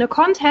making a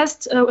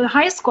contest, a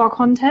high score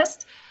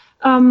contest,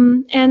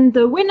 and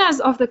the winners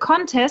of the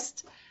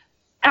contest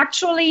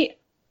actually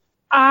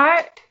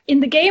are in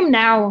the game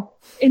now,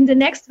 in the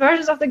next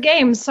versions of the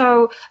game.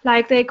 So,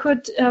 like, they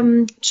could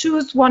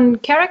choose one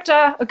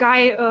character, a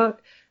guy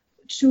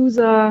choose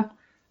a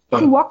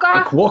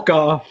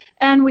quokka,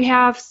 and we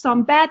have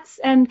some bats,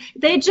 and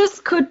they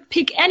just could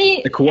pick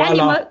any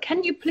animal.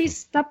 Can you please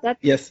stop that?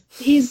 Yes.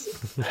 Shaking.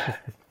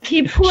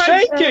 He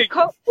poured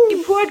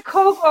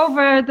Coke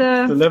over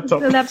the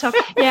laptop.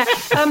 Yeah.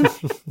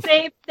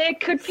 They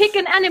could pick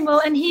an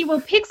animal and he will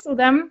pixel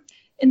them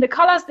in the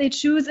colors they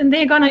choose, and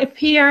they're gonna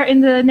appear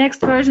in the next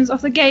versions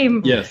of the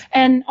game. Yes.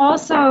 And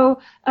also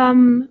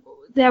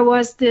there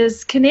was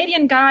this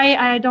Canadian guy,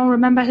 I don't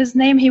remember his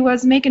name, he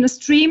was making a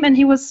stream and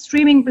he was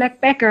streaming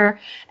Black Becker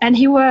and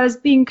he was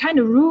being kind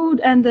of rude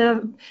and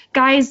the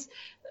guys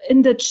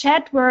in the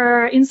chat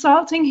were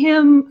insulting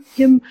him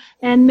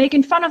and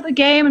making fun of the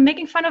game and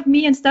making fun of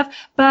me and stuff.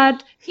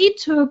 But he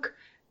took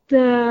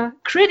the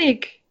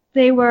critic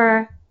they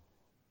were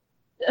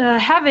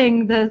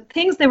having, the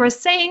things they were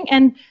saying,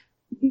 and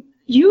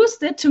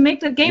used it to make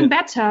the game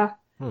better,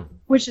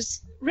 which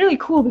is really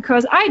cool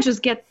because I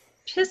just get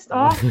pissed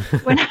off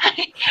when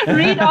I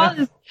read all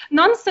this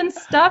nonsense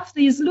stuff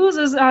these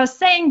losers are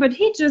saying, but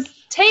he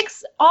just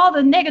takes all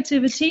the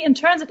negativity and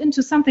turns it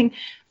into something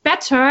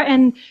better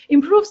and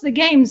improves the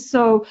games.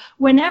 So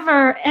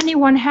whenever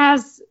anyone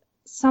has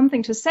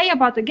something to say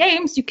about the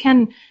games, you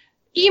can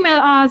email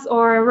us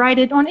or write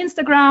it on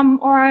Instagram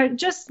or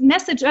just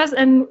message us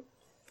and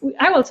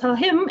I will tell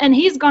him, and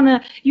he's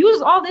gonna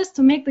use all this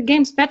to make the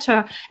games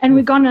better. And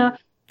we're gonna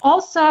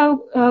also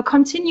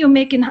continue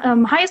making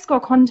high score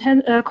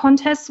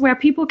contests where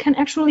people can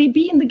actually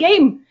be in the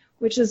game,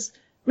 which is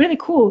really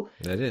cool.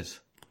 That is.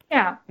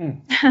 Yeah.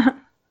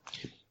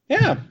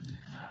 Yeah,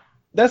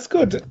 that's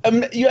good.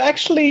 You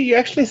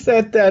actually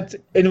said that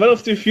in one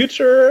of the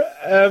future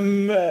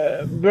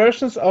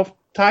versions of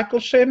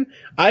Tackle-Shin,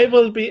 I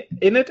will be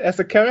in it as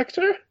a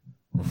character.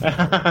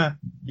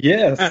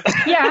 Yes.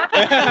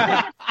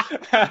 Yeah.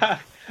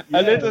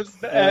 A little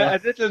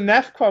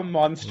NEFCOM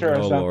monster or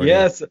Oh, something. Lord.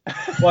 Yes.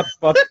 What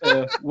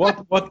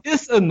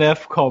is a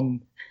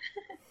NEFCOM?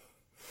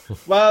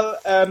 Well,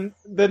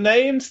 the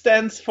name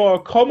stands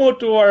for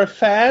Commodore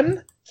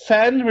Fan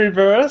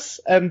Reverse,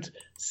 and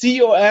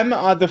COM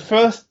are the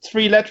first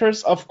three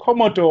letters of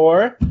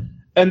Commodore,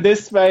 and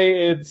this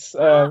way it's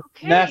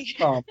Okay.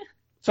 NEFCOM.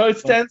 So it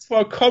stands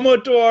for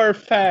Commodore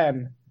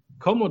Fan.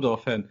 Commodore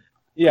fan.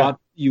 Yeah. But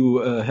you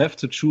have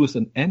to choose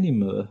an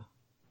animal.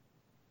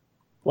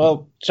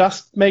 Well,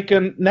 just make a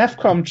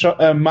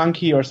NEFCOM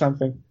monkey or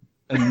something.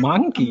 A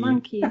monkey. A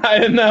monkey. I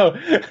don't know.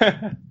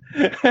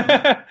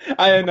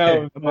 I don't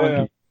know. Okay, a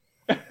monkey.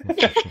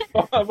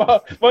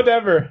 Well,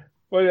 whatever.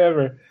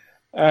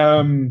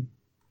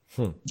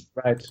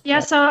 Right. Yeah,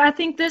 so I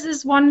think this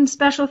is one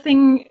special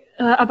thing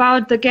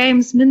about the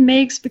games Min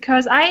makes,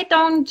 because I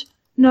don't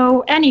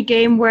know any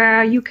game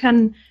where you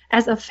can,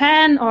 as a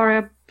fan or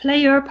a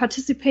player,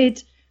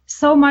 participate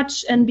so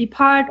much and be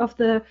part of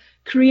the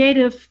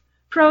creative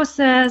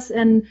process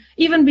and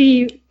even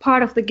be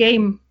part of the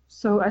game.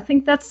 So I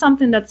think that's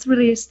something that's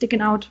really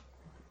sticking out.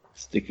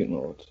 Sticking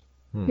out.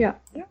 Yeah.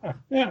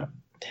 Yeah.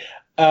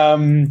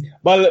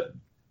 Well,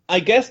 I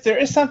guess there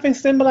is something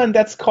similar, and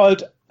that's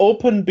called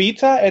Open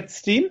Beta at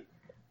Steam.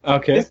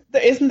 Okay.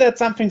 Isn't that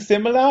something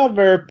similar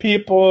where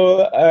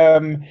people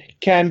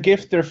can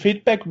give their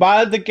feedback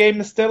while the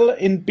game is still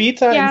in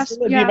beta and Yes,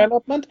 still in yeah.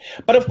 development?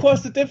 But of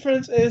course, the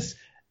difference is,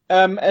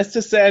 as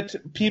you said,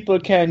 people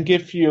can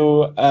give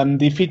you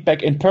the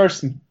feedback in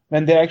person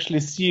when they actually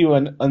see you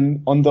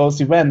on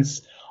those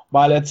events.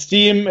 While at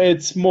Steam,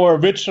 it's more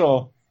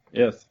virtual.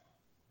 Yes.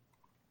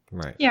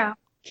 Right. Yeah.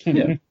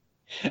 Yeah.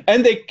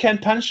 And they can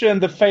punch you in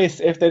the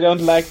face if they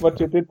don't like what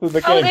you did to the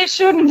Oh, game. they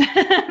shouldn't.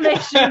 They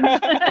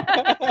shouldn't.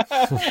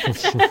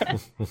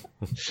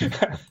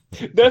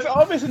 There's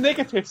always a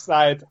negative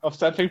side of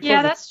something.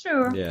 Yeah, positive. that's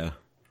true. Yeah.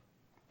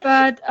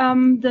 But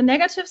the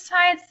negative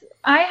sides,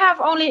 I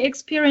have only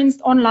experienced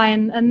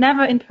online and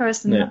never in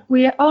person. Yeah.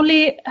 We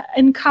only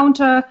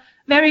encounter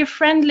very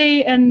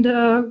friendly and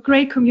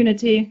great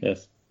community.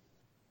 Yes.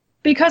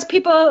 Because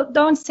people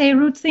don't say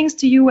rude things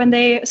to you when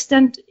they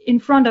stand in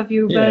front of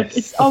you, but Yes.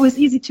 it's always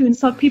easy to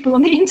insult people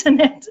on the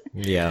internet.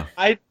 Yeah.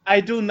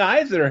 I do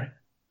neither.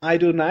 I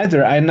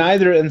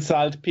neither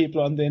insult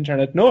people on the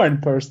internet nor in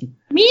person.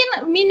 Me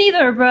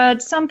neither,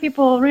 but some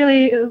people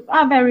really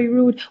are very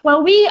rude.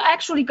 Well, we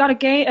actually got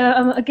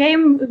a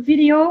game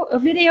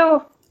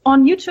video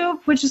on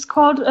YouTube, which is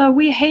called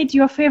 "We Hate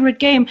Your Favorite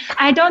Game."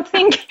 I don't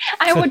think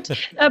I would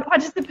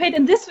participate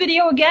in this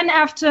video again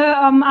after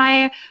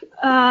I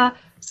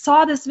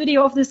saw this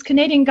video of this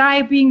Canadian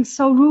guy being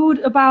so rude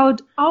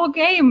about our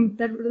game.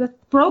 That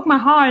broke my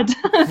heart.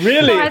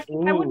 Really? So I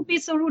think I wouldn't be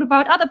so rude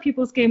about other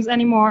people's games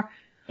anymore.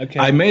 Okay.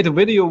 I made a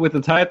video with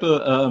the title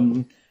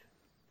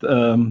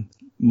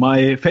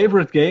 "My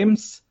Favorite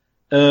Games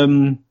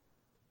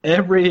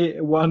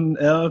Everyone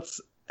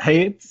Else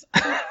Hates,"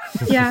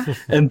 Yeah.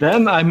 and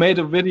then I made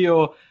a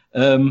video.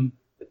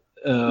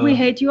 We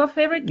hate your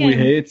favorite game. We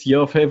hate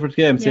your favorite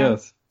games. Yeah.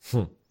 Yes.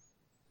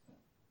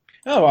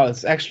 Oh well,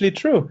 it's actually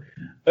true.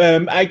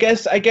 I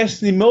guess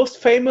the most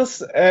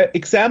famous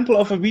example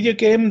of a video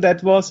game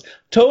that was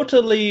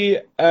totally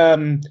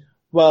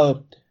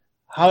well,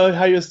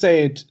 how you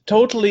say it,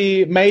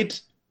 totally made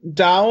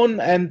down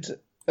and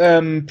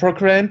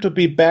programmed to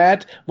be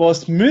bad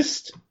was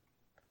Myst,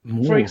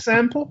 for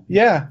example.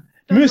 Yeah,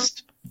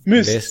 Myst.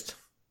 Missed.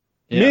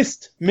 Yeah.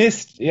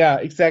 Myst. Yeah,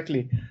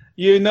 exactly.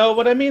 You know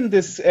what I mean?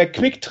 This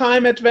quick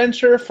time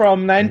adventure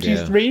from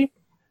 '93,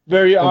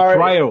 where you are.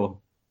 Cryo.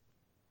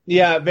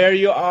 Yeah, where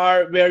you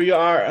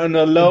are on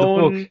a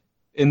lone.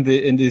 In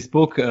this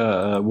book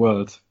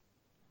world.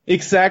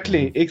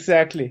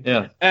 Exactly.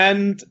 Yeah.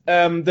 And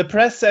the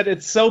press said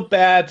it's so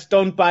bad,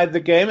 don't buy the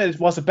game. And it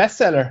was a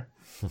bestseller.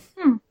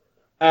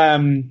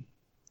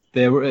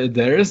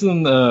 There is a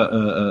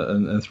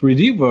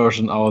 3D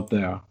version out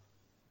there.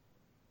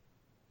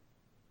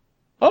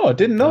 Oh, I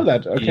didn't know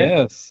that. Okay.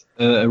 Yes,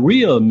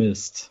 Real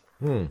Mist.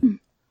 Didn't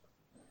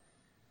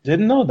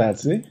know that.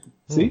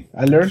 See,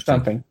 I learned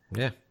something.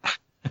 Yeah.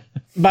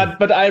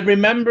 But I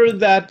remember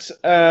that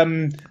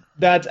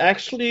that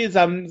actually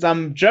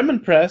some German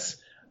press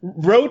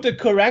wrote a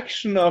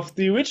correction of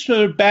the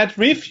original bad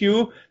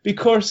review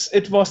because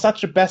it was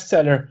such a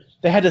bestseller.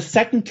 They had a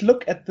second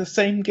look at the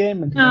same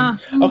game and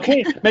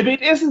okay, maybe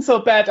it isn't so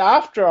bad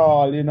after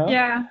all, you know.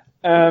 Yeah.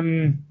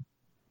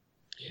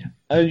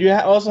 You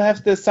also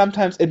have this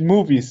sometimes in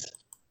movies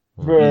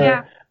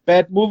where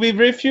bad movie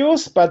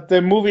reviews, but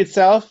the movie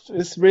itself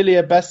is really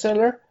a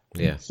bestseller.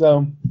 Yeah.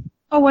 So.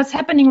 Oh, what's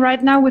happening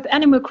right now with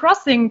Animal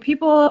Crossing?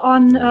 People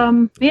on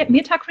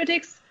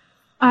Metacritics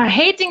are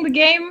hating the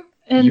game.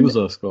 And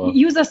user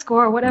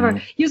score,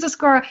 whatever. User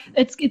score.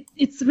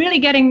 It's really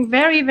getting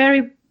very,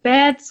 very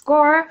bad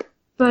score,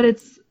 but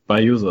it's by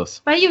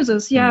users.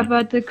 Yeah.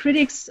 But the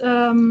critics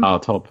are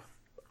top.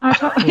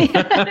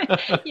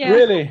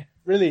 Yeah.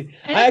 Really.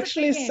 I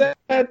actually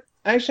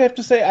have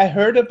to say I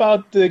heard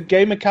about the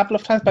game a couple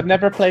of times, but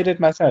never played it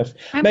myself.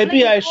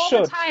 Maybe I should.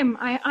 All the time.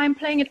 I'm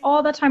playing it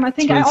all the time. I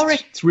think I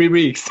already 3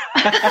 weeks.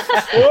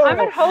 I'm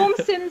at home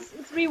since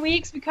 3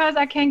 weeks because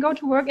I can't go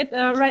to work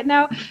right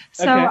now.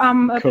 So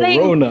I'm playing.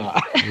 Corona.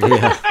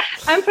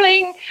 I'm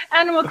playing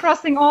Animal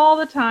Crossing all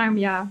the time.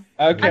 Yeah.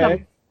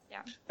 Okay.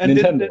 And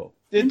Nintendo.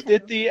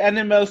 Did the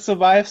animals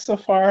survive so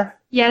far?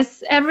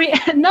 Yes.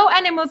 No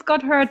animals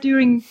got hurt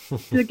during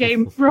the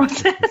game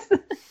process.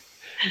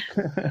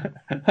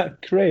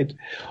 Great.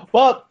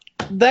 Well,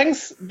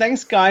 thanks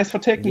guys for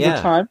taking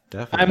the time.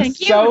 Definitely. I'm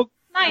so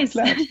nice.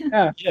 glad.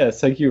 Yeah. Yes,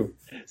 thank you.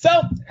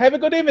 So, have a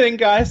good evening,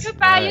 guys.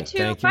 Goodbye, you too.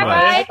 Thank you.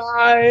 Bye-bye.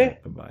 Bye.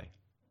 Bye-bye.